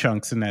guitar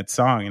chunks in that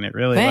song. And it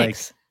really like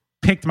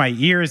picked my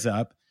ears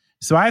up.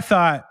 So I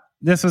thought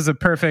this was a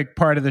perfect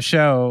part of the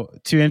show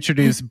to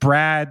introduce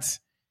Brad's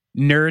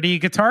nerdy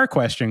guitar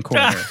question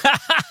corner.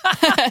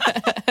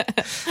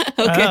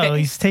 Okay. Oh,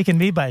 he's taken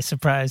me by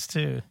surprise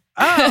too.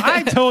 Oh,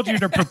 I told you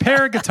to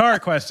prepare guitar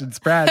questions,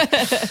 Brad.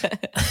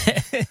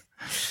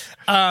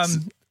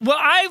 Well,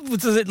 I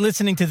was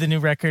listening to the new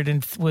record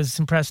and was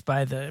impressed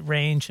by the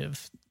range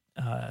of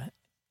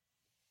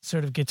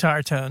sort of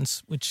guitar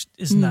tones, which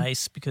is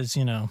nice because,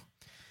 a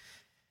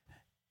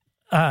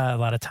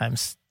lot of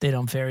times they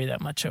don't vary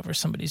that much over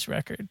somebody's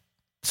record.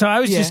 So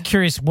I was just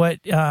curious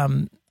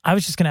I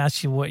was just going to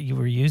ask you what you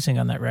were using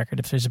on that record,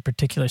 if there's a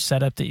particular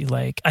setup that you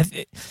like.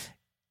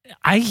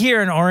 I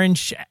hear an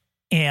orange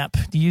amp.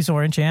 Do you use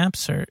orange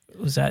amps, or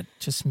was that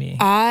just me?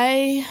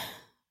 I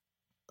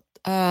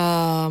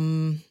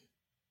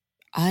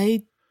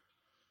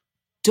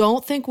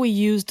don't think we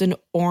used an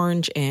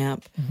orange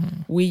amp.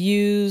 We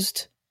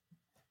used...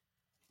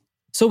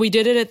 So we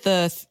did it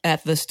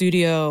at the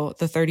studio,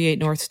 the 38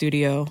 North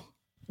studio,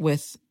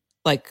 with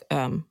like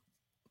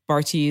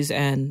Bartees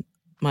and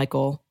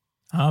Michael.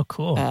 Oh,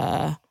 cool.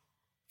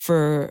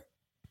 For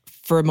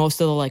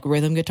most of the like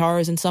rhythm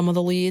guitars and some of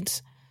the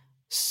leads.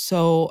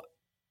 So,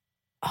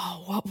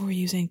 what were we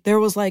using? There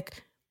was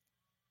like,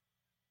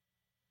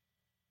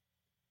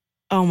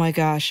 oh my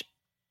gosh,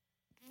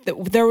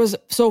 there was,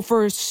 so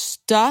for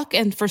Stuck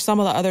and for some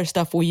of the other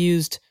stuff we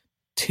used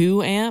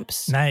 2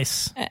 amps.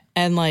 Nice.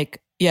 And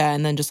like. Yeah,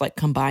 and then just like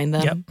combine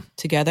them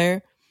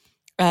together.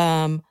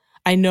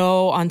 I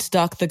know on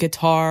Stuck, the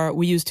guitar,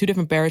 we used 2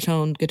 different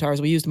baritone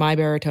guitars. We used my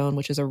baritone,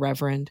 which is a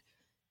Reverend.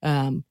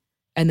 And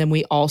then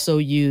we also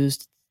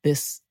used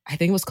this, I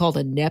think it was called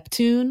a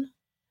Neptune,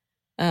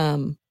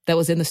 that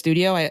was in the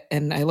studio. I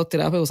looked it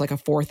up. It was like a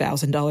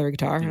 $4,000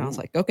 guitar. And I was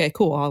like, okay,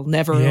 cool. I'll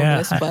never own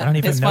this, but I don't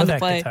even it's know fun that to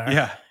play.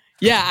 guitar.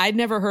 Yeah, I'd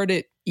never heard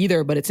it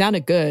either, but it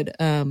sounded good.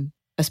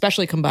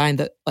 Especially combined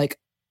that like,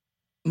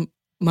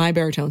 my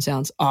baritone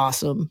sounds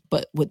awesome,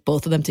 but with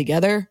both of them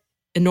together,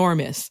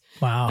 enormous.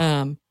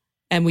 Wow.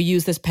 And we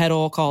use this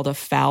pedal called a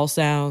Foul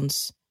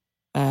Sounds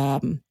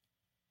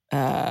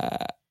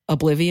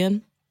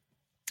Oblivion,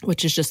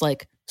 which is just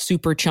like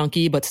super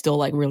chunky, but still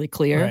like really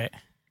clear. Right.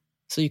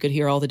 So you could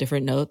hear all the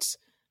different notes.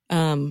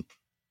 And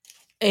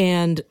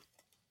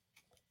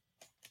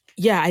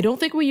yeah, I don't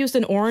think we used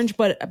an orange,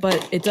 but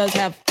it does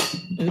have,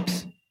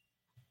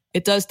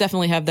 it does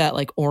definitely have that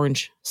like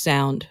orange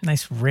sound.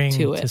 Nice ring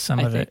to some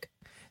of it.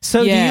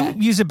 So do you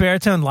use a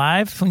baritone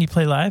live when you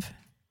play live?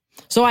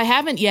 So I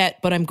haven't yet,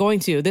 but I'm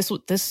going to.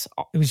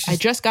 I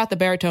just got the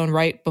baritone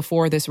right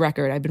before this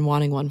record. I've been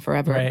wanting one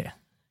forever. Right.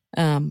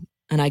 And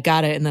I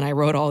got it, and then I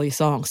wrote all these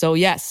songs. So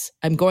yes,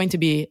 I'm going to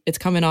be. It's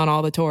coming on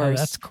all the tours.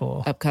 Oh, that's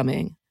cool.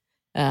 Upcoming.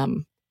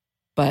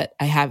 But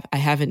I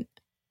haven't.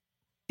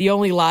 The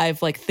only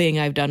live like thing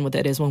I've done with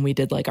it is when we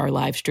did like our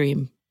live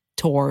stream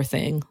tour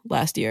thing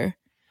last year.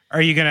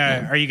 Are you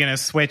gonna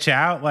switch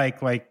out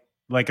like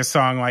a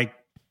song like?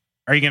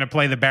 Are you going to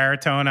play the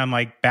baritone on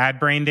like Bad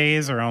Brain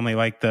Days or only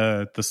like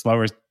the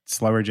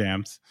slower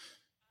jams?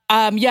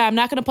 Yeah, I'm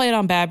not going to play it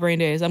on Bad Brain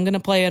Days. I'm going to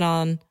play it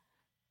on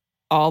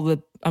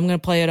I'm going to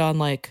play it on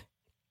like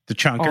the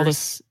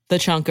chunkers. The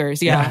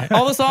chunkers, yeah.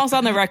 All the songs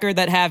on the record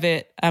that have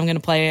it, I'm going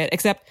to play it.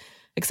 Except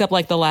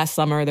like the last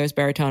summer, there's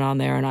baritone on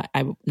there, and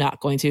I'm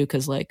not going to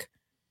because like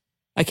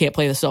I can't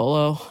play the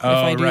solo if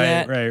I do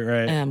that.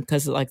 Right.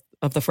 Because like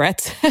of the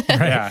frets.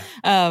 Yeah.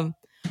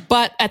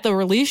 But at the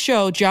release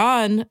show,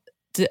 Jeff's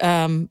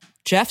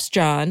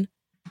John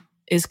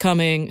is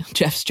coming.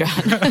 Jeff's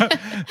John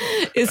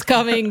is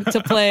coming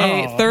to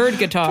play third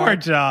guitar. Poor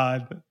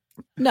John.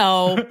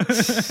 No.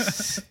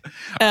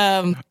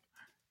 Are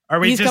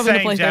we just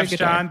saying Jeff's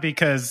John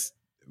because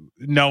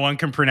no one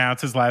can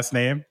pronounce his last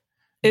name?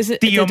 Is it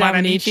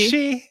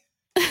Dominici?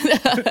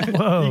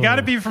 You got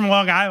to be from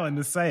Long Island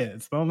to say it.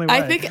 It's the only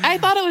way. I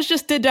thought it was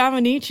just De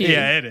Dominici.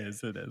 Yeah, it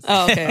is.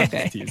 Oh,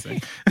 okay.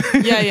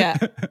 Yeah.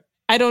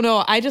 I don't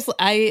know. I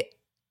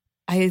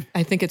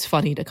think it's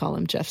funny to call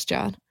him Jeff's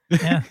John.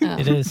 Yeah,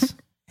 it is.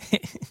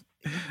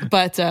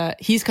 But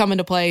he's coming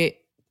to play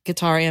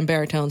guitar and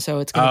baritone, so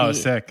it's going to be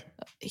sick.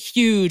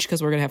 huge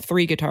because we're going to have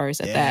 3 guitars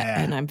at that,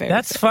 and I'm very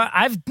That's excited. fun.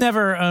 I've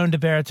never owned a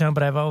baritone,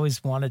 but I've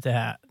always wanted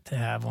to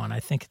have one. I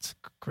think it's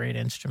a great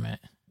instrument.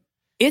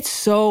 It's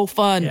so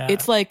fun. Yeah.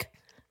 It's like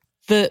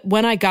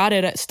when I got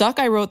it, Stuck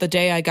I wrote the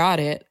day I got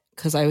it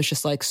because I was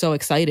just like so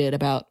excited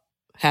about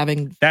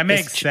having That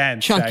this makes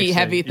sense. chunky, actually.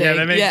 heavy thing. Yeah,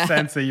 that makes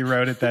sense that you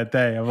wrote it that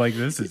day. I'm like,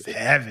 this is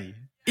heavy.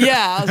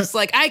 Yeah, I was just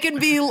like, I can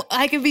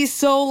be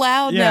so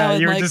loud now. Yeah,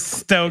 and you were like, just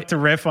stoked to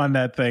riff on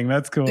that thing.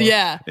 That's cool.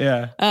 Yeah.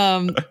 Yeah.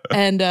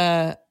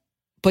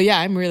 But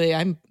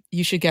yeah,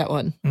 you should get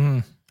one.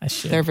 I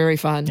should. They're very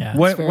fun. Yeah.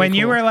 It's very When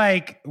you cool. were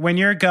like, when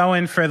you're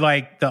going for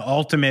like the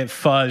ultimate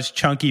fuzz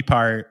chunky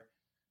part,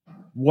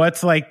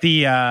 what's like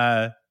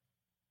the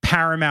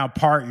paramount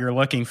part you're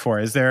looking for?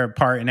 Is there a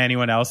part in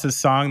anyone else's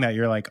song that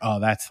you're like,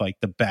 oh, that's like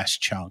the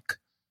best chunk?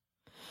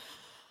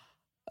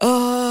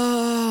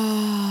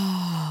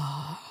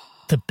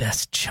 The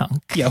best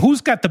chunk. Yeah,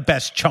 who's got the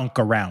best chunk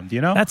around, you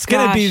know? That's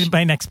going to be Gosh.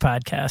 my next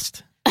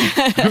podcast.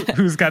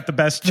 Who's got the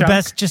best The chunk?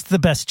 best, just the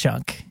best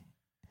chunk.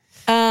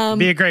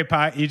 Be a great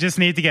pot. You just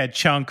need to get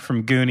Chunk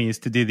from Goonies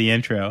to do the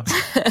intro.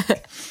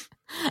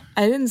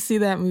 I didn't see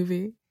that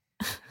movie.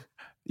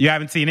 You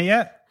haven't seen it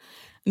yet?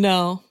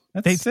 No.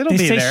 It'll they be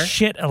say there.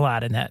 shit a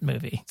lot in that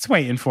movie. It's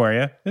waiting for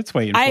you. It's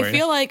waiting for you.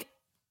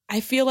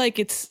 I feel like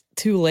it's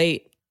too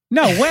late.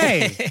 No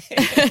way.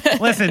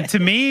 Listen, to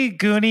me,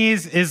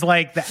 Goonies is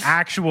like the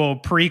actual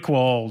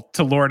prequel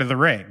to Lord of the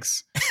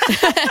Rings.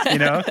 You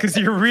know, because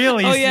you're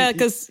really Oh yeah,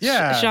 because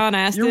Sean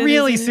Astin. You're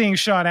really isn't it? seeing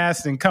Sean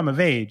Astin come of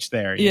age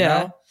there. You Yeah.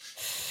 know?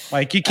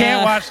 Like you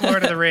can't watch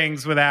Lord of the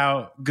Rings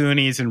without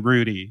Goonies and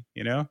Rudy.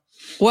 You know.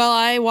 Well,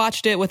 I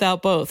watched it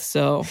without both,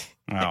 so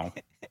Well,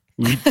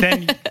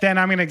 then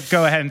I'm going to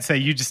go ahead and say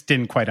you just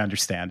didn't quite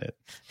understand it.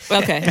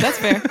 okay, that's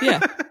fair.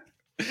 Yeah.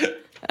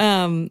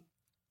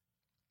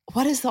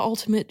 What is the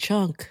ultimate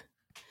chunk?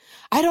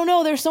 I don't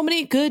know. There's so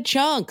many good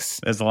chunks.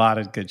 There's a lot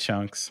of good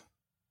chunks.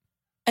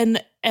 And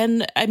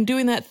I'm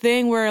doing that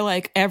thing where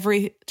like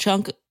every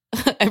chunk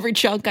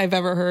I've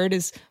ever heard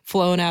is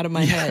flown out of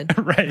my head.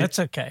 Right. That's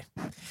okay.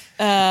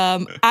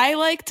 I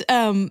liked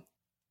I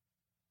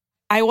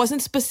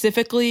wasn't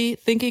specifically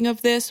thinking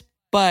of this,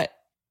 but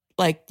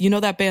like, you know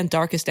that band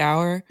Darkest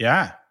Hour?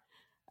 Yeah.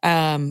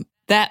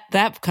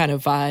 That kind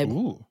of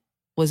vibe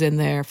was in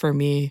there for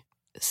me.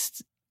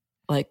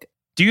 Like,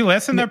 do you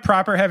listen to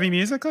proper heavy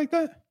music like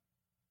that?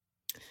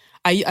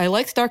 I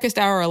liked Darkest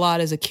Hour a lot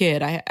as a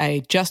kid.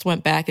 I just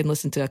went back and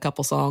listened to a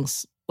couple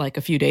songs like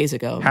a few days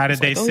ago. How did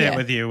they like, sit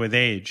with you with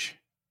age?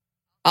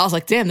 I was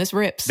like, damn, this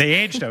rips. They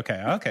aged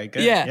okay. Okay,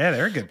 good. Yeah. Yeah,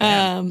 they're a good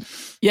band.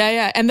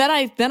 Yeah. And then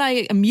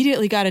I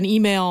immediately got an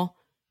email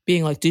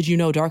being like, did you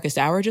know Darkest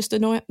Hour just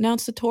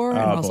announced a tour? And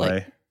I was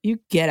like, you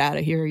get out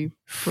of here, you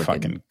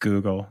fucking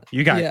Google.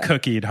 You got Yeah.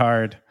 cookied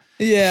hard.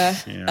 Yeah.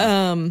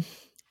 Yeah.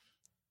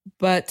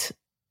 But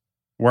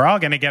we're all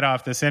going to get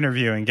off this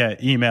interview and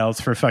get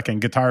emails for fucking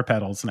guitar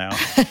pedals now.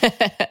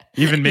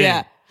 Even me.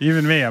 Yeah.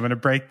 Even me. I'm going to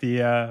break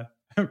the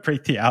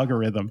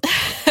algorithm.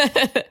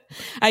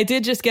 I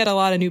did just get a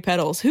lot of new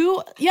pedals.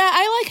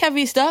 I like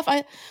heavy stuff.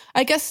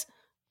 I guess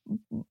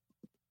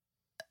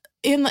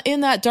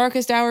in that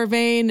Darkest Hour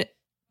vein,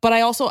 but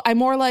I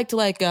more liked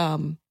like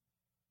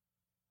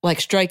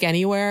Strike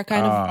Anywhere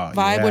kind of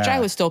vibe, which I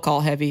would still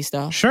call heavy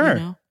stuff. Sure. You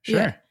know? Sure.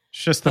 Yeah.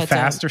 It's just the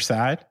faster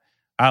side.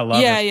 I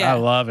love it. Yeah. I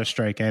love a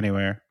Strike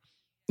Anywhere.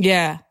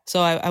 Yeah. So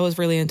I was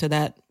really into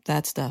that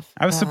stuff.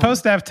 I was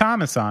supposed to have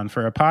Thomas on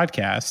for a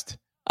podcast.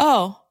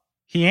 Oh.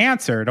 He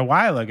answered a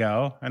while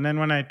ago, and then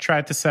when I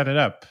tried to set it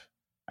up,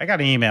 I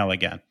got an email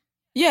again.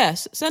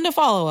 Yes. Send a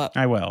follow-up.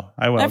 I will.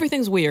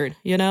 Everything's weird,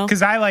 you know?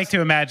 Because I like to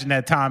imagine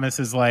that Thomas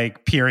is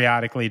like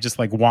periodically just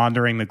like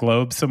wandering the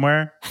globe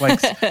somewhere.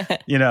 Like,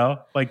 you know,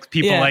 like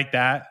people like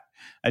that.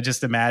 I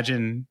just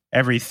imagine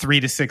every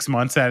 3 to 6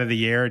 months out of the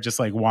year, just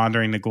like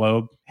wandering the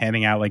globe,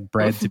 handing out like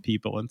bread to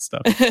people and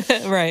stuff.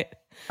 Right.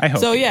 I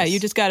hope. So he yeah, is. you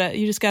just gotta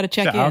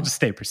check in. I'll just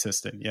stay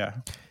persistent. Yeah.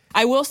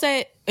 I will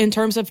say, in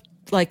terms of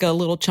like a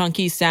little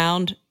chunky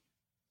sound,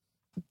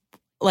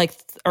 like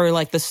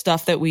the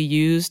stuff that we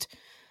used,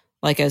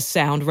 like as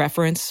sound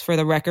reference for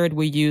the record,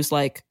 we use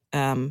like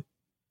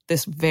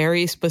this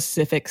very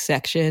specific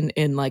section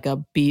in like a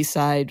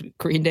B-side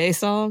Green Day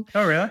song.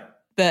 Oh, really?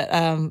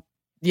 That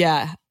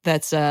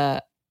that's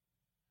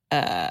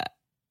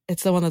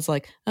it's the one that's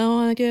like, I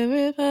want to give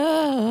it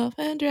up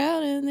and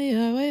drown in the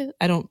highway.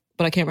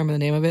 But I can't remember the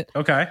name of it.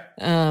 Okay.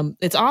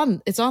 It's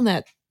on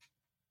that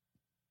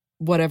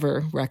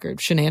whatever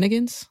record,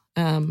 Shenanigans.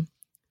 Oh,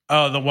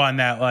 the one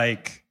that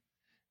like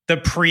the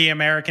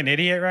pre-American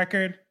Idiot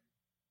record.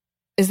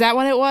 Is that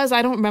what it was?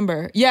 I don't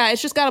remember. Yeah,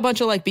 it's just got a bunch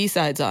of like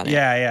B-sides on it.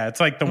 Yeah. It's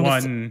like the And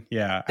one.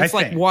 Yeah. It's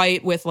like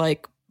white with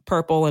like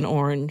purple and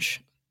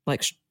orange,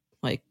 like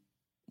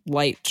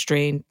light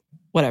strain,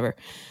 whatever.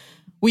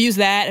 We use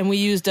that, and we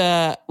used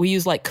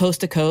like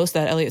Coast to Coast,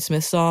 that Elliott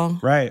Smith song,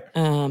 right?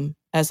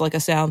 As like a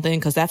sound thing,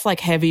 because that's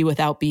like heavy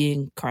without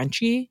being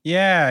crunchy.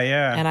 Yeah.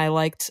 And I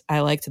liked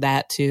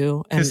that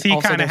too, because he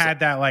kind of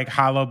had that like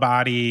hollow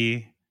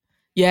body,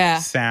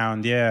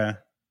 sound. Yeah.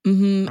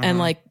 And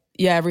like,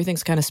 yeah,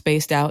 everything's kind of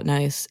spaced out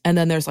nice. And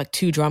then there's like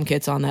 2 drum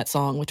kits on that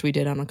song, which we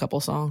did on a couple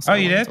songs. So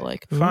you did?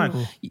 like,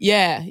 fun.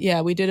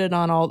 Yeah, we did it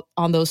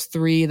on those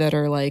 3 that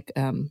are like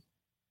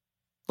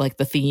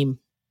the theme,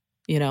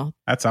 you know.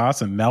 That's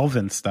awesome.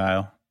 Melvin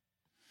style.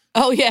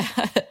 Oh yeah.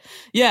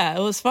 Yeah,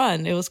 it was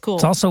fun. It was cool.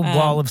 It's also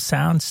Wall of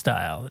Sound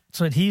style.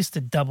 So he used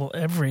to double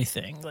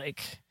everything,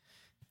 like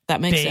that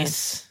makes bass,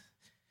 sense.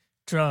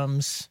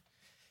 drums.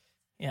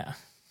 Yeah.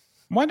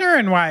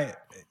 Wondering why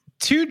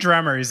 2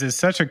 drummers is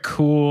such a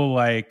cool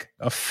like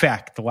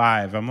effect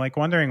live. I'm like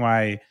wondering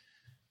why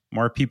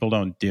more people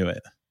don't do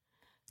it.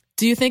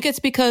 Do you think it's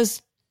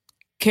because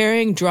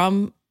carrying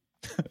drums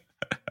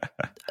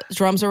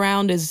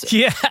around is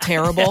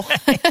terrible?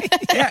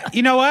 Yeah,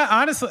 you know what?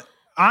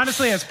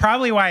 Honestly, it's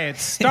probably why it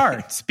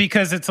starts,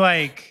 because it's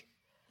like,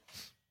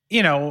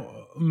 you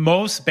know,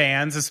 most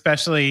bands,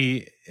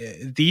 especially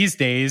these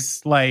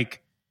days,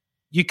 like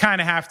you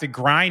kind of have to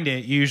grind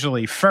it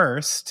usually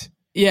first.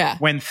 Yeah.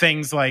 When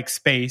things like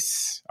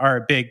space are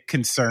a big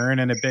concern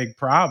and a big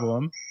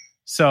problem.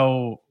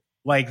 So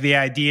like the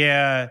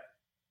idea,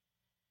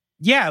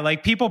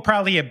 like people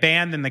probably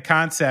abandon the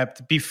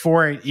concept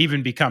before it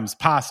even becomes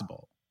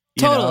possible.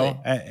 You totally.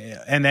 know?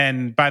 And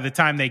then by the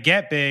time they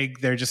get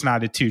big, they're just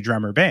not a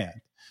 2-drummer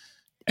band.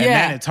 And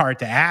then it's hard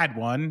to add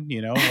one,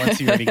 you know, once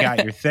you already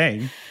got your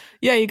thing.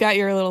 Yeah, you got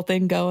your little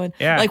thing going.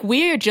 Yeah. Like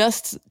we are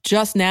just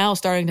now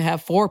starting to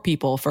have 4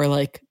 people for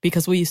like,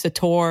 because we used to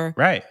tour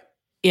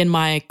in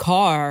my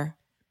car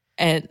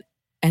and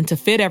to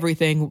fit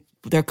everything,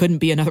 there couldn't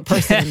be another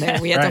person in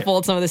there. We had to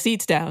fold some of the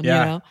seats down, you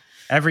know?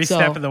 Every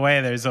step of the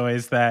way, there's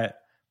always that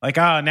like,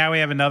 oh, now we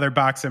have another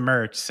box of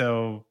merch.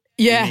 So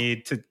we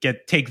need to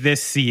take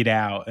this seat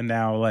out. And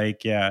now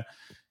like,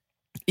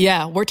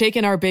 Yeah, we're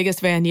taking our biggest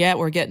van yet.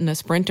 We're getting a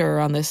Sprinter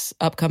on this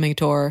upcoming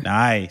tour.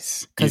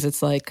 Nice. Because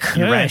it's like...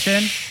 You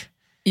renting?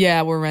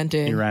 Yeah, we're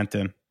renting. You're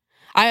renting.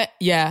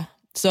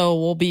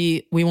 So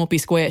we won't be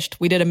squished.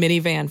 We did a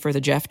minivan for the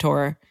Jeff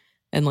tour.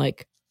 And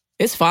like,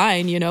 it's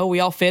fine, you know,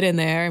 we all fit in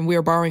there. And we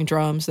were borrowing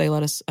drums. They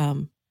let us,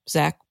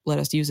 Zach let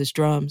us use his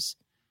drums.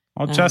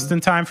 Well, just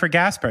in time for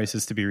gas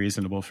prices to be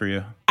reasonable for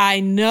you.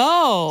 I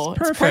know.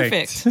 It's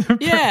perfect.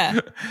 Yeah.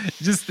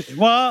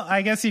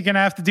 I guess you're going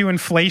to have to do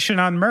inflation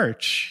on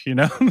merch, you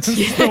know? That's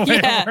the way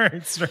it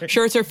works, right?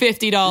 Shirts are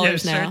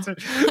 $50 now.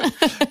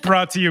 Shirts are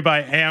brought to you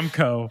by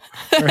Amco.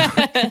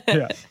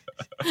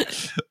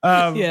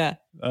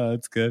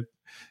 That's good.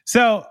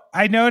 So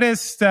I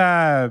noticed,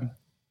 Brad,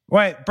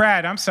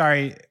 I'm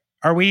sorry.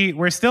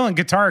 We're still in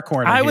guitar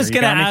corner. I was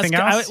going to ask.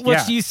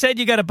 Else? You said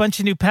you got a bunch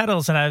of new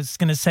pedals, and I was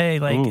going to say,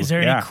 like, is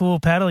there any cool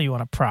pedal you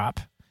want to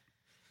prop?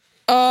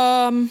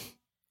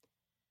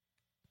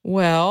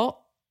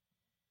 Well,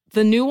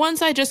 the new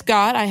ones I just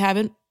got, I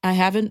haven't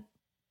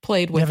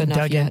played with enough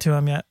yet. Dug into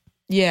them yet?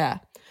 Yeah,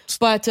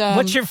 but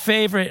what's your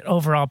favorite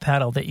overall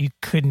pedal that you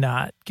could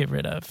not get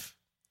rid of?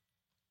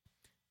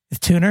 The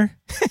tuner?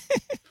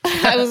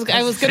 I was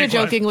going to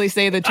jokingly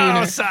say the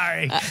tuner. Oh,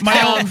 sorry.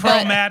 My own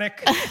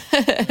Chromatic.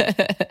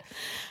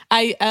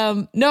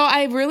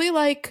 I really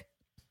like,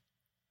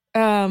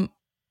 I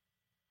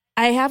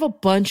have a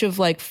bunch of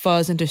like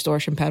fuzz and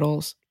distortion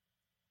pedals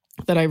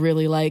that I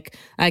really like.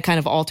 I kind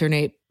of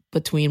alternate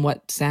between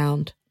what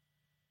sound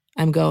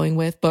I'm going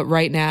with. But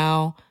right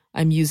now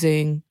I'm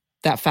using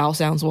that Foul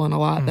Sounds one a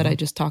lot that I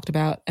just talked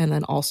about. And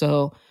then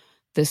also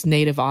this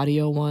Native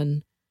Audio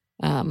one.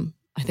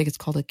 I think it's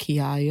called a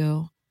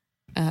Kiayo.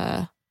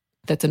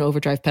 That's an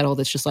overdrive pedal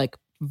that's just like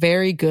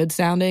very good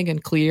sounding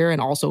and clear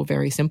and also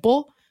very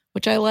simple,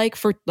 which I like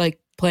for like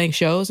playing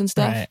shows and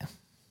stuff. Right.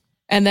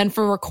 And then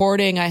for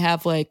recording, I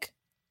have like,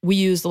 we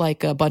used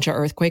like a bunch of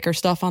Earthquaker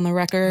stuff on the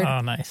record.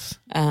 Oh, nice.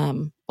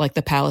 Like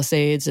the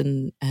Palisades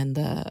and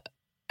the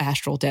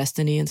Astral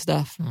Destiny and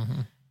stuff.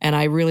 Mm-hmm. And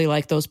I really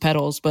like those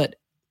pedals, but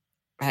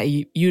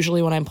I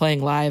usually when I'm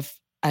playing live,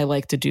 I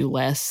like to do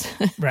less.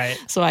 Right.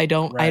 So I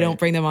don't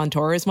bring them on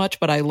tour as much,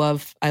 but I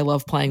love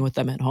playing with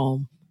them at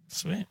home.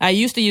 Sweet. I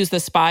used to use the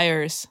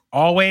Spires.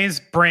 Always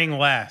bring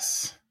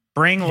less.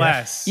 Bring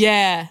less.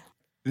 Yeah.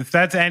 If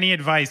that's any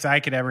advice I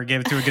could ever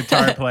give to a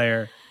guitar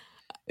player,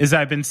 is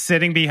I've been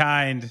sitting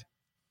behind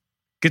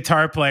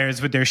guitar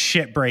players with their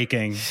shit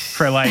breaking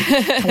for like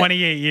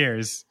 28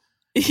 years.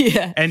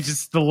 Yeah. And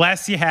just the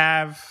less you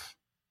have,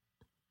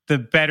 the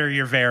better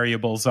your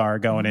variables are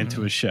going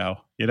into a show,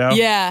 you know?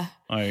 Yeah.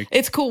 Like,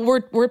 it's cool.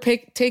 We're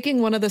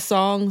taking one of the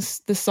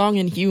songs. The song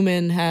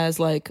Inhuman has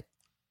like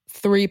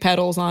 3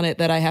 pedals on it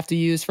that I have to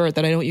use that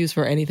I don't use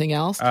for anything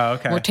else. Oh,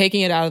 okay. We're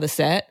taking it out of the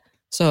set.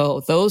 So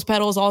those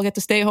pedals all get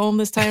to stay home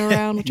this time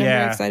around, which I'm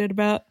very excited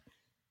about.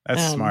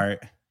 That's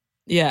smart.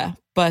 Yeah.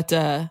 But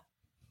I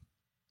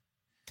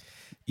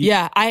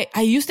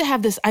used to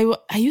have this. I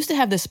used to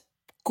have this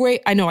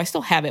great. I know I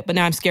still have it, but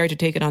now I'm scared to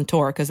take it on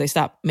tour because they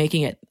stopped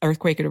making it.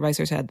 Earthquaker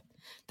Devisors had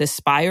this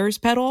Spires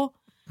pedal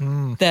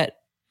that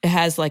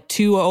has like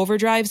 2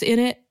 overdrives in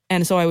it,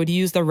 and so I would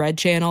use the red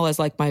channel as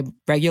like my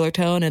regular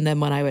tone, and then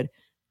when I would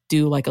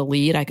do like a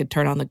lead, I could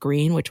turn on the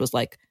green, which was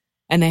like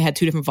And they had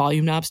 2 different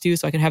volume knobs too,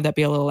 so I could have that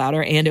be a little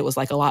louder. And it was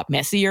like a lot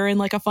messier in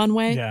like a fun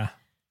way. Yeah.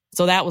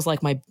 So that was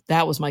like my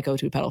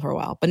go-to pedal for a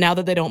while. But now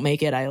that they don't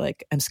make it,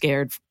 I'm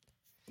scared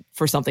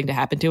for something to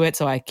happen to it,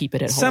 so I keep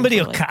it at home. Somebody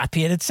for, will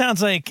copy it. It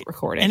sounds like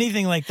recording.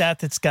 Anything like that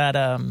that's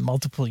got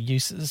multiple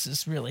uses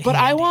is really But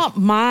handy. I want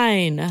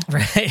mine.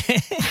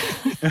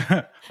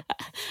 Right.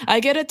 I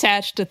get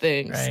attached to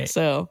things. Right.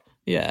 So,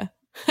 yeah.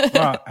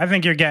 Well, I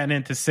think you're getting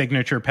into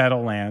signature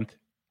pedal land.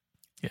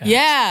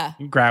 Yeah. You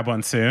can grab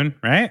one soon,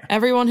 right?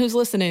 Everyone who's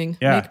listening,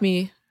 make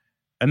me.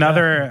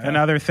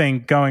 Another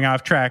thing going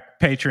off track,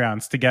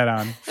 Patreons to get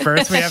on.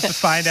 First, we have to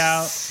find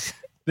out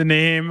the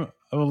name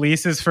of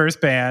Elise's first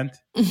band.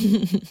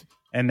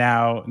 And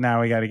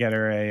now we got to get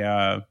her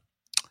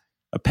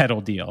a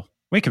pedal deal.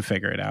 We can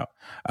figure it out.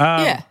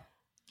 Yeah.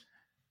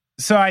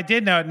 So I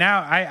did know.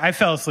 Now I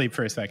fell asleep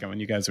for a second when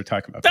you guys were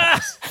talking about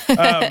pedals.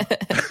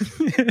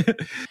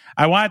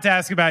 I wanted to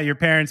ask about your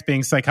parents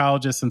being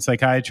psychologists and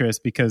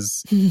psychiatrists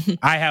because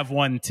I have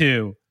one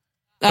too.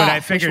 But I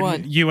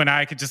figured you and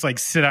I could just like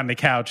sit on the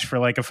couch for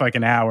like a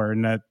fucking hour,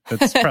 and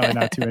that's probably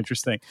not too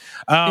interesting.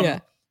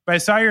 But I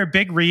saw you're a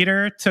big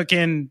reader, took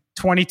in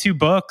 22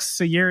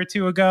 books a year or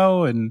two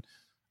ago, and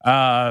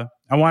I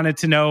wanted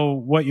to know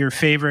what your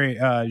favorite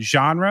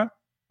genre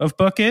of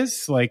book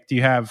is. Like, do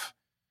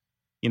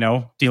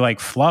you like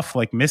fluff,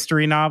 like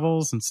mystery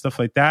novels and stuff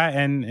like that?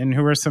 And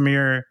who are some of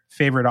your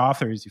favorite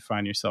authors you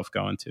find yourself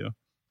going to?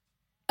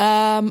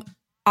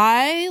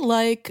 I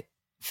like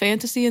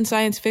fantasy and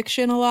science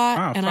fiction a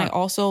lot. And I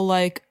also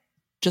like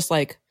just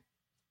like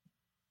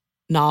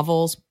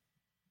novels,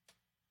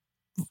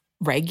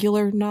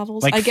 regular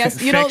novels, like I guess.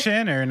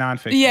 Fiction or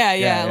nonfiction?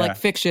 Yeah, like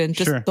fiction.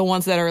 Just the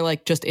ones that are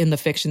like just in the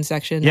fiction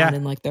section, not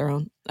in like their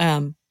own.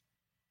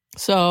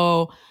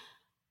 So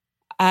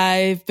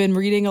I've been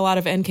reading a lot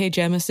of N.K.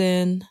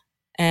 Jemisin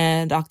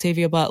and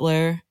Octavia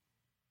Butler.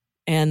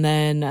 And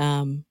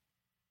then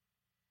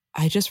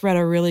I just read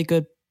a really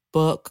good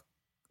book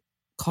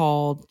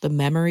called The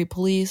Memory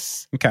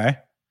Police. Okay.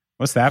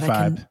 What's that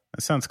vibe?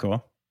 That sounds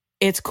cool.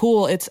 It's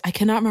cool. I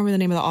cannot remember the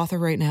name of the author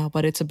right now,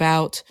 but it's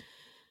about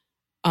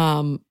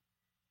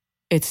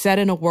it's set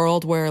in a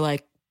world where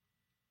like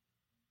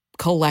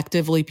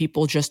collectively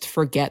people just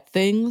forget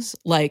things.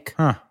 Like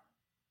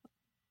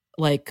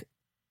the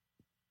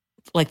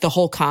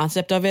whole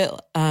concept of it,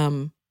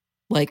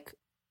 like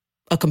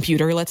a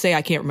computer, let's say.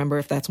 I can't remember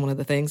if that's one of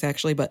the things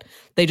actually, but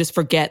they just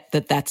forget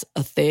that that's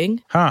a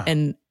thing.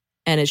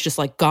 And it's just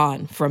like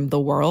gone from the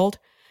world,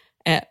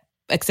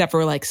 except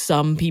for like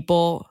some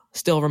people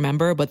still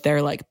remember, but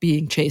they're like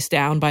being chased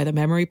down by the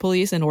memory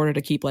police in order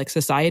to keep like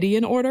society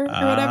in order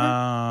or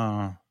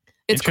whatever.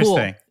 It's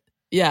cool.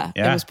 Yeah,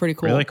 it was pretty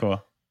cool. Really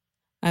cool.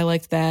 I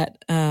liked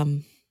that.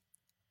 And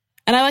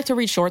I like to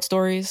read short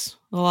stories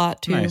a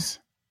lot too. Nice.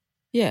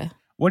 Yeah.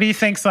 What do you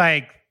think's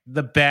like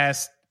the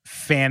best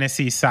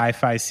fantasy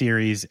sci-fi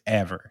series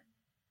ever?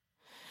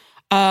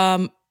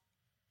 I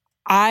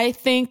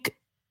think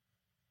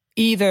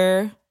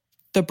either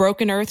the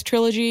Broken Earth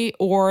trilogy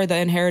or the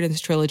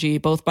Inheritance trilogy,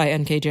 both by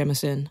N.K.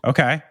 Jemisin.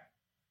 Okay.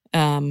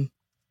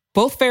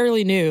 Both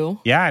fairly new.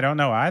 Yeah, I don't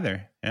know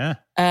either. Yeah.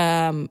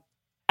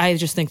 I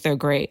just think they're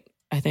great.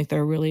 I think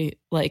they're really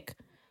like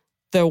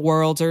the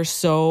worlds are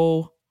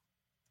so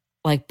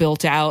like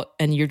built out,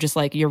 and you're just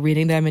like you're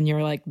reading them and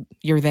you're like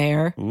you're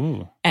there.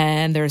 Ooh.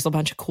 And there's a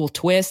bunch of cool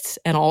twists,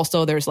 and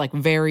also there's like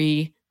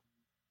very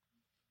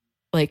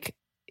like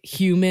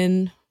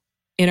human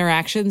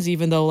interactions,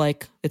 even though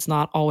like it's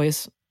not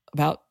always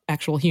about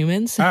actual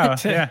humans. Oh,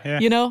 yeah.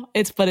 You know,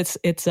 it's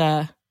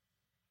I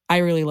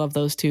really love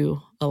those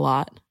two a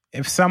lot.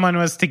 If someone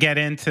was to get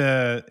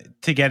into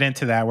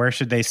that, where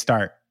should they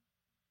start?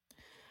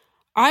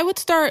 I would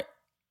start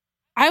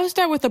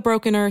with the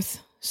Broken Earth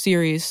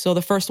series. So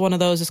the first one of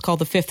those is called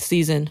The Fifth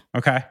Season.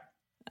 Okay.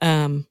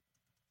 And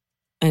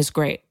it's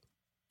great.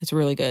 It's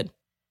really good.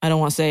 I don't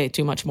want to say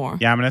too much more.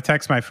 Yeah, I'm going to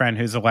text my friend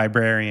who's a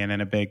librarian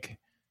and a big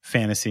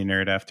fantasy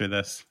nerd after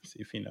this. See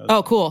if he knows.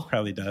 Oh, cool.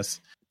 Probably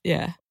does.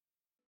 Yeah.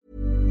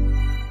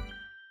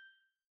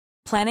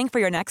 Planning for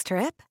your next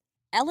trip?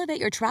 Elevate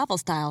your travel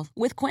style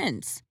with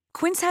Quince.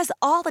 Quince has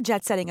all the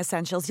jet-setting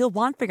essentials you'll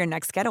want for your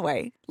next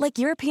getaway, like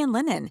European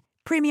linen,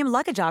 premium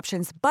luggage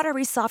options,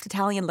 buttery soft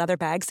Italian leather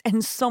bags,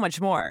 and so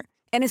much more.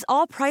 And is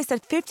all priced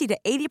at 50 to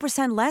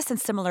 80% less than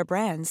similar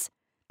brands.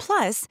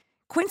 Plus,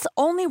 Quince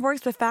only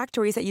works with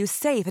factories that use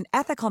safe and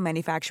ethical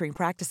manufacturing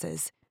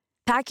practices.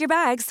 Pack your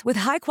bags with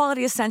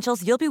high-quality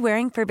essentials you'll be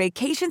wearing for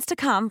vacations to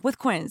come with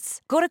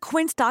Quince. Go to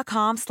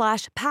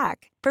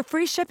quince.com/pack for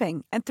free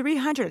shipping and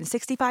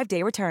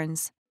 365-day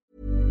returns.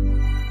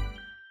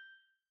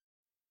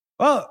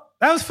 Well,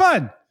 that was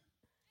fun.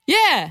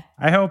 Yeah.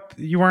 I hope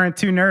you weren't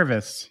too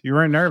nervous. You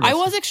weren't nervous. I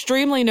was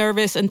extremely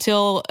nervous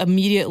until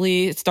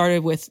immediately it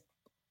started with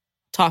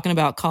talking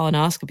about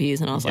colonoscopies,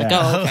 and I was like,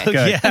 oh,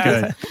 okay.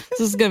 Good. This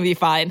is going to be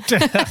fine.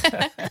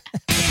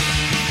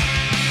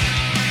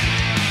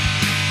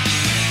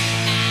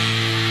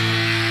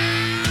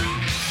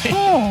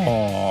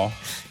 Oh.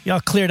 Y'all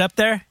cleared up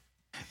there?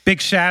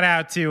 Big shout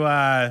out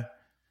to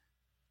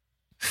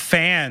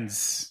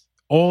fans,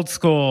 old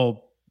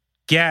school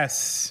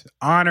guests,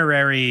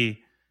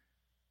 honorary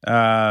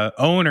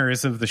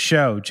owners of the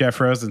show, Jeff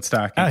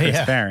Rosenstock and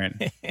Chris Farron.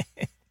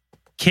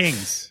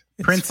 Kings,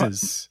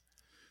 princes.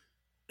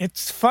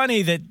 It's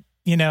funny that,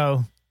 you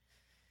know,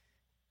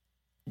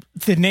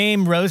 the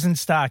name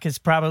Rosenstock has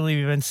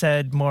probably been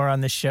said more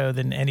on the show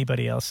than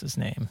anybody else's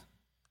name.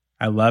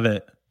 I love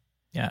it.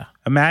 Yeah.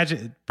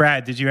 Imagine,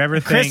 Brad, did you ever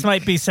think... Chris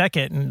might be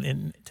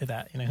second to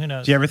that. You know, who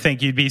knows? Do you ever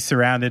think you'd be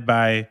surrounded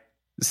by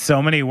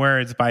so many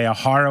words by a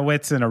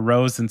Horowitz and a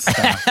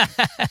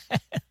Rosenstock?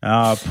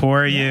 Oh,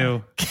 poor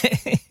you.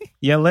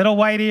 Your little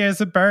white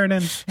ears are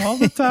burning all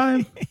the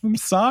time. I'm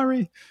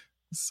sorry.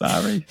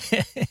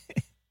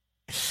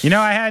 You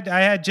know, I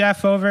had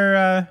Jeff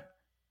over...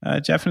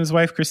 Jeff and his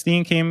wife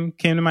Christine came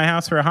to my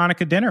house for a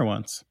Hanukkah dinner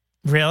once.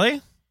 Really?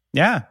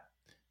 Yeah.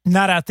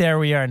 Not out there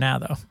we are now,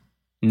 though.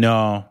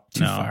 No,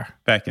 Too far.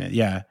 Back in it,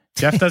 yeah.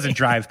 Jeff doesn't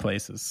drive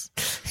places.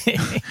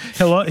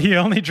 He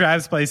only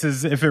drives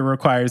places if it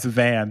requires a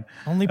van.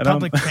 Only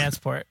public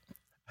transport.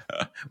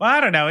 Well, I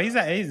don't know. He's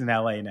in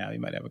LA now. He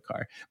might have a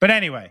car. But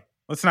anyway,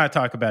 let's not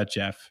talk about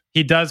Jeff.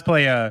 He does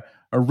play a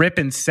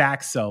ripping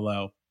sax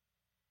solo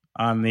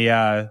on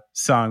the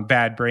song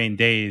 "Bad Brain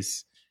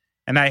Days."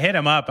 And I hit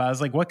him up. I was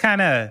like, what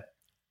kind of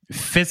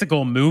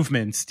physical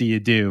movements do you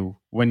do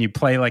when you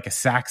play like a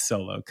sax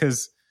solo?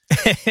 Because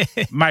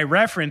my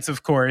reference,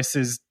 of course,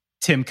 is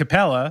Tim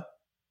Capella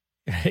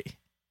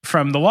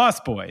from The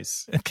Lost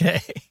Boys.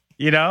 Okay.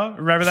 You know,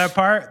 remember that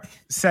part?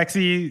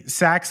 Sexy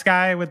sax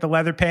guy with the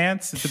leather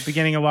pants at the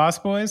beginning of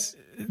Lost Boys?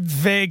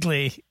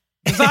 Vaguely.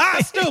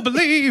 I still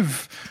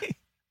believe.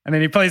 And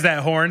then he plays that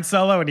horn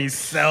solo and he's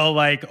so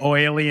like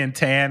oily and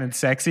tan and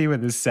sexy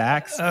with his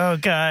sax. Oh,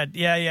 God.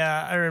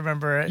 Yeah. I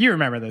remember it. You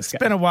remember this guy.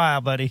 It's been a while,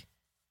 buddy.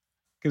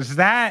 Because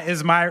that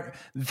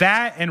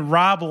and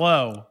Rob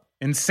Lowe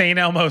in St.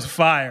 Elmo's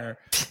Fire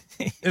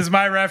is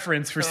my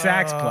reference for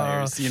sax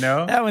players, you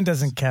know? That one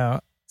doesn't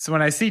count. So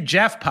when I see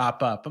Jeff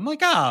pop up, I'm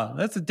like, oh,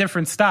 that's a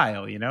different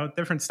style, you know?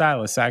 Different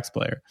style of sax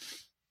player.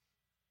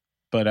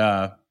 But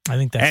I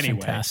think that's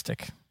anyway,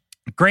 fantastic.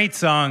 Great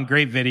song,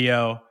 great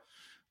video.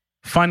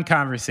 Fun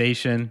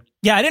conversation.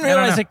 Yeah, I didn't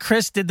realize that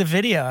Chris did the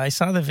video. I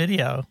saw the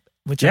video,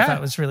 which I thought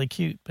was really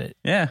cute. But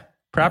yeah,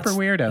 proper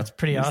weirdo. That's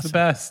pretty awesome.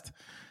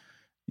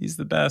 He's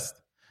the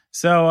best.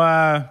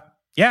 So,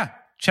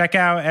 check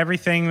out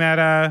everything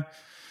that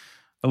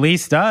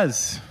Elise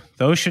does.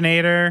 The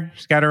Oceanator,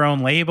 she's got her own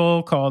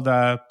label called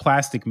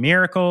Plastic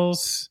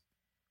Miracles.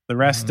 The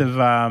rest of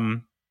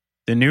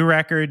the new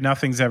record,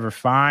 Nothing's Ever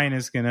Fine,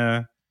 is going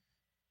to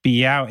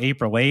be out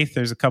April 8th.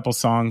 There's a couple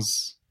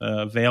songs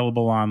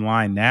available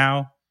online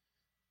now.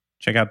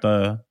 Check out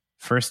the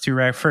first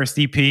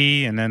EP,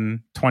 and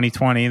then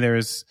 2020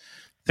 there's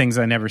Things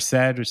I Never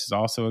Said, which is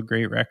also a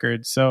great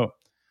record. So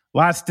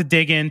lots to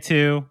dig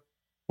into.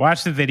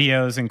 Watch the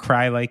videos and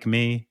cry like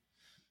me.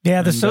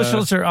 Yeah, the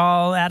socials are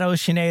all at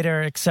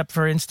Oceanator except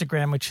for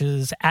Instagram, which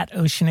is at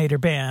Oceanator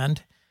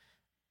Band.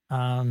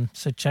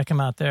 So check them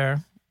out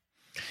there.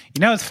 You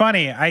know, it's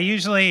funny. I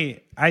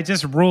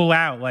just rule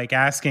out like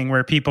asking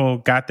where people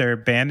got their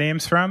band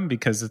names from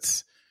because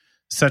it's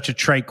such a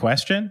trite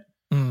question.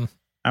 I'm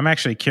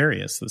actually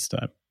curious this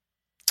time.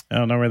 I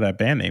don't know where that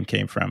band name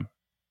came from.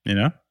 You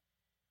know?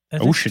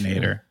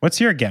 Oceanator. What's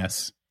your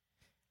guess?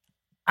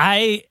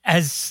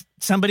 As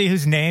somebody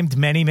who's named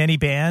many, many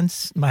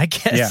bands, my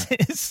guess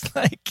is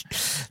like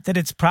that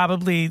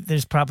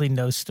there's probably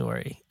no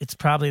story. It's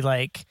probably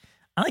like,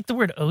 I like the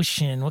word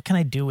ocean. What can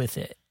I do with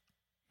it?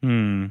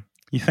 You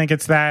think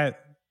it's that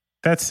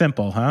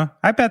simple, huh?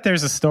 I bet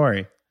there's a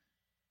story.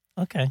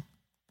 Okay.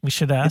 We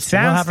should ask. It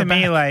sounds to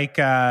me like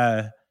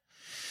a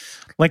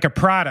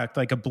product,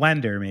 like a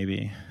blender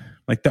maybe.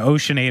 Like the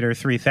Oceanator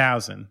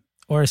 3000.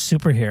 Or a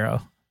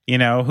superhero. You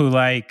know, who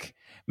like,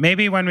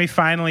 maybe when we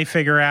finally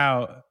figure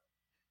out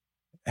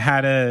how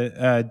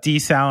to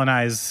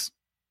desalinize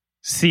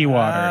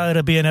seawater.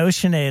 It'll be an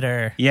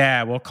Oceanator.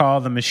 Yeah, we'll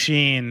call the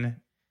machine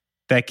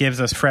that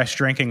gives us fresh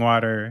drinking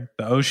water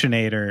the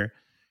Oceanator.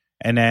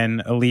 And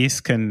then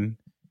Elise can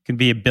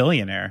be a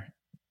billionaire.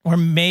 Or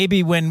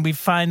maybe when we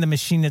find the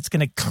machine that's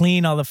going to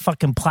clean all the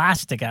fucking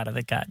plastic out of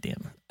the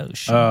goddamn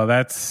ocean. Oh,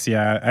 that's,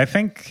 I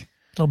think...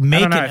 It'll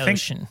make an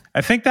ocean.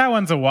 I think that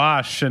one's a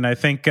wash, and I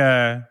think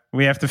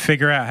we have to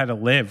figure out how to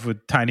live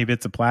with tiny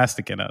bits of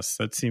plastic in us.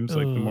 That seems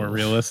like the more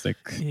realistic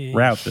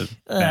route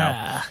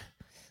now.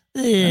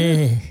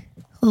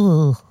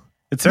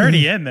 It's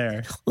already in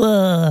there.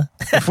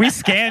 If we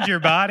scanned your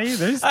body,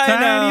 there's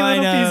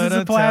tiny little pieces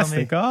of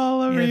plastic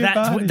all over your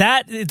body.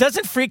 It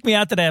doesn't freak me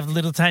out that I have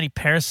little tiny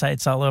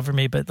parasites all over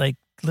me, but like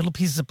little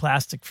pieces of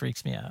plastic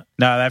freaks me out.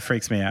 No, that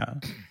freaks me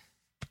out.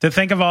 To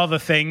think of all the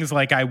things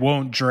like I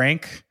won't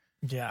drink.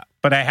 Yeah.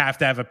 But I have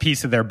to have a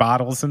piece of their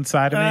bottles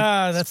inside of me.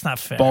 That's not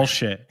fair.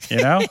 Bullshit, you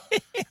know?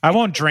 I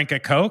won't drink a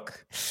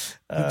Coke.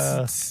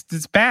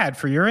 It's bad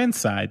for your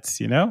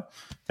insides, you know?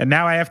 And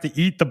now I have to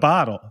eat the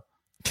bottle.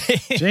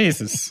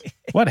 Jesus.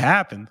 What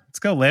happened? Let's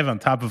go live on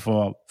top of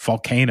a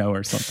volcano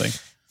or something.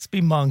 Let's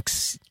be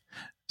monks.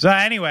 So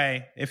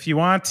anyway, if you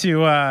want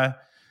to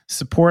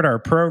support our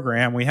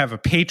program, we have a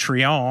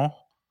Patreon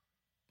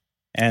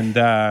and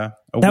that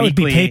would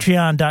be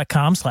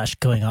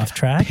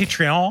patreon.com/goingofftrack.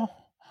 Patreon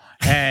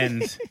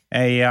and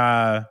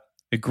a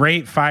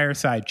great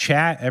fireside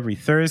chat every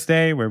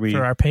Thursday where we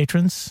for our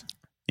patrons.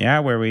 Yeah,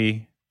 where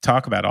we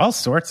talk about all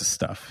sorts of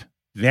stuff,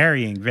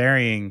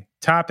 varying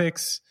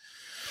topics.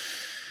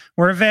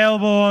 We're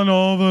available on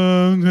all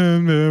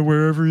the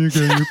wherever you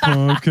get your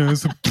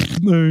podcasts,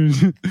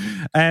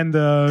 and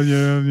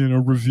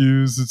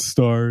reviews and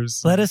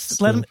stars. Let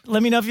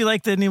me know if you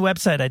like the new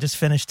website. I just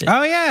finished it.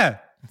 Oh yeah,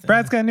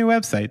 Brad's got a new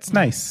website. It's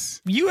nice.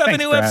 You have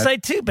Thanks, a new Brad.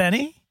 website too,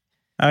 Benny.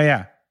 Oh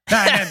yeah, no,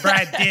 and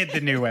Brad did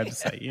the new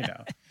website,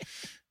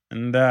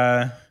 and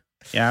I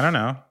don't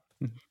know,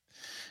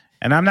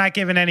 and I'm not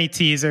giving any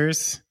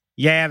teasers.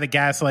 Yeah, the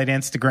Gaslight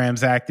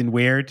Instagram's acting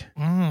weird.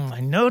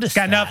 I noticed.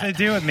 Got nothing to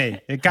do with me.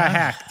 It got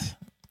hacked.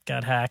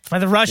 Got hacked by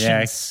the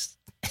Russians.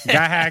 Yeah,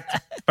 got hacked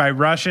by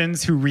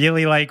Russians who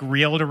really like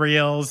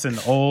reel-to-reels and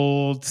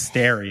old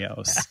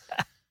stereos.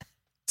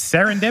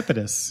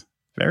 Serendipitous.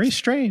 Very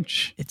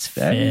strange. It's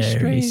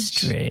very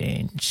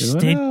strange.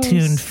 Stay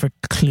tuned for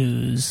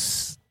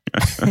clues.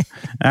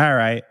 All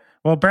right.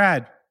 Well,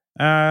 Brad,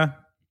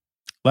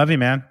 love you,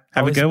 man.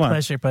 Have Always a good one.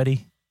 Pleasure,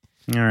 buddy.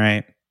 All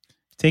right.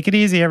 Take it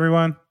easy,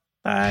 everyone.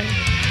 Bye.